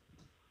it.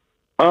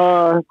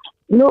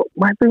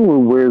 My thing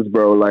with Wiz,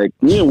 bro, like,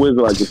 me and Wiz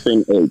are like the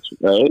same age,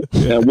 right?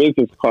 Yeah. And Wiz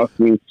has cost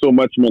me so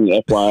much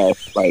money,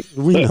 FYI. Like,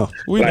 we know.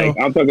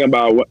 I'm talking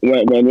about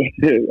when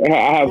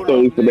I have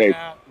stories today.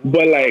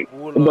 But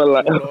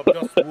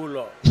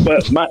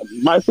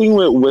my thing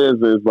with Wiz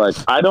is, like,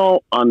 I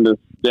don't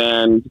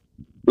understand.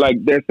 Like,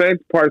 there's certain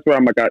parts where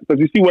I'm like, because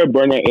you see where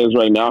Burner is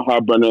right now, how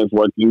Burner is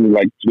working,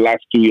 like, the last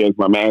 2 years,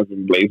 my man has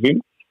been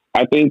blazing.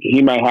 I think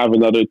he might have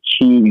another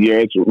 2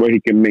 years where he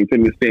can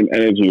maintain the same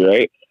energy,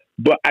 right?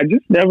 But I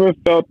just never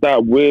felt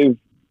that Wiz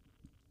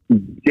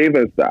gave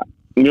us that.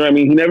 You know what I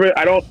mean? He never.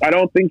 I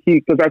don't think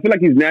because I feel like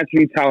he's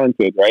naturally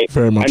talented, right?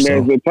 Very much.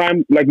 And there's a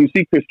time, like, you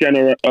see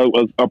Cristiano,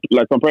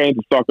 like, comparing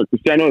to soccer.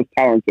 Cristiano is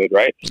talented,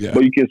 right? Yeah.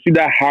 But you can see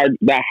that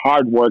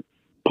hard work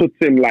puts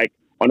him like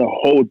on a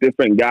whole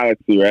different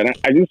galaxy, right?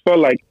 I just felt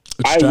like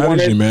it's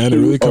strategy, man. It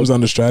really comes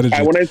down to strategy.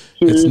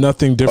 It's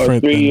nothing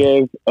different. 3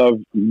 years of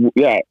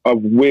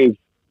Wiz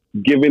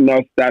giving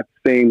us that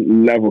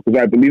same level,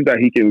 because I believe that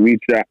he can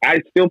reach that. I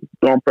still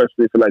don't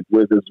personally feel like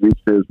Wiz has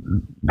reached his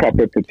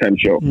proper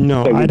potential.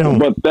 No, I don't.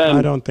 But then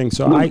I don't think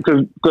so.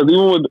 Because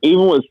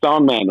even with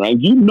Soundman, right?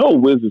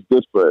 Wiz is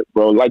good for it,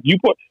 bro. Like, you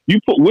put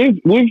Wiz's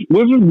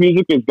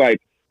music is like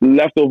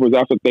leftovers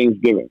after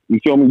Thanksgiving. You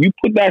feel me? You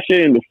put that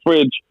shit in the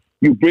fridge,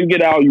 you bring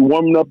it out, you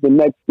warm it up the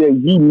next day.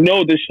 You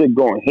know this shit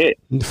gonna hit.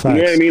 Facts. You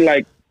know what I mean?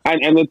 Like.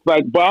 And it's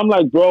like, but I'm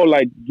like, bro,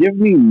 like, give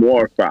me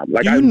more, fam.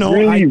 Like, I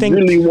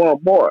really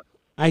want more.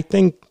 I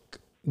think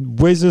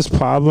Wiz's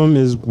problem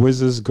is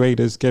Wiz's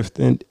greatest gift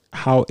and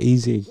how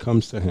easy it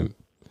comes to him.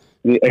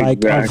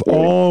 Like of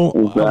all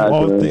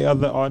the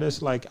other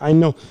artists, like I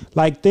know,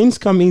 like things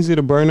come easy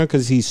to Burner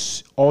because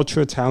he's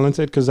ultra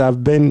talented. Because I've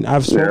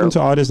spoken to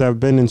artists that have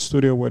been in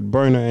studio with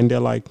Burner, and they're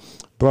like,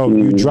 bro,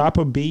 you drop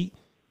a beat,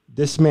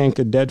 this man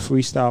could dead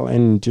freestyle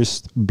and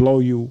just blow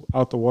you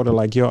out the water.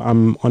 Like, yo,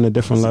 I'm on a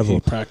different level. He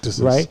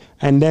practices, right?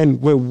 And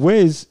then with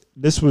Wiz,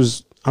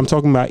 I'm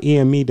talking about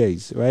EME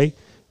days, right?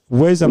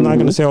 Wiz, I'm not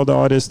gonna say all the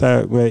artists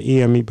that were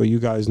EME, but you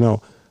guys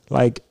know.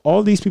 Like,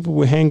 all these people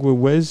would hang with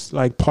Wiz,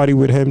 like, party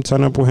with him,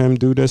 turn up with him,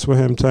 do this with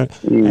him,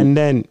 and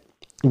then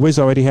Wiz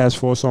already has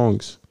 4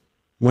 songs.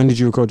 When did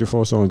you record your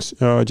 4 songs?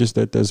 Just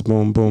that this,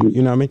 boom, boom.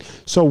 You know what I mean?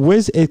 So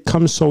Wiz, it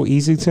comes so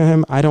easy to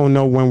him. I don't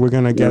know when we're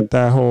going to get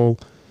that whole,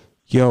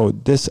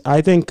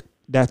 I think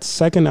that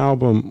second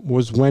album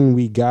was when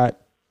we got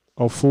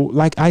a full,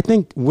 like, I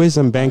think Wiz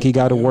and Banky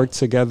got to work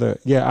together.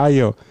 Yeah,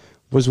 Ayo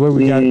was where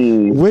we got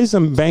Wiz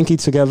and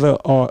Banky together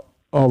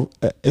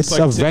it's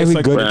a very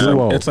good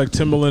duo. It's like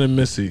Timbaland and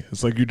Missy.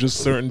 It's like you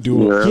just certain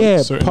duos.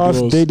 Yeah, Puff,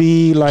 duos,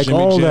 Diddy, like Jimmy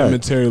all Jam that.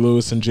 And Terry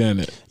Lewis and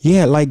Janet.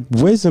 Yeah, like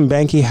Wiz and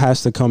Banky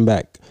has to come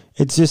back.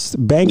 It's just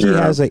Banky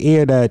has an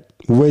ear that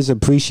Wiz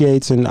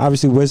appreciates, and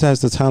obviously Wiz has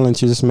the talent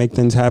to just make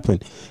things happen.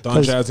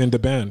 Don Jazzy and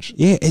DeBange.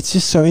 Yeah, it's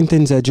just certain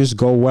things that just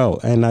go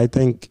well, and I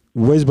think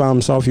Wiz by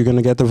himself, you're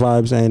gonna get the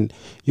vibes, and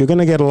you're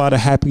gonna get a lot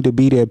of happy to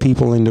be there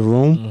people in the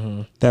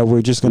room that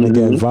we're just gonna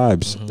get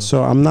vibes.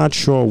 So I'm not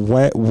sure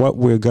what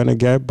we're gonna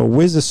get, but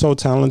Wiz is so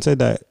talented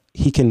that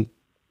he can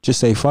just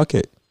say fuck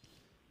it,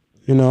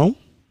 you know.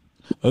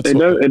 Let's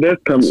hope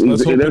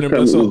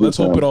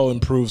it all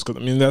improves, because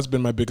I mean that's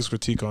been my biggest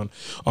critique on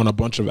a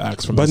bunch of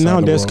acts from. But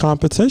now there's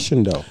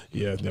competition, though.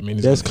 Yeah, I mean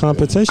there's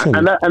competition,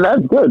 and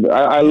that's good.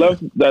 I love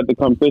that the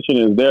competition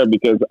is there,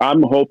 because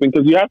I'm hoping,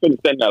 because you have to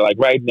understand that, like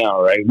right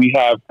now, right, we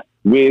have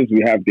Wiz,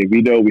 we have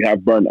Davido, we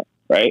have Burna,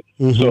 right.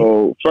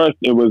 So first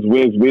it was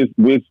Wiz. Wiz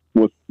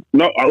was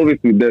not,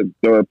 obviously there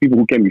were people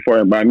who came before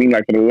him, but I mean,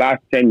 like, for the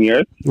last 10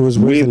 years, it was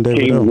Wiz and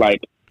Davido. Came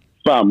like.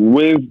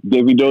 Wiz,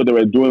 Davido, they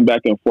were doing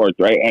back and forth,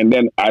 right? And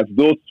then as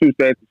those two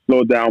started to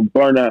slow down,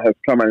 Burna has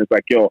come and it's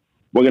like, yo,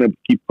 we're going to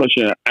keep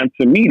pushing it. And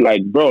to me,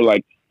 like, bro,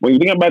 like, when you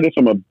think about this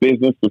from a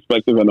business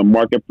perspective and a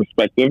market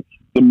perspective,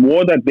 the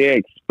more that they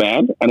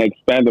expand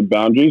the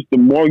boundaries, the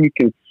more you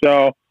can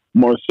sell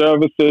more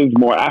services,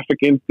 more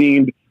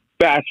African-themed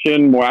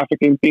fashion, more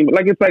African-themed.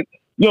 Like, it's like,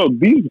 yo,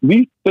 these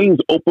things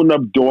open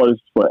up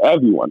doors for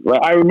everyone,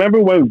 right? I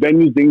remember when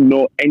venues didn't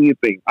know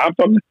anything. I'm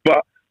talking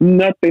about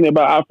nothing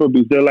about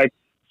Afrobeats. They're like,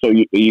 so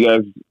you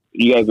guys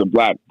are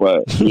black,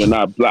 but you're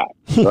not black,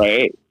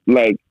 right?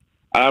 Like,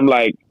 I'm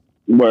like,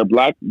 we're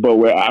black, but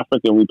we're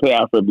African. We play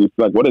Afrobeats.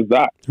 Like, what is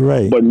that?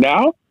 Right. But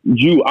now,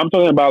 I'm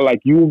talking about, like,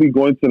 you will be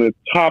going to the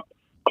top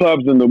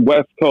clubs in the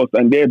West Coast,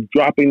 and they're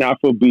dropping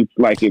Afrobeats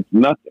like it's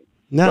nothing.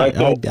 No, right?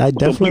 So, I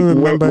definitely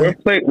remember. We're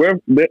playing.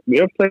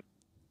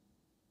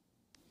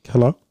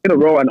 Hello? In a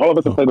role, and all of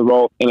us have played a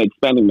role in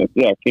expanding this.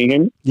 Yeah, can you hear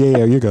me?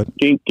 Yeah, you're good.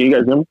 Can you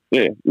guys hear me?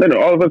 Yeah.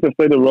 No, all of us have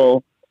played a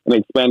role in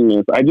expanding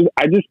this. I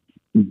just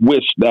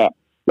wish that,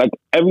 like,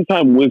 every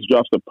time Wiz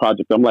drops a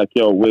project, I'm like,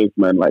 yo, Wiz,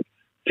 man, like,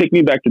 take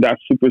me back to that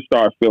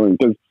superstar feeling.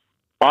 Because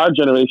our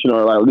generation,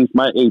 or at least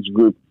my age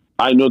group,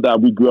 I know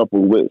that we grew up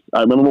with Wiz. I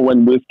remember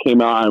when Wiz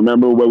came out. I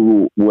remember where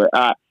we were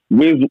at.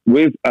 Wiz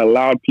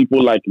allowed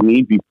people like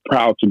me be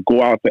proud to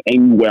go out to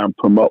anywhere and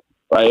promote.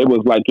 Right? It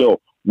was like, yo,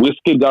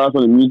 Wizkid got us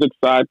on the music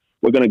side.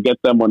 We're gonna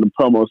get them on the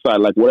promo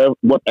side. Like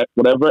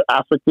whatever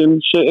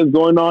African shit is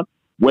going on,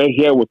 we're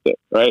here with it,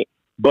 right?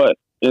 But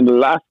in the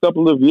last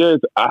couple of years,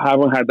 I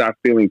haven't had that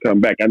feeling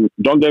come back. And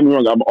don't get me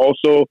wrong, I'm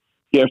also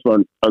here for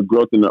a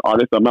growth in the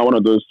artist. I'm not one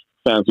of those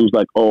fans who's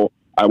like, oh,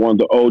 I want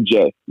the old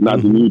J,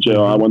 not the new J,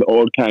 or I want the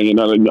old Kanye.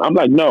 I'm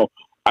like, no,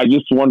 I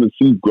just want to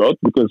see growth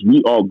because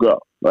we all grow,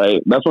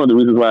 right? That's one of the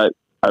reasons why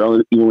I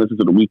don't even listen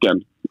to The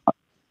Weeknd.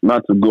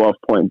 Not to go off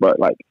point, but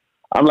like,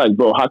 I'm like,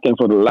 bro, how can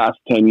for the last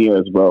 10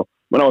 years, bro,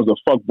 when I was a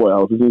fuckboy, I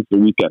was listening to The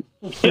Weeknd.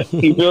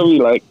 You feel me?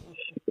 Like,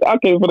 how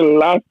can for the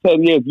last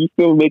 10 years, you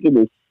still making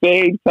the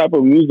same type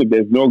of music?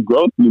 There's no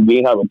growth. You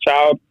didn't have a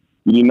child.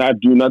 You did not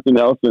do nothing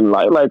else in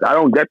life. Like, I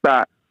don't get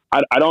that.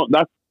 I don't,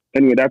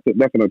 anyway, that's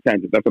on a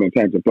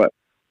tangent. But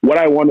what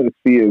I wanted to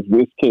see is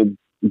Wizkid's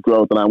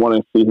growth, and I want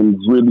to see him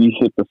really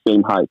hit the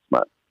same heights,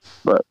 man.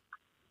 But,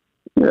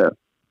 yeah.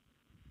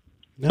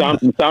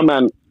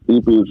 Soundman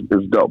EP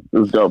is dope.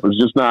 It's dope. It's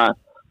just not,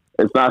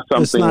 it's not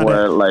something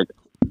where, like...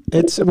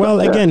 It's, well,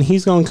 again,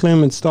 he's going to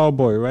claim it's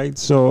Starboy, right?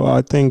 So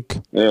I think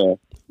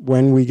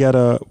when we get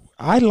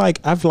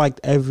I've liked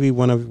every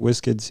one of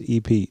Wizkid's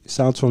EP,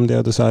 Sounds from the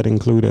Other Side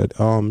included.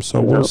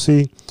 So we'll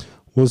see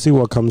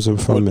what comes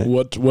from it.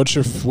 What's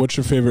your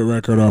favorite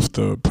record off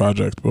the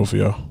project, both of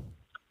y'all?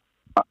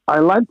 I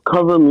like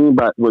Cover Me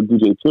with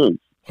DJ Tunes.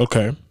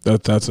 Okay,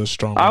 that's a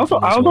strong. I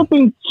also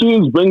think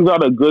Tunes brings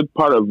out a good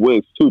part of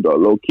Wiz too, though.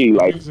 Low key,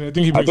 like I think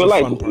he brings a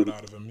fun part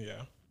out of him. Yeah.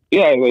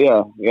 I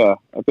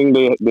think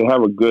they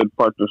have a good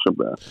partnership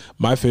there.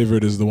 My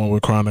favorite is the one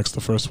with Chronix,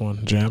 the first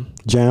one, Jam.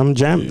 Jam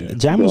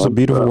was a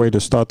beautiful way to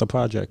start the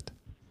project.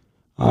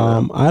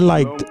 I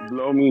liked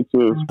Blow Me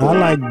Too. I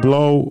like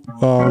Blow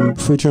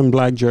featuring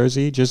Black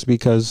Jersey just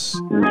because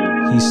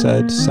he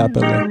said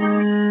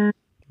Sapele.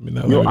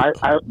 Yo,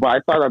 but I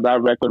thought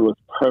that record was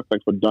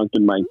perfect for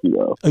Duncan Mikey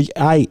though.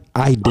 I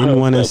didn't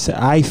want to say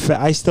I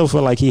still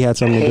feel like he had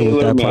something to do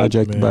with that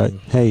project, but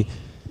hey.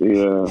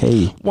 Yeah.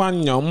 Hey.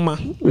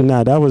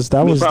 Nah, that was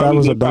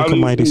a Duncan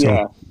Mighty song.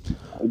 Yeah,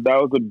 that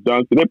was a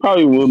Duncan. They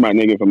probably removed my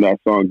nigga from that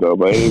song though,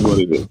 but it is what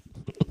it is.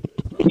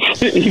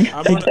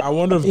 I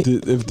wonder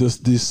if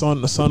the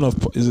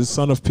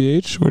son of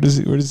PH? Where does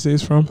he say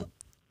he's from?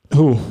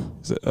 Who?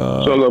 Is it,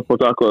 Jollof,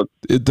 Port Harcourt.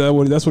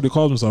 That's what he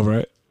calls himself,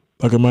 right?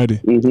 Like a mighty.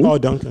 Mm-hmm. Oh,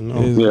 Duncan.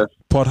 No. Yeah.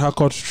 Port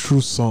Harcourt's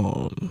true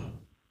song.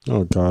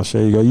 Oh gosh,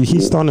 there you go.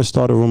 He's starting to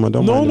start a rumor.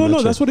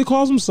 No. That's what he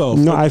calls himself.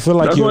 No, I feel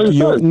like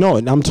you're no.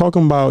 I'm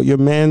talking about your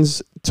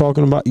man's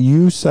talking about.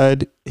 You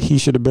said he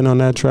should have been on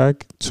that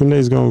track.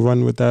 Tunde's gonna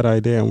run with that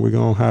idea, and we're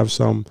gonna have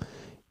some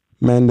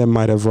man that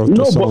might have wrote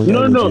the song.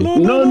 No.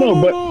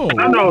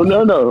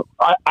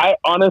 I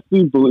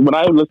honestly believe when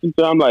I listen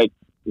to him, like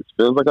it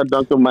feels like a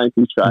Duncan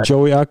Mikey track.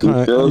 Joey, I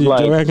can't. Will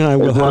have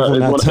on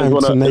that time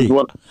tonight.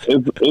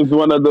 It's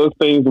one of those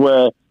things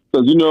where.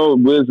 Because, you know,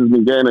 Wiz has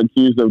been getting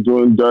accused of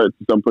doing dirt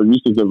to some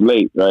producers of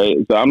late, right?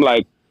 So I'm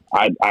like,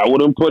 I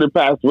wouldn't put it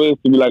past Wiz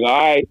to be like, all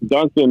right,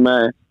 Duncan,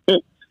 man.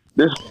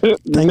 Thanks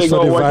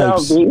for the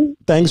vibes.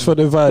 Thanks for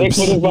the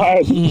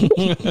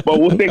vibes. But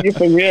we'll take it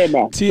from here,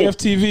 man.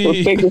 TFTV.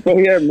 We'll take it from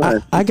here,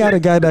 man. I got a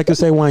guy that can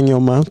say wine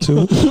your mouth,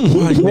 too.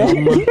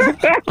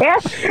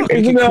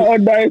 Isn't that a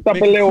nice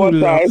Sapele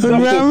one time?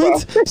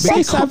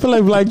 Say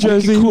Sapele Black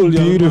Jersey.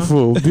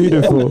 Beautiful.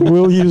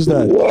 We'll use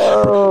that.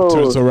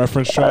 To a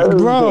reference track.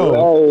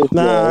 Bro.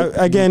 Nah,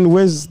 again,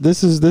 Wiz,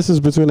 this is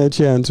between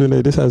Eche and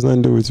Tune. This has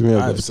nothing to do with me.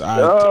 I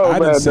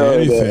didn't say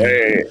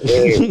anything.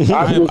 Hey,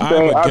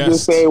 I'm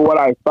just saying what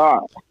I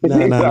thought.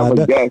 Nah.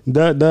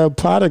 The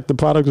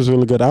product was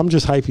really good. I'm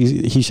just hype.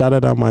 He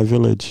shouted out my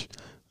village.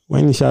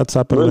 When he shot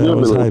Sapele, I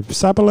was hype.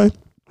 Sapele?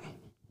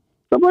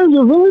 Sapele's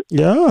your village?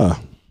 Yeah.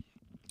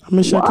 I'm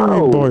a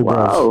Shakiri boy,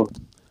 bro.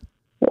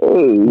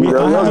 Hey,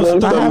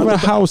 I have a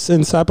house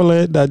in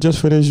Sapele that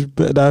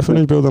I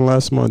finished building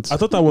last month. I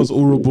thought that was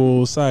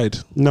Urubo side.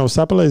 No,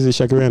 Sapele is a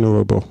Shakiri and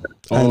Urubo.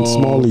 And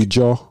Smalley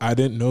Jaw. I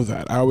didn't know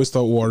that. I always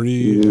thought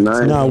Wari.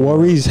 No,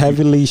 Wari is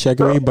heavily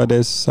Shakiri, but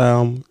there's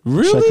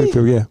really?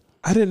 Shakiri, yeah.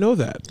 I didn't know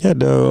that. Yeah,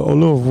 the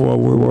Olu of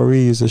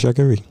Wari is a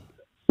Shakiri.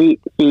 See,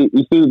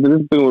 this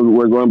thing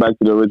we're going back to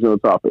the original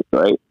topic,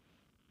 right?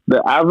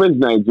 The average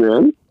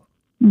Nigerian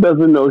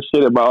doesn't know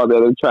shit about all the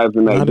other tribes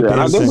in Nigeria.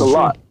 There's a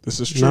lot. This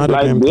is true. I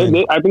think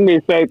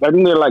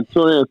they're like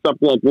 200 and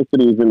something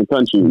ethnicities in the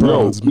country.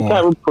 Bro, you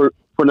can't even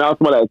pronounce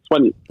more than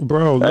 20.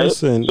 Bro, right?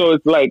 Listen. So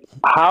it's like,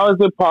 how is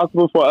it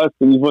possible for us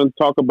to even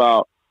talk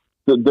about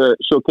the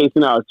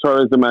showcasing our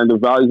tourism and the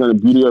values and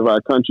the beauty of our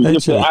country?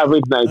 Just the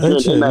average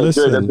Nigerian in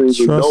Nigeria doesn't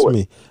even know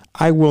it.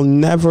 I will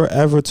never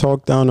ever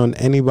talk down on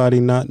anybody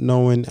not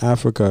knowing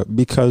Africa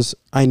because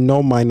I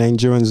know my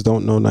Nigerians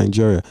don't know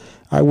Nigeria.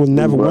 I will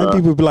never. When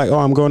people be like, "Oh,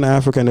 I'm going to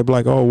Africa," and they be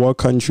like, "Oh, what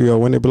country?" Or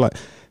when they be like,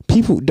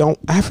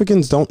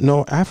 Africans don't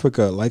know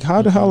Africa. Like,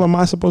 how the hell am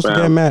I supposed to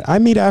get mad? I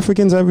meet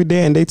Africans every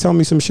day and they tell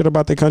me some shit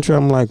about their country.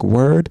 I'm like,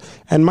 word.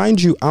 And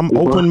mind you, I'm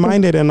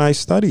open-minded and I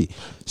study.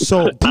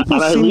 So people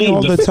see me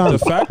all the time. The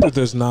fact that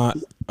there's not,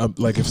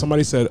 like if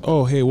somebody said,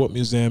 oh, hey, what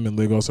museum in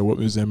Lagos or what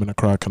museum in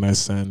Accra can I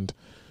send,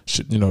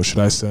 should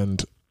I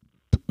send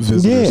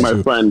visitors my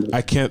to? Friend.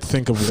 I can't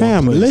think of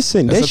one place.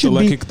 Listen, there should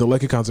be the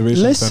Lekki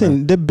Conservation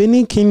Center. The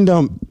Benin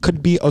Kingdom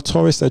could be a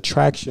tourist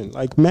attraction.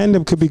 Like, man,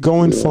 they could be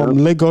going from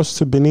Lagos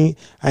to Benin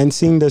and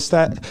seeing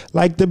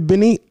like the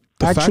Benin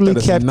actually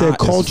kept their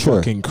culture.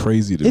 Fucking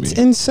crazy to me. It's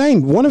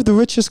insane. One of the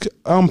richest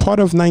part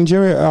of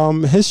Nigeria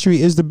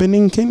history is the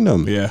Benin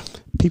Kingdom. Yeah,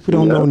 people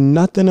don't know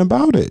nothing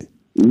about it.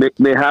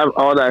 They have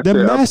all that. The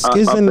mask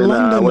is in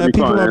London that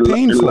people are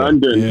paying for.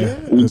 London,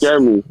 you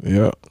get me?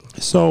 Yeah.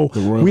 So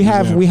we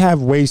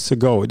have ways to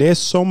go. There's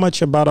so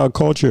much about our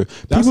culture.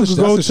 People could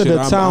go to the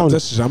town.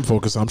 I'm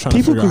focused. I'm trying.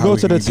 People could go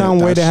to the town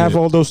where they have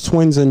all those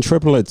twins and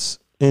triplets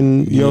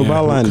in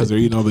Yoruba land because they're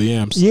eating all the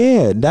yams.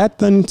 Yeah, that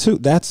thing too.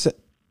 That's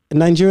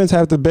Nigerians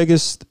have the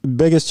biggest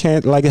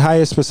chance, like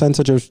highest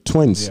percentage of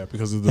twins. Yeah,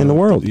 because of in the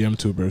world. The yam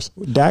tubers.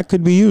 That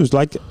could be used.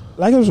 Like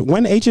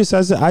when H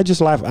says it, I just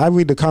laugh. I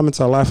read the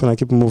comments, I laugh, and I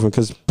keep it moving.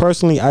 Because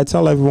personally, I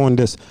tell everyone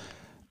this: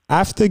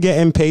 after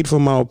getting paid for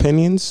my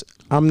opinions,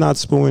 I'm not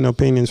spewing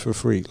opinions for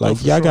free.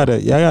 Like y'all gotta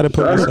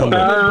put this on.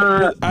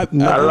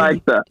 I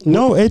like that.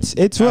 No, it's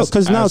real.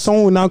 Because now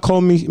someone will now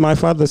call me my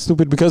father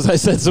stupid because I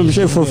said some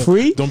shit for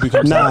free. Don't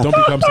become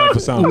Cypher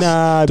Sounds.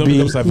 Nah, don't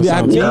become Cypher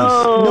Sounds.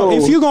 No,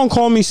 if you're gonna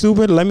call me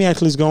stupid, let me at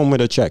least go home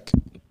with a check.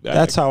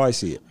 That's how I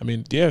see it. I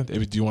mean, yeah.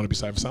 Do you want to be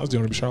Cypher Sounds? Do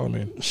you want to be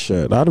Charlemagne?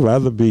 Shit, I'd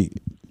rather be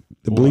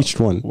the bleached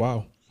one.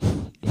 Wow.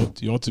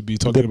 You want to be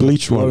talking the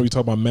bleach about, one. You want to be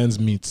talking about men's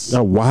meats.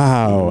 Oh,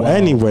 wow.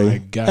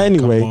 Anyway,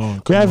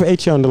 we have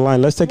H on the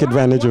line. Let's take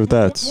advantage of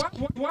that.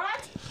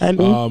 What?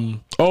 And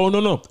oh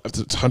no,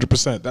 it's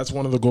 100%. That's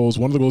one of the goals.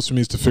 One of the goals for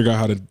me is to figure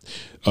out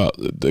how to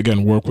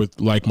again work with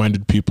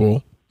like-minded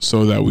people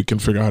so that we can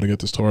figure out how to get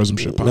this tourism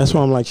shit popping. That's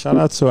why I'm like, shout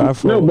out to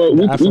Afro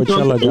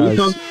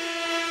guys.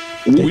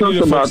 We need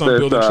to focus on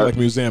building shit like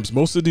museums.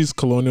 Most of these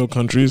colonial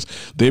countries,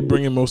 they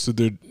bring in most of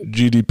their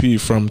GDP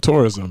from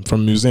tourism,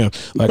 from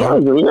museums. Like,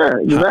 yeah,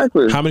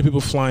 exactly. How many people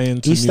fly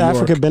into East New York?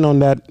 Africa been on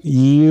that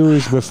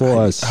years before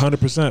us.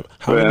 100%.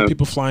 How many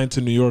people fly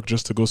into New York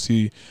just to go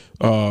see,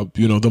 the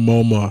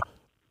MoMA,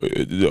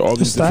 all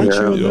these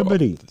Statue of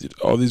Liberty,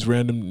 all these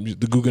random,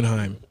 the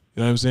Guggenheim.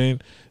 You know what I'm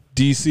saying?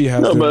 DC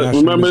has the remember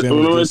National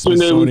Museum, the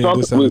Smithsonian,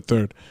 this and the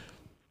third.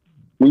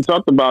 We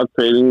talked about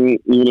creating,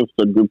 even if it's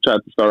a group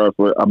chat to start off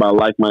with, about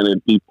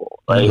like-minded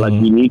people, right? Like,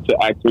 we need to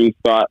actually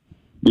start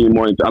being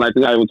more, and I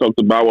think I even talked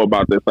to BAWO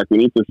about this, like, we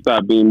need to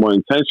start being more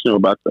intentional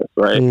about this,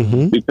 right?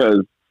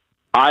 Because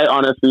I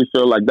honestly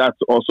feel like that's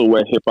also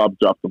where hip-hop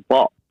dropped the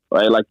ball,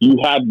 right? Like, you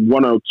had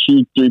 1 or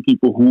 2, 3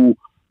 people who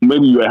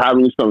maybe you were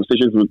having these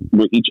conversations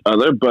with each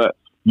other, but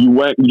you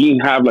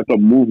didn't have, like, a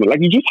movement. Like,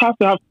 you just have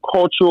to have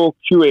cultural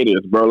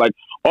curators, bro. Like,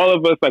 all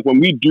of us, like, when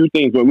we do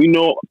things, when we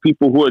know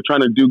people who are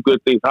trying to do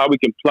good things, how we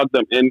can plug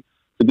them in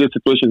to these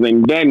situations,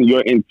 and then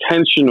you're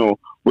intentional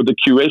with the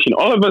curation.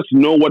 All of us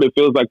know what it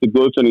feels like to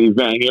go to an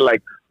event. You're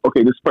like,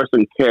 okay, this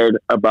person cared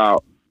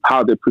about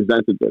how they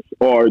presented this,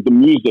 or the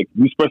music.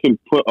 This person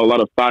put a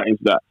lot of thought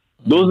into that.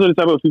 Those are the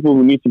type of people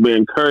who need to be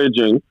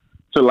encouraging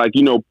to, like,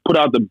 put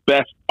out the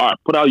best art,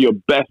 put out your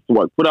best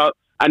work,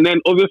 and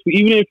then obviously,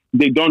 even if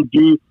they don't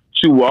do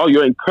too well,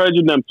 you're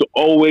encouraging them to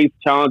always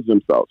challenge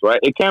themselves, right?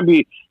 It can't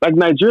be like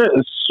Nigeria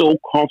is so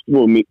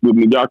comfortable with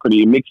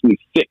mediocrity. It makes me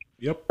sick.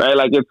 Yep. Right?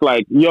 Like, it's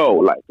like, yo,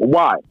 like,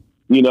 why?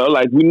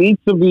 Like, we need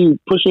to be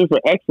pushing for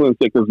excellence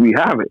because we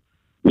have it.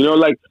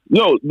 Like,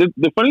 yo,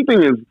 the funny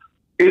thing is,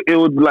 it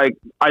would, like,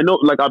 I know,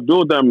 like,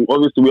 Abdul, them,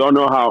 obviously, we all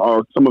know how,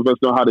 or some of us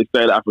know how they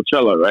said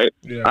Afrochella, right?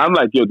 Yeah. I'm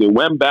like, yo, they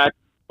went back,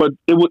 but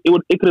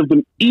it could have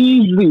been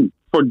easy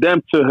for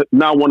them to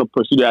now want to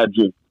pursue that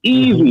dream.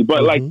 Easy,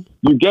 but like,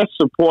 you get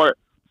support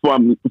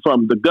from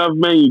the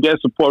government, you get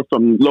support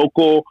from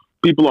local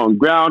people on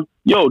ground.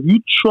 Yo, you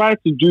try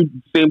to do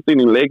the same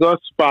thing in Lagos,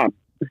 fine.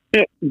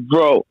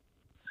 Bro.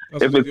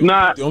 If it's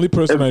not the only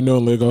person I know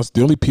in Lagos,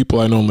 the only people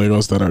I know in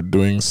Lagos that are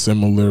doing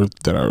similar,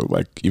 that are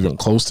like even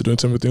close to doing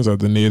similar things, are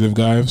the native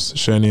guys,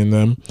 Shani and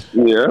them.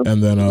 Yeah.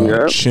 And then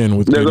Chin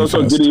with There's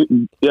also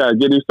Giddy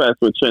Fest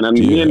with Chin. And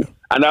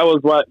and that was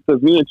why,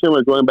 because me and Chin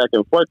were going back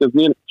and forth, because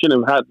me and Chin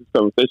have had this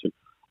conversation.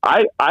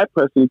 I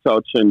personally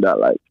tell Chin that,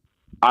 like,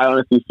 I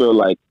honestly feel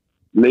like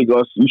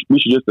Lagos, we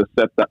should just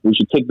accept that. We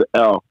should take the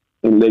L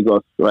in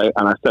Lagos, right,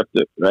 and accept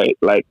it, right?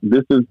 Like,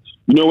 this is,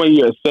 when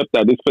you accept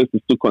that this place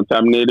is too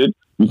contaminated,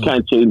 you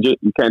can't change it,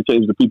 you can't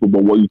change the people,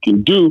 but what you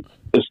can do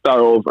is start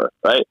over,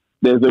 right?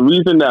 There's a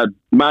reason that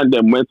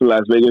them went to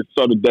Las Vegas,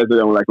 saw the desert,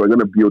 and were like, we're going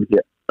to build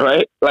here,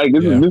 right? Like,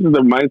 this is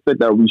the mindset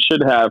that we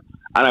should have,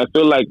 and I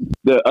feel like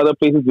there are other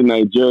places in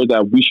Nigeria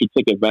that we should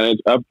take advantage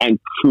of and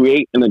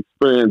create an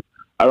experience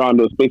around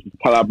those places.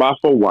 Calabar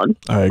for one,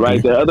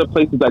 right? There are other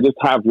places that just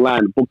have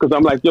land, because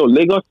I'm like, yo,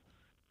 Lagos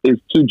is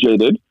too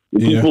jaded. The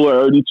people are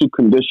already too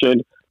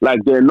conditioned. Like,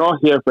 they're not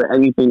here for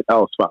anything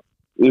else, fam.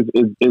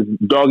 Is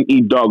dog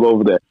eat dog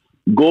over there.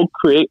 Go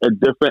create a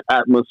different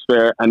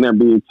atmosphere and then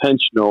be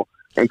intentional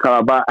in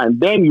Calabar, and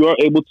then you're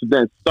able to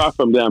then start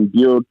from there and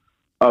build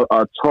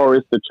a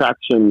tourist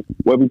attraction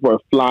where people are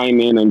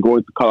flying in and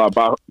going to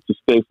Calabar to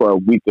stay for a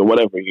week or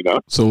whatever,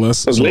 So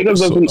Lagos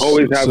doesn't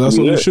always have. So that's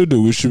what we should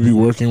do. We should be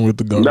working with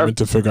the government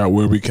to figure out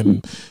where we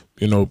can,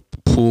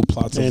 pull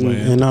plots of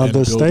land and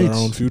build our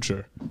own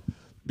future.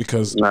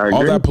 Because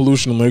all that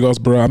pollution in Lagos,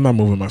 bro, I'm not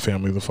moving my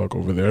family the fuck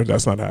over there.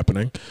 That's not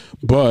happening.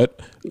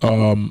 But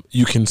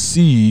you can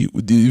see,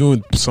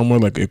 even somewhere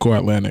like Eco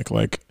Atlantic,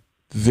 like,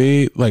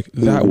 they, like,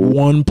 that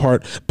one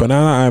part,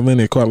 Banana Island,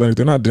 Eco Atlantic,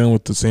 they're not dealing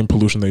with the same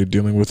pollution that you're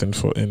dealing with in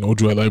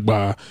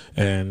Ojuelegba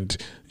and,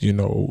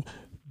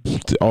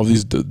 all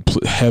these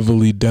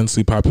heavily,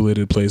 densely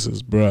populated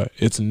places, bro.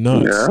 It's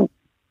nuts. Yeah.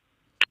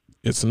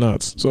 It's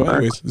nuts. So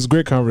anyways, it's a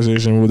great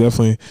conversation. We'll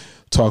definitely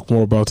talk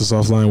more about this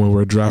offline when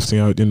we're drafting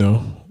out,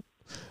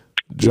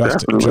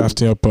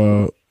 drafting up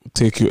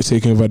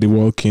taking over the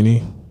world,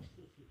 Kenny.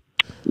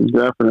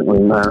 Definitely,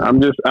 man. I'm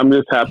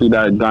just happy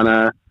that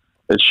Ghana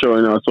is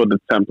showing us what the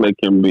template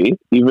can be.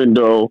 Even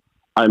though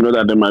I know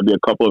that there might be a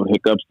couple of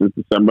hiccups this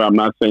December, I'm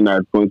not saying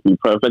that it's going to be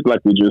perfect like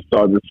we just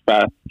saw this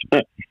past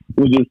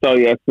we just saw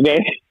yesterday.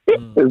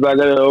 It's not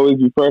going to always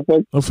be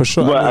perfect. Oh, for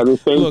sure. But at the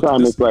same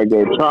time, it's like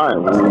they're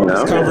trying.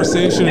 This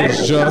conversation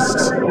is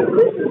just...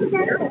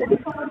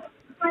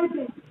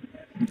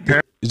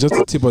 It's just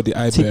the tip of the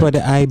iceberg. Tip of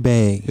the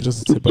iceberg. It's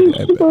just the tip of the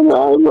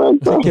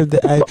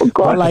iceberg.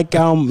 But like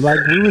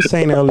we were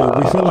saying earlier,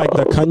 we feel like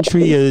the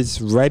country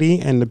is ready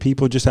and the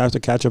people just have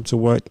to catch up to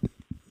what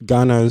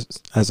Ghana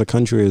as a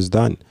country has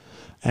done.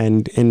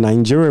 And in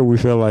Nigeria, we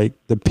feel like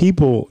the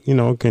people,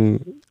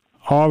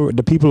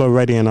 the people are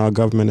ready and our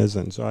government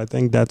isn't. So I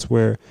think that's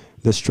where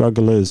the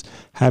struggle is.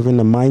 Having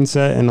the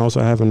mindset and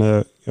also having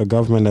a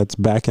government that's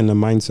backing the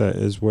mindset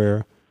is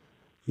where,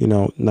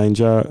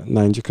 Nigeria,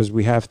 because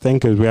we have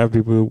thinkers, we have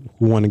people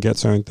who want to get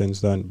certain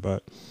things done.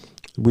 But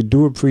we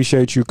do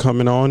appreciate you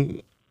coming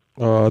on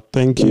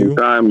Thank you.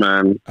 Anytime,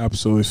 man.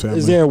 Absolutely, family.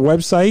 Is there a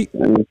website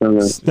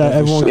that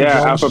everyone can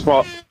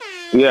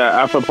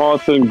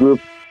Afropolitan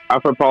Group,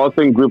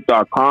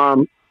 AfropolitanGroup.com.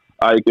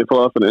 You can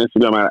follow us on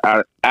Instagram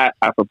at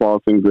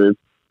Afropolitan Group,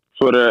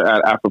 Twitter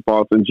at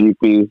Afropolitan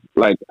GP.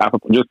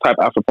 Just type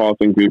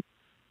Afropolitan Group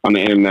on the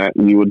internet,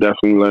 and you will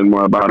definitely learn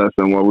more about us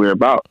and what we're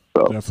about.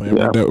 So definitely,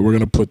 yeah. We're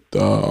gonna put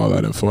all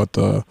that info at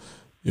the,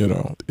 in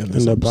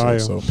the bio,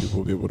 so people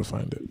will be able to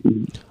find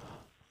it.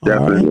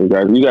 Definitely,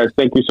 guys. You guys,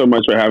 thank you so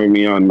much for having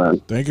me on,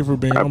 man. Thank you for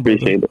being on. I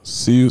appreciate it.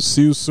 See you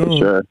soon. For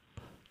sure.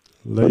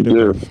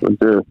 Later. We'll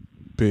do.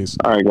 Peace.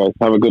 All right, guys.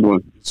 Have a good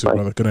one. See you,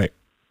 brother. Good night.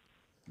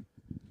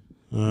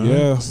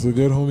 Yeah, it's the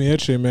good homie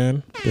Eche,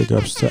 man. Big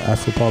ups to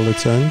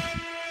Afropolitan.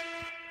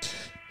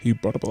 He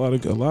brought up a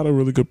lot of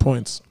really good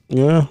points.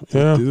 Yeah.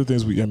 These are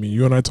things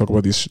you and I talk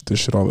about this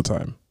shit all the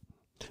time.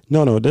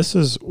 No, this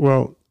is,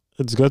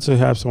 it's good to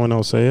have someone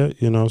else say it,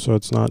 so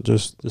it's not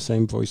just the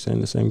same voice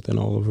saying the same thing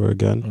all over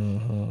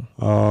again.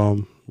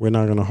 Mm-hmm. We're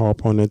not going to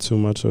harp on it too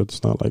much, so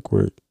it's not like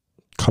we're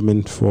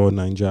coming for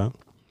Ninja.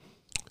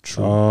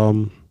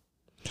 True.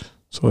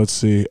 So let's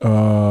see.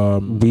 I know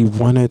we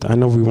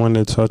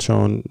wanted to touch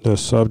on the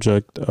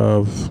subject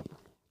of...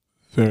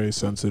 Very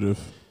sensitive.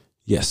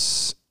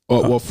 Yes.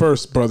 Well,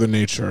 first, Brother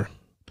Nature.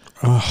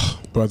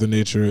 Brother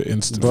Nature.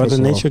 Brother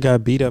Nature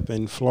got beat up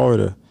in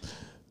Florida.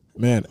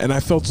 Man, and I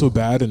felt so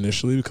bad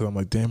initially because I'm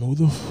like, damn,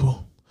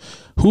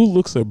 who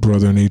looks at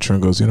Brother Nature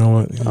and goes, you know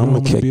what? I'm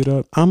gonna beat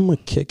up. I'm gonna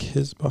kick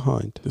his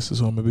behind. This is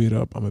who I'm gonna beat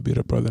up. I'm gonna beat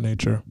up Brother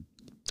Nature.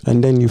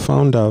 And then you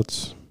found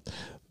out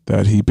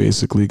that he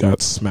basically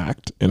got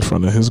smacked in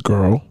front of his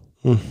girl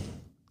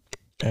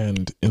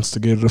and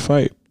instigated a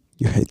fight.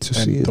 You hate to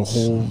see it. The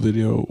whole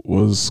video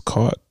was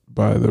caught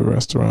by the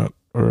restaurant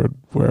or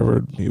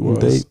wherever he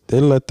was.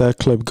 They let that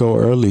clip go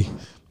early.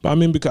 I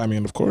mean,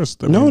 of course.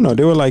 They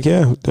were like,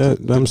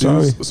 I'm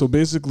sorry. So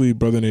basically,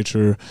 Brother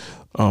Nature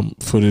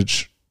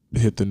footage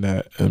hit the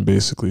net and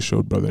basically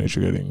showed Brother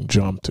Nature getting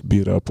jumped,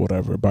 beat up,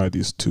 whatever, by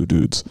these two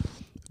dudes.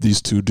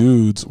 These two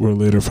dudes were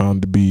later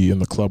found to be in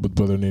the club with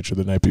Brother Nature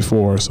the night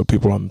before. So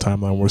people on the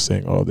timeline were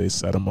saying, they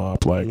set him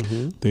up.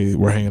 They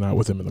were hanging out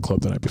with him in the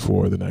club the night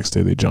before. The next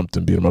day they jumped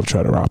and beat him up,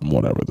 tried to rob him,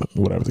 whatever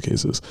the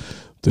case is.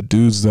 The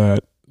dudes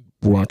that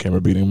were on camera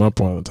beating him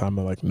up on the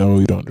timeline, like, no,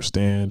 you don't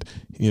understand.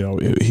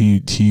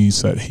 He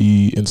said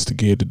he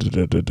instigated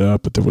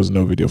but there was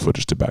no video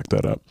footage to back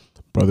that up.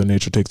 Brother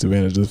Nature takes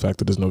advantage of the fact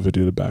that there's no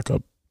video to back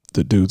up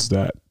the dudes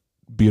that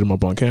beat him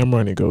up on camera,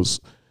 and he goes,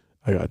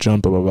 I got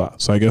jumped, blah, blah, blah.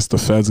 So I guess the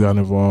feds got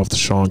involved.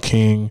 Sean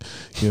King,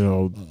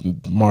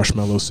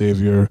 Marshmallow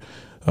Savior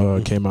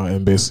came out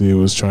and basically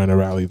was trying to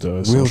rally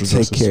the social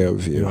justice. Take care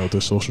of you.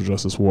 The social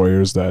justice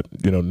warriors that,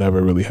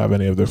 never really have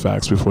any of their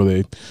facts before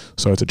they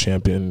start to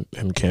champion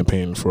and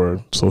campaign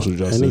for social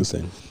justice.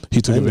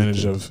 He took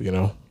advantage of,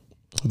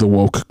 the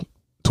woke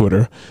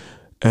Twitter.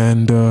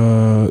 And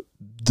the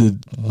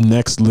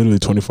next, literally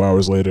 24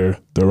 hours later,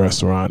 the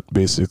restaurant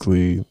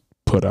basically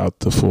put out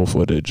the full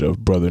footage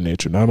of Brother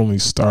Nature, not only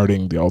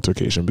starting the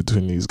altercation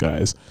between these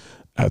guys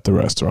at the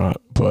restaurant,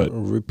 but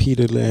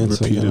repeatedly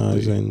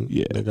antagonizing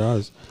the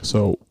guys.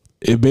 So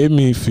it made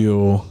me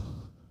feel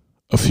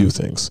a few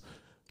things.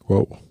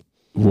 Whoa,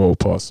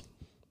 pause.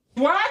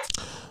 What?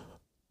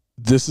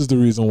 This is the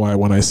reason why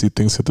when I see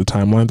things hit the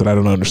timeline that I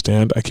don't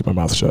understand, I keep my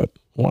mouth shut.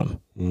 One.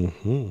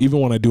 Mm-hmm. Even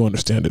when I do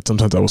understand it,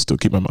 sometimes I will still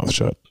keep my mouth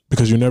shut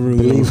because you never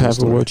really believe half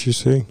of what you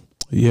see.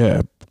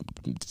 Yeah.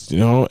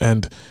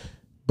 And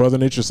Brother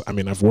Nature's,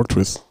 I've worked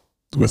with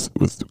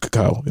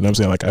Kyle, you know what I'm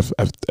saying? Like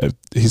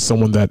he's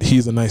someone that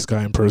he's a nice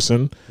guy in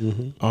person.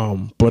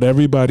 Mm-hmm. But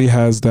everybody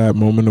has that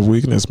moment of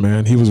weakness,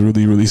 man. He was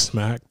really, really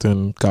smacked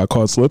and got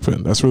caught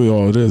slipping. That's really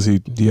all it is.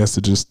 He has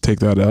to just take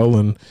that L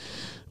and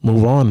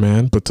move on,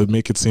 man. But to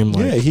make it seem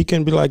like he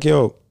can be like,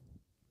 yo,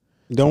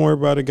 don't worry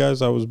about it,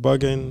 guys. I was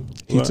bugging.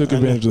 He took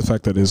advantage of the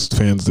fact that his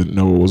fans didn't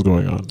know what was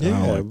going on.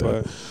 Yeah, I don't like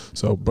that.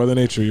 So, Brother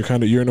Nature,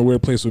 you're in a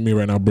weird place with me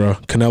right now, bro. You and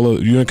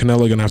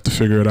Canelo are gonna have to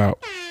figure it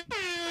out.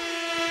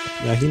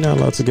 Yeah, he's not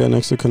allowed to get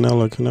next to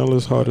Canelo.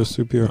 Canelo's hard as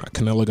superior.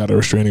 Canelo got a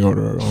restraining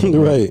order.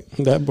 Right.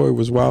 That boy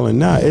was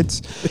wilding.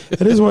 It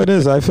is what it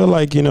is. I feel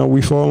like,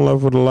 we fall in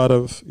love with a lot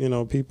of,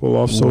 people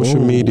off social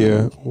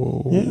media.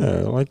 Whoa.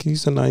 Yeah, like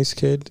he's a nice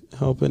kid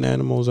helping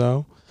animals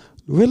out.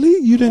 Really?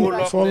 You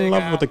didn't fall in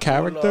love with the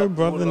character,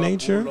 Brother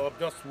Nature?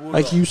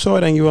 Like you saw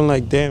it and you were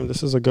like, damn,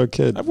 this is a good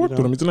kid. I've worked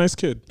with him. He's a nice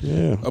kid.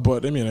 Yeah.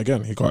 But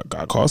again, he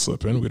got caught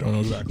slipping. We don't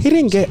know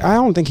exactly. I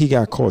don't think he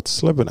got caught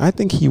slipping. I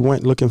think he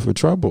went looking for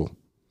trouble.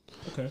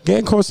 Okay.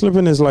 Getting caught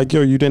slipping is like,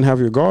 yo, you didn't have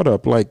your guard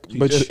up.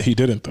 He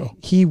didn't though.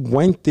 He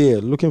went there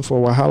looking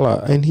for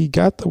Wahala, and he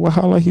got the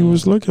Wahala he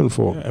was looking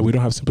for. Yeah, and we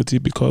don't have sympathy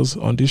because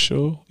on this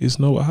show is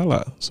no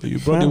Wahala. So you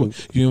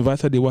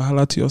invited the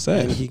Wahala to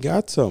yourself, and he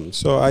got some.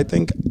 So I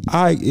think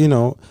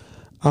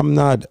I'm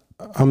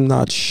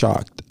not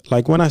shocked.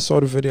 Like when I saw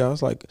the video, I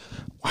was like,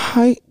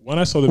 Why? When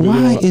I saw the video,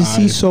 why is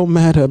he so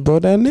mad at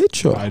Bodak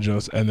Nature?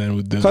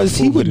 Because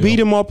he would beat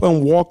him up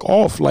and walk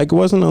off. Like, it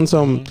wasn't on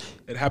some.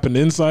 It happened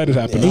inside. It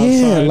happened outside.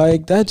 Yeah,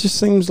 like that just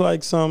seems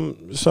like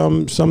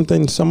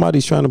something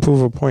somebody's trying to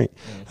prove a point.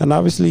 And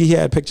obviously, he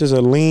had pictures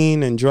of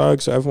lean and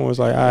drugs, so everyone was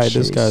like, "All right,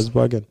 this guy's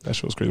bugging." That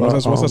shit was crazy.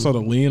 Once I saw the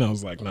lean, I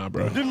was like, "Nah,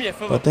 bro."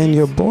 But then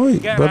your boy,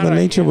 Brother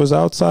Nature, was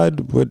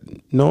outside with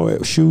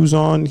no shoes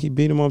on. He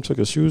beat him up, took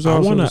his shoes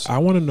off. I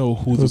want to know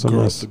who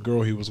the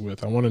girl he was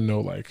with. I want to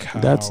know like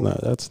how. That's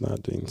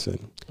not being said.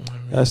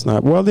 That's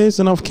not. Well, there's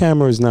enough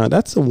cameras now.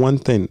 That's the one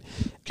thing.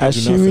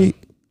 Ashiri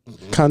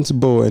can't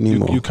bow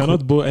anymore. You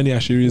cannot bow any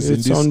Ashiris in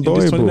this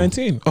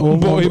 2019.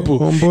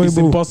 Unboyable. It's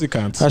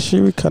impossible.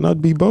 Ashiri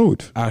cannot be bowed.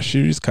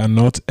 Ashiris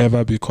cannot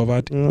ever be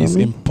covered. It's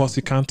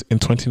impossible in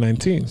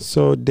 2019.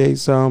 So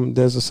there's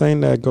a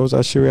saying that goes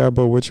Ashiri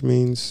Abo, which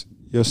means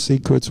your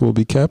secrets will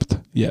be kept.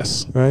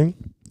 Yes. Right?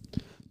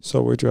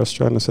 So we're just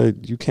trying to say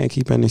you can't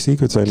keep any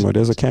secrets anymore.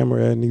 There's a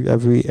camera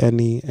every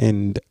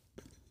and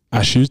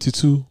Ashiri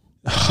too.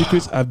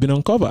 Secrets have been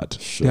uncovered.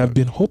 They have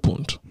been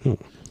opened.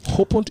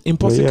 Opened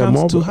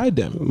impossible to hide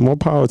them. More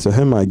power to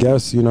him, I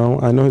guess. You know,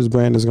 I know his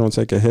brand is going to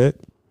take a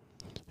hit.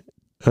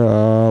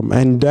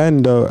 And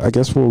then I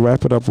guess we'll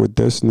wrap it up with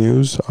this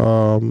news.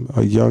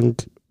 A young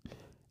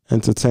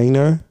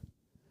entertainer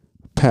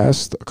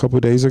passed a couple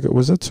of days ago.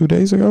 Was it 2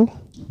 days ago?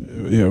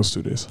 Yeah, it was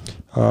 2 days.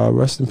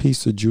 Rest in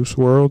peace to Juice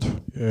WRLD.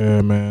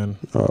 Yeah, man.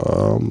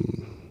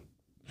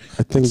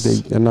 I think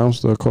they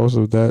announced the cause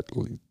of that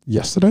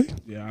yesterday.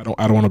 Yeah, I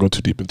don't want to go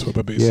too deep into it,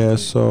 but basically, yeah.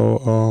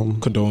 So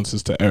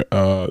condolences to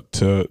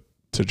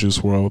Juice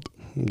WRLD,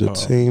 the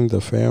team, the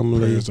family,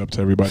 prayers up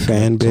to everybody,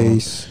 fan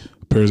base,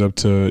 prayers up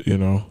to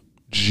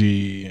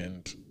G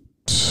and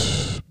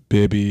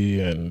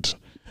Baby and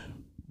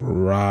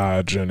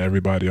Raj and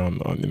everybody on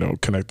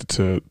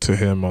connected to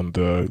him on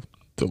the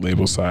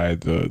label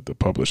side, the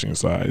publishing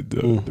side,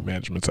 the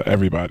management side,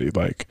 everybody.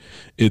 Like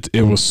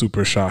it was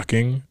super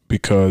shocking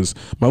because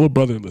my little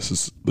brother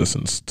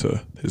listens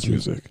to his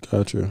music.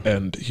 Gotcha.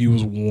 And he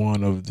was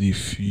one of the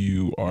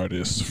few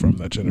artists from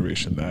that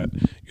generation that,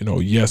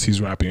 yes,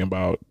 he's rapping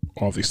about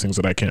all these things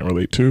that I can't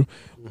relate to,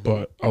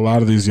 but a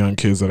lot of these young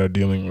kids that are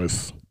dealing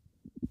with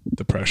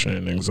depression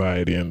and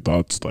anxiety and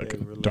thoughts,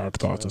 like dark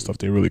thoughts and stuff,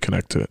 they really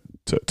connect to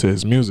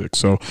his music.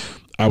 So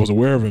I was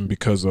aware of him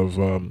because of,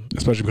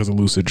 especially because of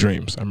Lucid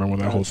Dreams. I remember when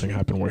that whole thing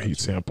happened where he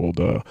sampled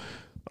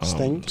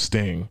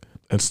Sting,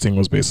 and Sting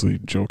was basically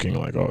joking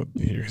like, "Oh,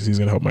 he's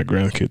gonna help my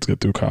grandkids get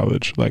through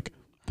college." Like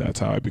that's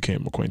how I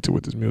became acquainted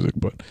with his music.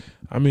 But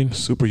I mean,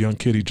 super young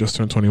kid. He just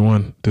turned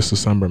 21 this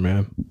December,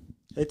 man.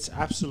 It's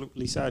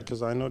absolutely sad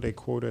because I know they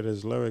quoted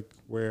his lyric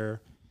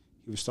where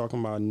he was talking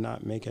about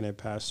not making it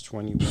past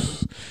 21.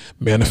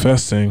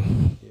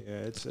 Manifesting. Yeah,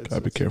 it's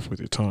gotta be careful with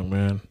your tongue,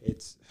 man.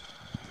 It's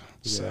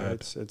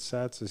sad. It's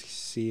sad to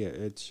see it.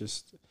 It's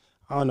just,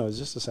 I don't know. It's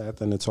just a sad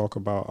thing to talk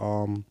about.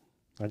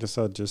 Like I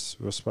said, just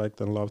respect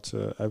and love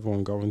to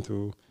everyone going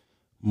through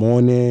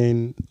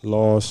mourning,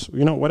 loss,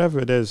 whatever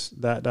it is,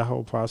 that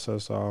whole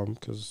process.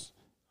 Because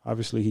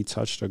obviously he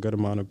touched a good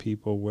amount of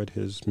people with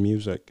his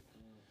music.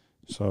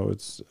 So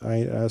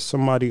as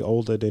somebody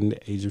older than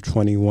the age of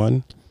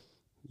 21,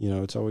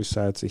 it's always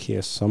sad to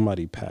hear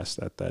somebody past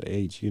at that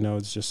age.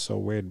 It's just so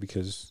weird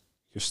because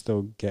you're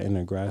still getting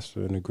a grasp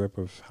and a grip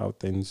of how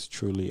things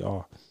truly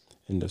are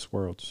in this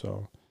world.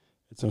 So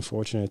it's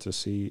unfortunate to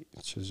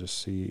just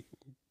see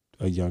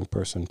a young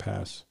person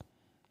pass.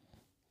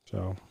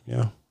 So,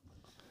 yeah.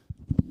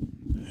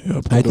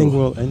 I think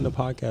we'll end the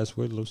podcast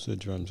with Lucid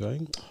Drums,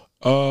 right?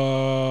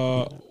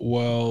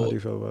 Well, how do you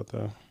feel about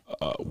that?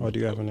 Or do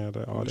you have any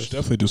other artists? We should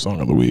definitely do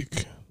Song of the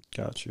Week.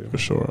 Got you. For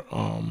sure.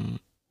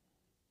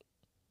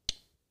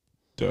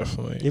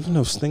 Definitely. Even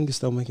though Sting is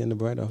still making the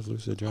bread off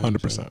Lucid Drums.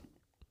 100%.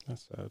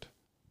 That's sad.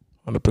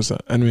 100%.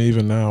 I mean,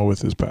 even now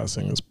with his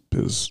passing, his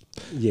the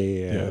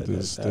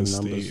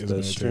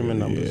streaming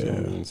numbers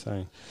are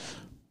insane.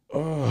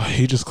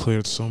 He just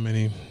cleared so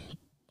many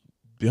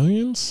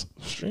billions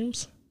of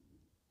streams.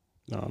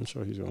 No, I'm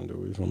sure he's going to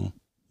do even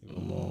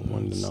more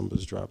when the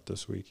numbers drop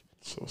this week.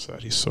 So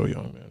sad. He's so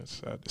young, man. It's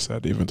sad. It's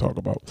sad to even talk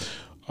about.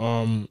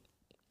 All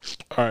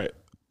right.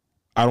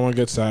 I don't want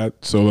to get sad,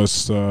 so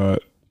let's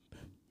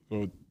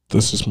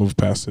just move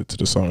past it to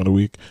the Song of the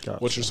Week. Gotcha.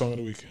 What's your Song of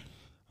the Week?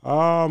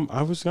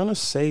 I was gonna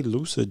say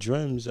Lucid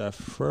Dreams at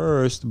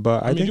first,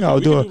 but I think I'll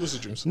do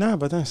Lucid Dreams. Nah,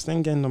 but then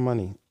Sting getting the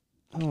money.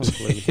 I don't want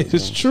to play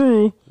it's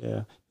true.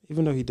 Yeah,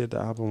 even though he did the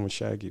album with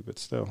Shaggy, but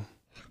still.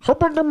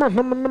 Okay.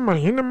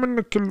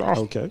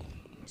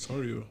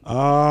 Sorry.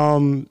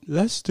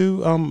 Let's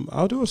do.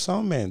 I'll do a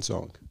Soundman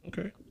song.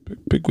 Okay.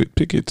 Pick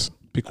wits.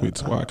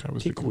 Why can't we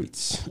pick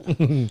wits?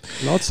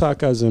 Not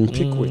sarcasm.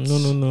 Pick wits.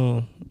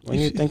 No. When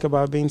you think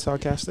about being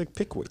sarcastic,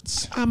 pick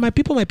wits. My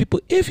people.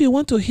 If you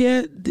want to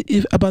hear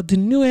about the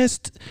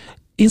newest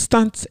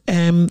instant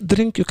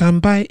drink you can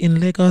buy in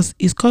Lagos,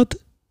 it's called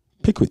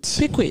Pickwits.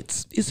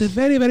 Pickwits. It's a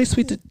very, very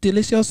sweet,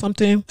 delicious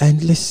something.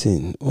 And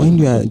listen, when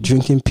you are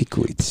drinking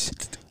Pickwits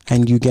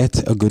and you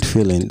get a good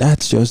feeling.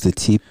 That's just the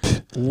tip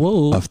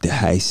of the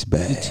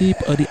iceberg. The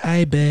tip of the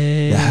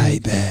iceberg. The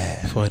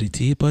iceberg. For the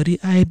tip of the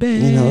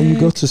iceberg. You know, you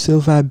go to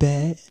Silver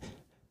Bear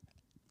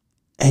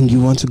and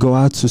you want to go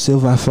out to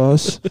Silver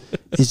Falls.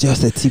 It's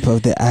just the tip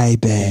of the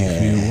iceberg.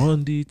 If you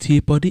want the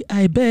tip of the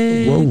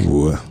iceberg,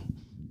 whoa,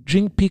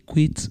 drink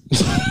Piquet.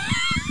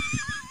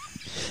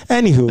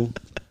 Anywho,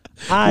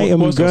 I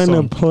am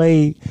gonna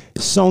play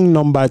song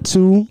number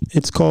 2.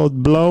 It's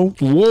called Blow.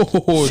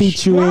 Whoa,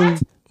 featuring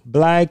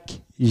Black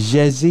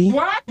Jersey.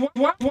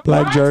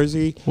 Black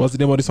Jersey. What's the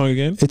name of the song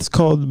again? It's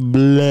called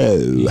Blow.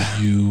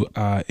 You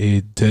are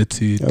a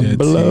dirty.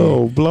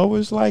 Blow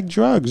is like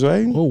drugs,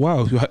 right? Oh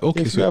wow.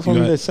 Okay, if you're from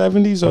the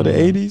 70s or the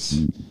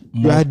 80s,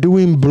 you are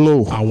doing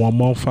blow. Our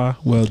Mofa,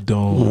 well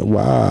done.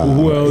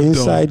 Wow. Well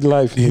inside done.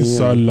 Life.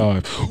 Inside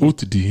life. Oh,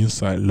 to the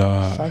inside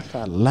life.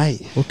 Inside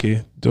life.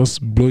 Okay,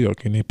 just blow your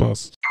kidney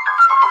pass.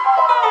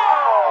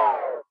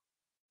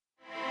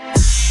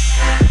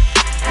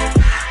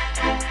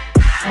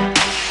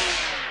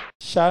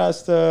 Shout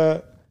outs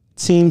to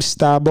Team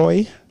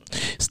Starboy.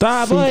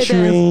 Starboy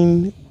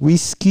featuring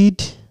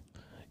Wizkid.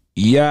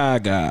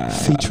 Yaga.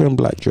 Featuring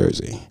Black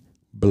Jersey.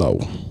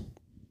 Blow.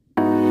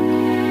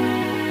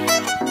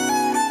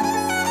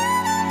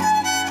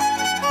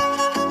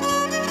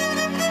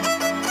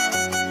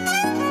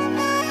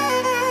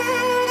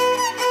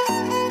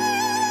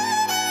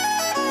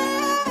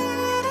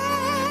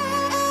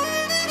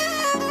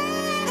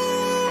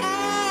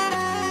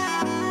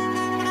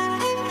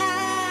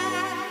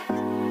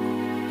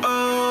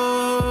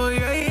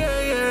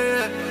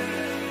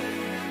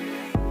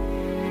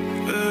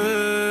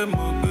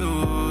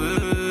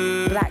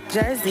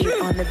 Jersey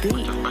on the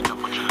beat.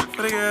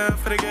 For the girl,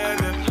 for the girl,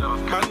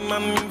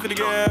 man, for the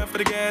girl,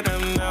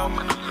 now.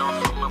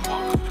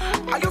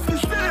 I can feel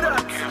straight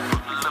up.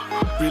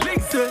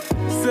 Release it,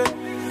 say,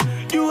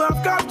 you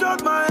have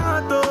captured my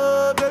heart,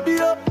 oh, baby,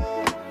 oh.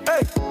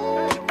 Hey,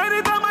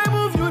 anytime I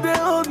move, you they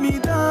hold me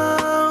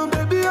down,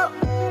 baby, oh.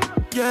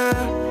 Yeah,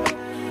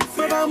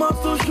 but I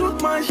must to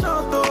shoot my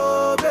shot,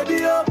 oh,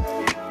 baby, oh.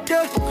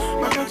 Yeah,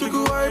 my country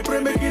go I pray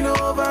making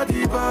over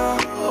the bar.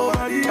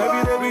 Every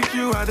day with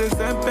you I the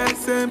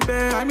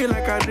sempe. I mean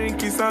like I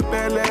drink is a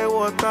pele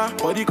water.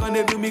 Body can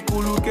they do me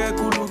kuluke.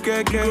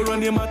 Go run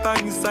the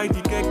matter inside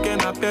the keke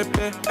na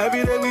pepe.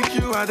 Every day with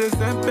you I the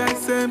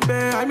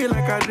sempe. I mean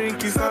like I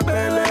drink is a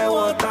pele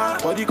water.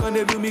 Body can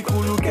they do me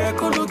kuluke.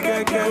 Go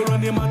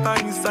run the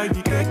matter inside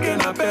the keke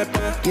na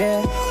pepe.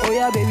 Yeah, oh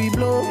yeah baby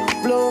blow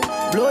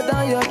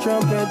down your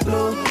trumpet,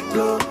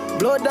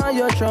 blow down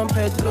your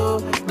trumpet, blow,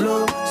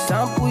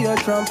 sample your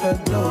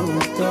trumpet, blow.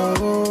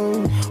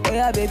 Oh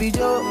yeah, baby,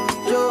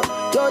 Jojo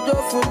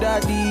for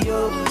daddy,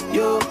 yo,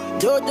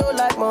 Jojo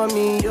like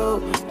mommy, yo,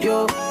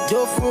 Jo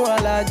for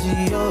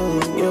allergy, yo,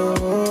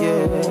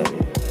 yeah.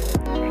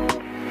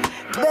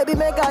 Baby,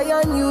 make I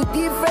on you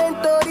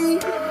different, Tori.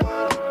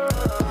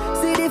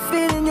 See the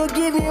feeling you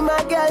give me,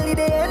 my girl, it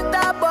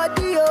enter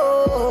body,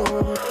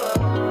 yo.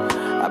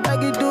 I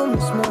beg you do me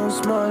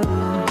small.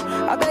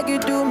 I beg you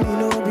do me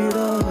no be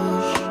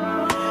rush.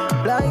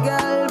 Blind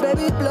girl,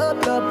 baby blow.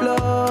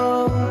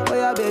 Oh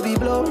yeah, baby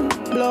blow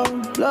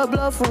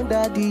from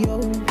daddy,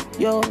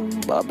 yo.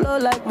 But blow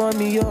like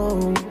mommy,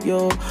 yo.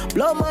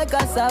 Blow my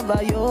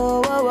cassava,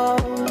 yo.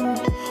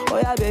 Oh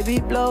yeah, baby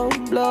blow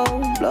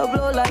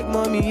like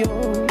mommy,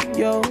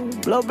 yo.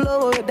 Blow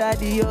oh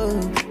daddy, yo.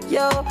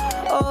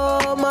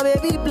 Oh my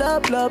baby blow.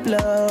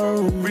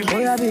 Oh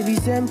yeah, baby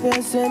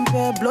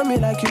sempe. Blow me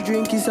like you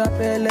drink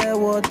isapele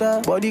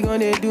water. Body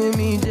gonna do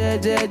me je.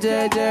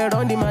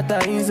 Run the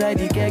matter inside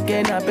the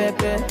keke na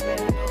pepe.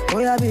 Oh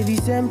yeah, baby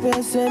sempe.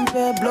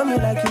 Blow me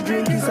like you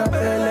drink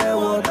isapele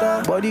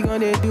water. Body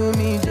gonna do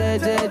me je.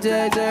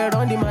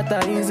 Run the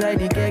matter inside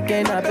the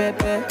keke na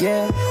pepe.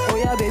 Yeah. Oh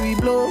yeah, baby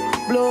blow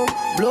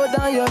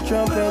down your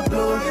trumpet,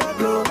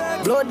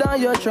 blow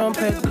down your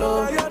trumpet,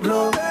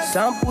 blow,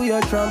 sample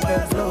your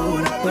trumpet,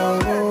 blow.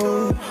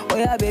 Oh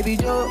yeah, baby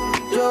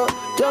Jojo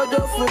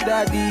for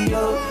daddy,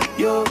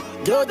 yo,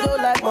 Jojo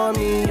like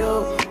mommy,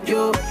 yo,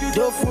 Jo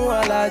for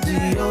allergy,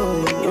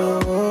 yo.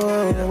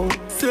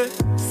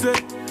 Say,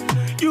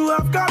 you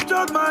have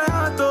captured my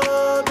heart,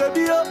 oh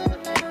baby, oh.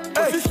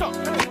 Hey,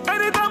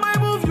 anytime I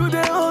move, you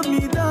they hold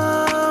me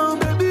down,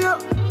 baby, oh.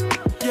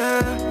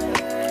 Yeah.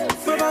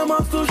 I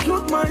must to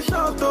shoot my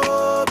shot,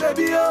 oh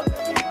baby, oh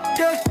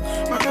yeah.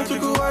 My country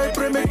go I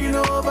pray making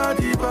over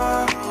the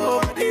bar,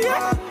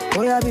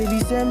 Oh yeah, baby,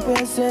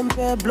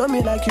 sempe. Blow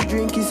me like you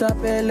drink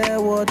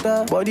isapele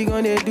water. Body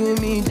gonna do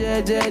me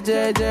je.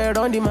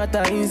 Run the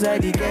matter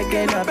inside the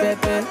keke na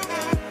pepe.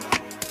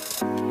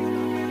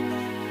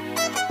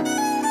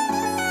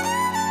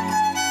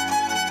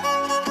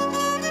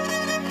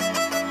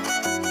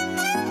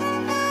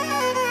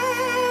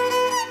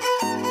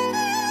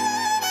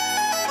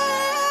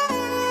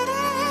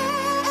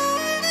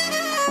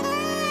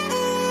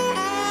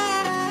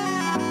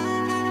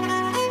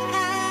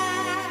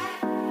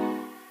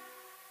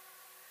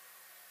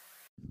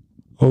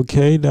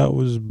 Okay, that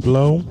was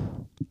Blow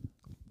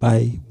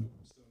by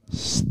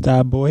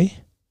Starboy.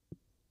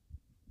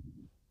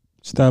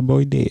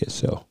 Starboy did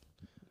so.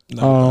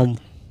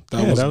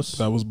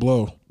 That was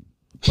Blow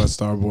by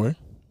Starboy.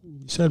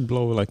 You said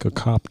blow like a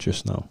cop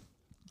just now.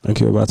 Like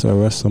you're about to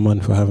arrest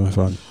someone for having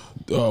fun.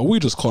 We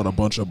just caught a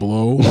bunch of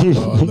blow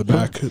in the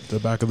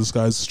back of this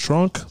guy's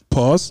trunk.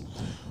 Pause.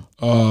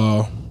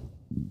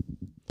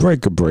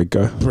 Breaker. We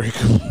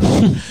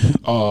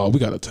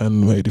got a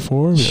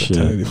 1084. We got a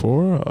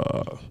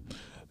 1084.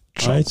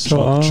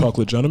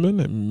 Chocolate gentleman.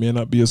 It may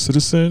not be a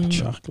citizen.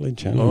 Chocolate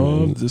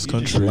gentleman of this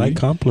country. Like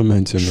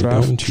complimenting me,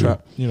 don't you?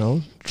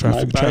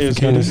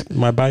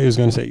 My bio is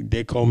gonna say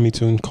they call me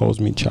tune, calls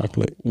me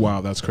chocolate.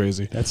 Wow, that's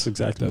crazy. That's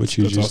exactly what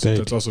you just said.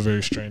 That's also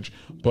very strange.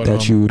 But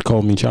that you would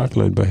call me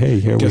chocolate, but hey,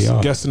 here we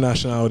are. Guess the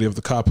nationality of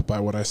the cop by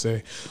what I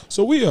say.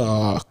 So we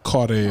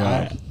caught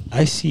a.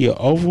 I see an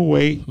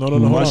overweight,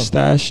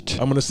 mustached.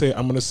 I'm gonna say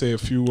a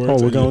few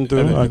words. Oh, we're going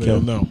through. Okay.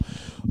 No.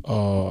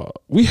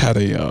 We had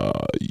a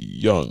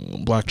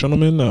young black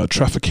gentleman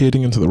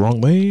trafficating into the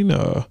wrong lane.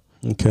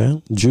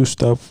 Okay,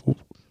 juiced up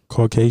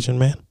Caucasian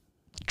man.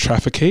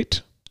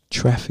 Trafficate.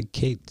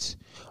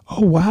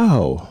 Oh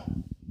wow!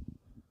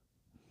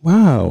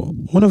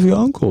 One of your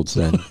uncles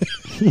then.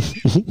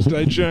 Did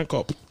I jank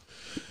up?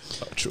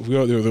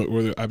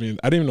 I mean,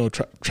 I didn't even know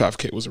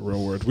trafficate was a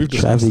real word. We've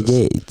discussed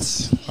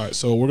this. All right,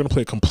 so we're gonna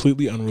play a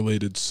completely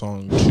unrelated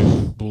song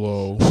to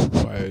 "Blow"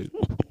 by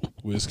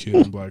WizKid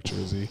and Black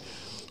Jersey.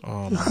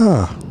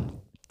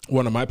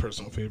 One of my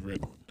personal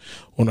favorite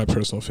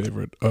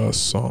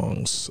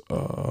songs.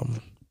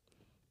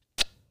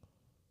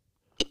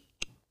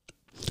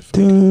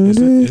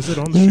 Is it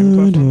on the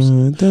streaming platforms?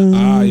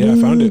 Yeah, I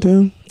found it.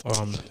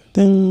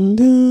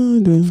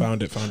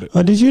 Found it.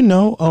 Oh, did you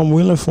know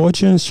Wheel of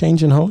Fortune's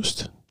changing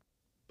host?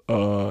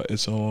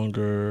 It's no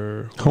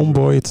longer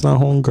Homeboy. It's not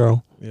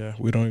Homegirl. Yeah,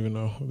 we don't even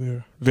know who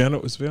they're.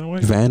 Is Vanna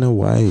White? Vanna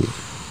White.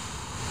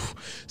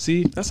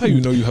 See, that's how you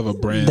know you have a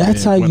brand.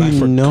 That's how you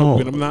know.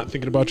 When I'm not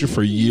thinking about you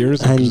for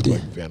years, I'm just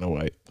like Vanna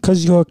White.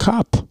 Because you're a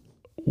cop.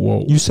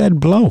 Whoa. You said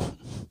blow.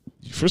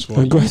 First of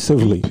all,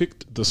 aggressively. You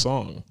picked the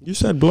song. You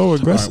said blow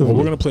aggressively. Right, well,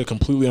 we're going to play a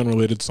completely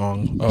unrelated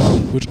song,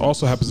 which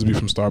also happens to be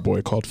from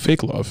Starboy, called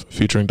Fake Love,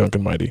 featuring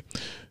Duncan Mighty.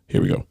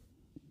 Here we go.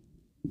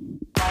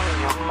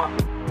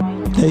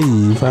 Hey,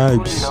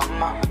 vibes.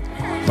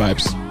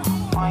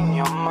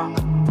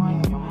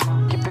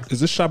 Is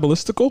this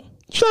Shabalistical?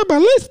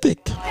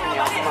 Shabalistic.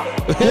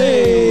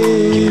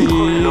 Hey.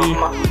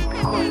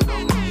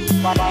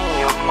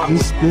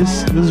 This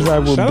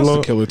vibe will Shout blow. Shout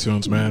out to Killer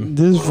Tunes, man.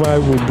 This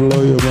vibe will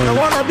blow your mind. I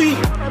wanna be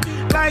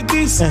like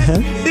this.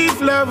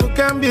 If love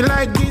can be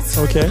like this.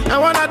 Okay. I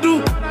wanna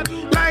do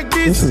like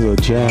this. This is a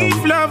jam.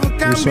 If love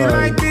can be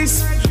like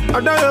this.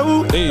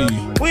 Hey.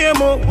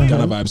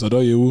 Ghana vibes.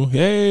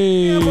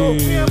 Hey.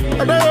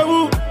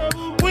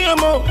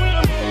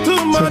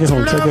 Too much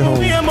love.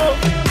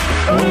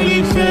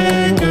 Only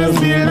fakers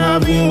be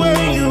loving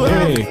when you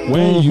have.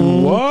 When you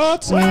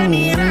what? When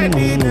you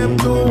ready them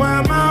to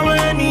when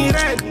you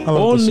ready.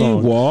 Only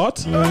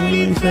what?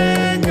 Only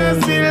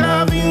fakers be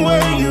loving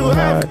when you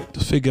have. The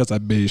figures are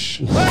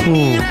beige. When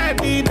you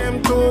ready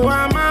them to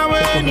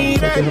when you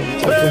ready.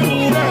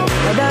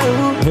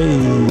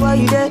 Hey. Why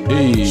you there?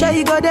 Hey. Sure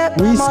you got that?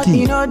 Whiskey.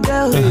 You know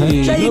that.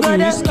 Sure you got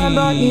that?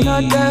 But you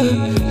know that.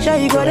 Sure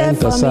you got that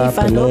for me if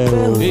I know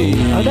well.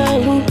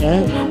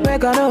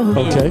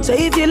 Okay. So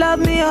if you love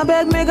me, I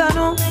beg make I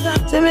know.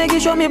 So make you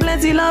show me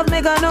plenty love,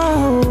 make I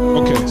know.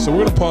 Okay, so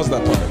we're gonna pause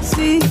that part.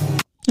 See.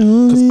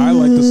 Because I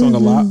like the song a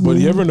lot, but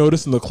you ever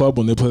notice in the club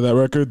when they play that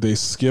record, they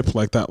skip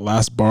like that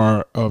last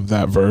bar of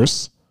that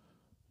verse?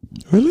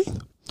 Really? So,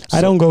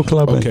 I don't go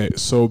clubbing. Okay,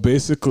 so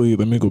basically,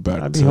 let me go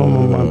back. I be home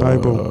on my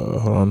Bible.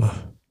 Hold on.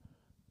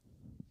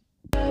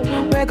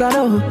 Make I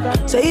know.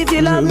 So if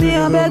you love me,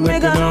 I beg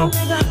make I know.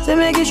 So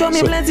make you show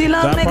me plenty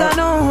love, make I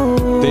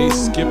know.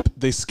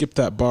 They skip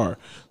that bar,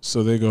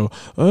 so they go.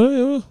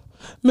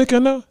 Make I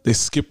know. They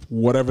skip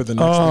whatever the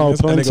next thing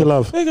is. Plenty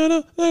love. Make I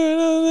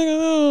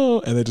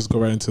know, and they just go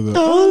right into the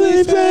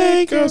only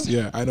fakers.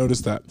 Yeah, I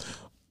noticed that.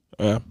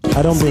 I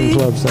don't be in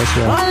clubs, that's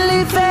why.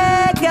 Only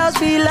fake girls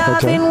be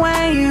loving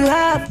when you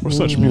have. We're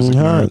such music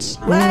nerds.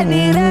 When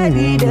you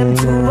ready them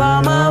to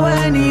mama,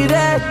 when you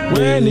ready.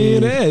 When you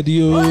ready,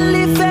 you.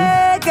 Only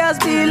fake girls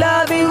be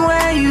loving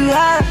when you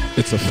have.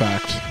 It's a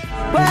fact.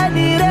 When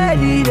you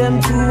ready them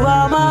to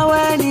mama,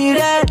 when you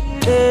ready.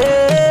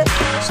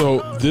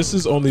 So this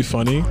is only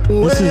funny.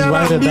 This is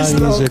ride or die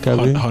music,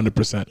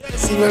 100%.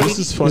 This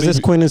is funny. Is this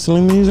Queen and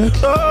Slim music?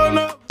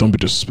 Don't be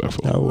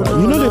disrespectful. Oh, wow.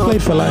 You know they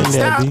played for Line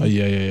there,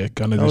 yeah.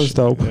 Ghana that was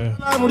dope. Yeah.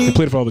 They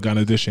played for all the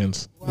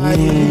Ghanadicians.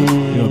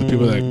 You know, the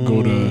people that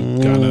go to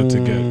Ghana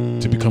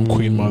to become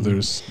queen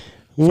mothers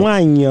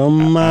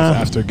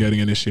after getting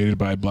initiated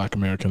by Black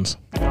Americans.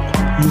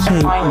 You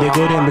saying they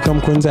go there and become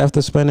queens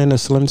after spending a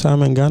slim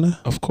time in Ghana?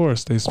 Of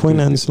course, they Queen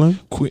and Slim.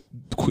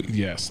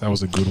 Yes, that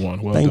was a good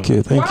one. Well thank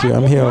done. you.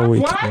 I'm here all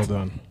week. Well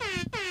done.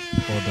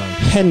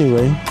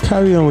 Anyway,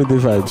 carry on with the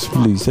vibes,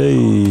 please.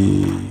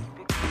 Hey.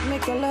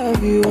 Make I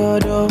love you,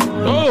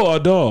 Oh,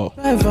 Odo.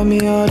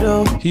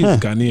 He's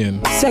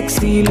Ghanaian.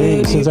 Sexy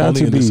lady.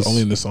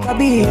 Only in this song.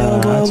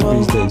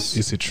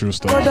 It's a true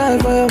story. Shout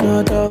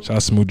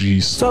out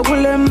Smoothies.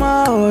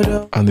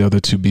 And the other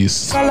two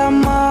beasts. The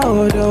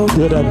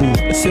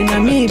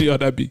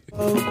other B.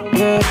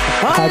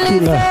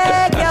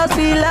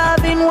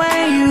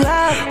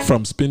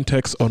 From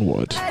Spintex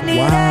onward.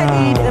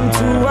 Wow.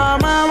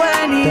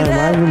 Damn,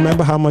 I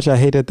remember how much I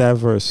hated that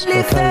verse.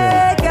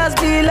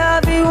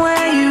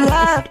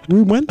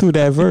 We went through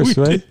that verse,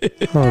 right?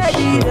 Oh,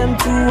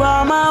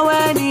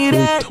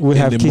 we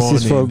have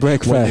kisses for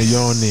breakfast. When you're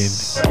yawning.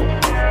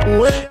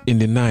 In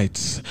the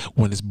night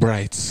when it's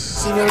bright.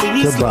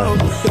 Goodbye.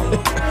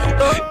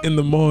 In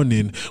the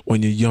morning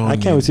when you're yawning.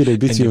 I can't wait till they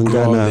beat you in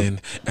Ghana.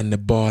 And the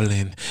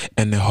balling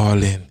and the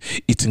hauling,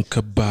 eating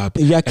kebab.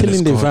 You're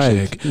killing the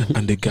vibe.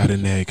 And they got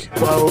an egg.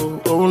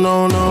 Oh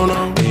no.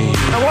 Hey,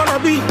 I wanna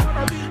be.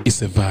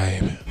 It's a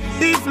vibe.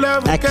 If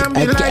love can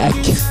be like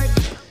this.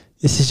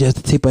 This is just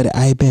the tip of the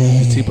iceberg.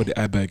 The tip of the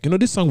iceberg. You know,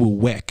 this song will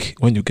work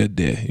when you get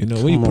there. You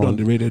know, when you put on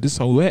the radio, this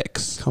song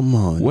works. Come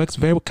on. Works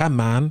very well.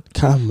 Come on.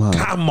 We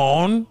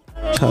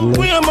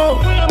are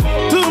more.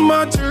 Too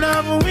much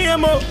love. We are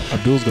more.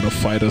 Abdul's gonna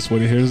fight us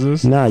when he hears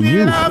this. Nah,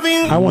 you.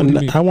 I want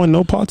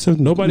no parts of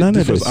none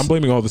of this. I'm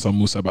blaming all this on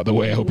Musa, by the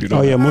way. I hope you know.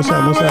 Oh yeah, Musa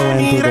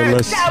ran through the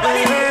list.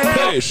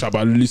 Hey,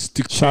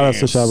 Shabalistic. Shout out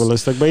to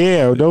Shabalistic. But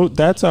yeah,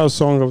 that's our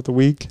song of the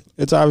week.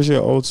 It's obviously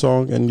an old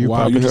song, and you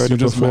probably heard it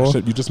before.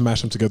 You just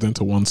mash them together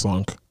into one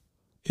song.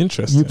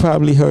 Interesting. You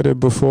probably heard it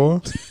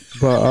before,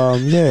 but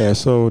yeah.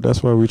 So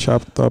that's why we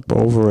chopped up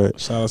over it.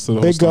 Shout out to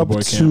the big up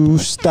to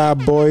Star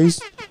Boys.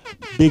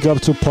 Big up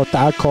to Port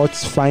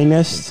Harcourt's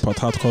finest. Port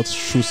Harcourt's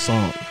true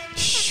song.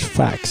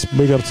 Facts.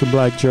 Big up to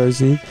Black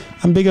Jersey,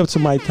 and big up to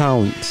my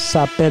town,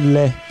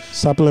 Sapele.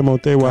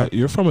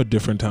 You're from a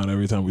different town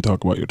every time we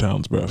talk about your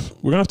towns, bruv.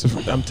 We're gonna have to.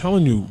 I'm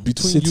telling you,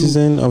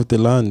 citizen of the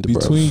land,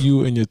 between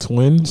you and your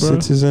twin,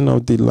 bruv. Citizen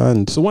of the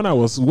land. So when I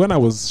was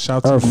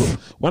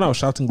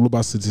shouting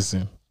global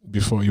citizen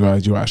before, you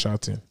are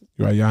shouting,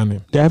 you are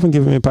yarning. They haven't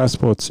given me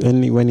passports,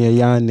 and when you're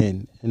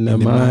yarning in the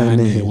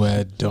morning,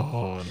 we're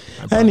done.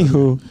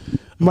 Anywho.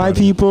 My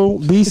people,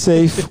 be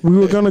safe. We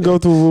were going to go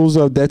through rules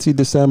of Detty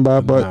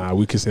December, but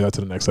we can say that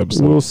to the next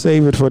episode. We'll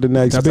save it for the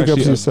next. Big up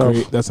to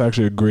yourself. That's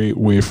actually a great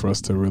way for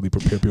us to really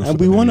prepare people. And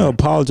we want to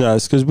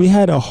apologize because we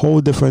had a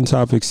whole different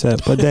topic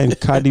set, but then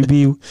Cardi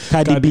B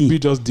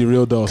just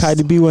derailed us.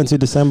 Cardi B went to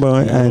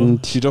December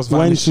and she just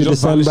went to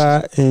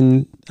December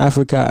in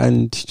Africa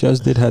and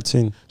just did her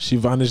thing. She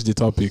vanished the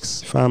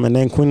topics. And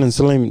then Queen and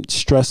Slim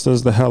stressed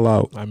us the hell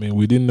out. I mean,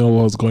 we didn't know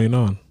what was going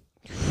on.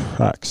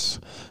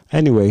 Facts.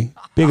 Anyway,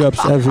 big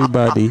ups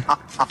everybody.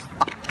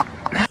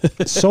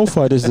 So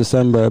far this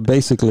December,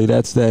 basically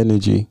that's the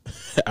energy.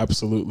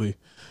 Absolutely.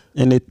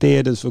 And the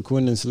theaters for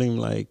Queen and Slim,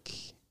 like,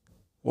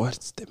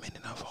 what's the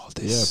meaning of all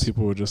this? Yeah,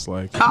 people were just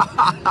like,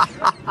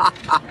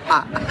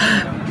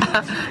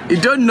 You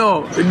don't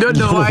know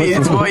why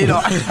it's going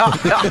on.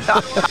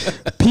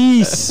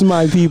 Peace,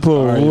 my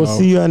people. Right, we'll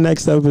see you on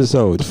next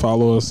episode.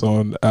 Follow us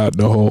on at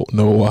No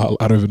Wahala.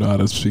 I don't even know how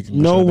to speak.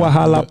 No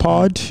Wahala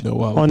Pod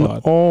on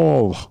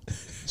all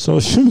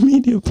social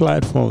media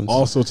platforms.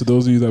 Also, to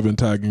those of you that have been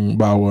tagging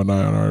BAWO and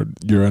I on our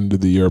year end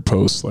of the year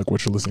posts, like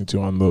what you're listening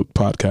to on the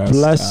podcast,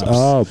 bless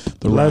apps, up,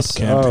 the bless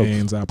rap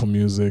campaigns, Apple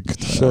Music,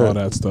 all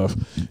that stuff.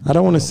 I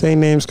don't want to say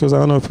names because I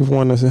don't know if people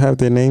want to have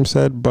their name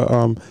said, but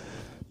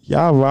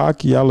y'all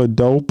rock, y'all are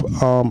dope.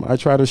 I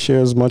try to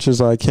share as much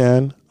as I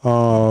can.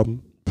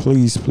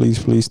 Please,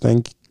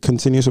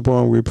 continue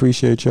supporting. We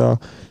appreciate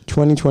y'all.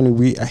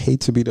 2020, I hate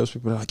to be those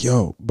people that are like,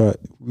 yo, but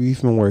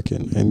we've been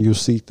working and you'll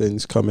see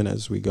things coming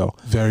as we go.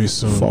 Very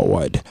soon.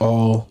 Forward.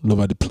 All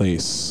over the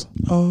place.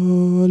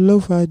 All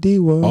over the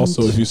world.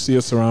 Also, if you see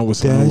us around with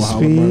some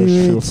Wahala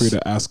merch, feel free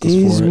to ask us for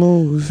it.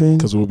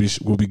 Because we'll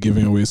be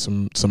giving away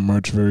some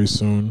merch very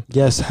soon.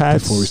 Yes,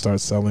 hats. Before we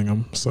start selling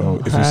them.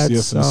 So if you see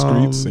us in the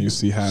streets and you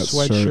see hats,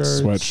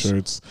 shirts,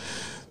 sweatshirts,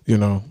 you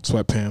know,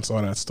 sweatpants,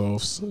 all that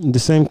stuff. The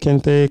same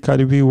Kente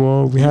Cardi B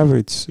wore. We have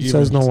it. It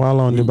says No Wahala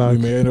on the back. We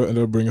may end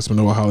up bringing some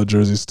No Wahala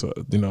jerseys to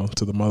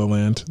the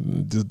motherland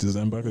this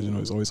December because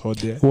it's always hot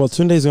there. Well,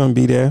 Tunde's gonna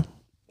be there.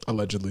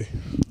 Allegedly.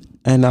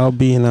 And I'll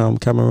be in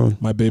Cameroon.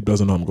 My babe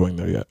doesn't know I'm going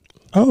there yet.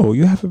 Oh,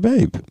 you have a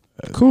babe.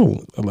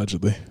 Cool.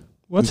 Allegedly.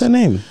 What's her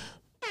name?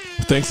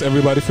 Thanks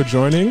everybody for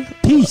joining.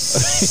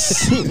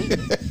 Peace.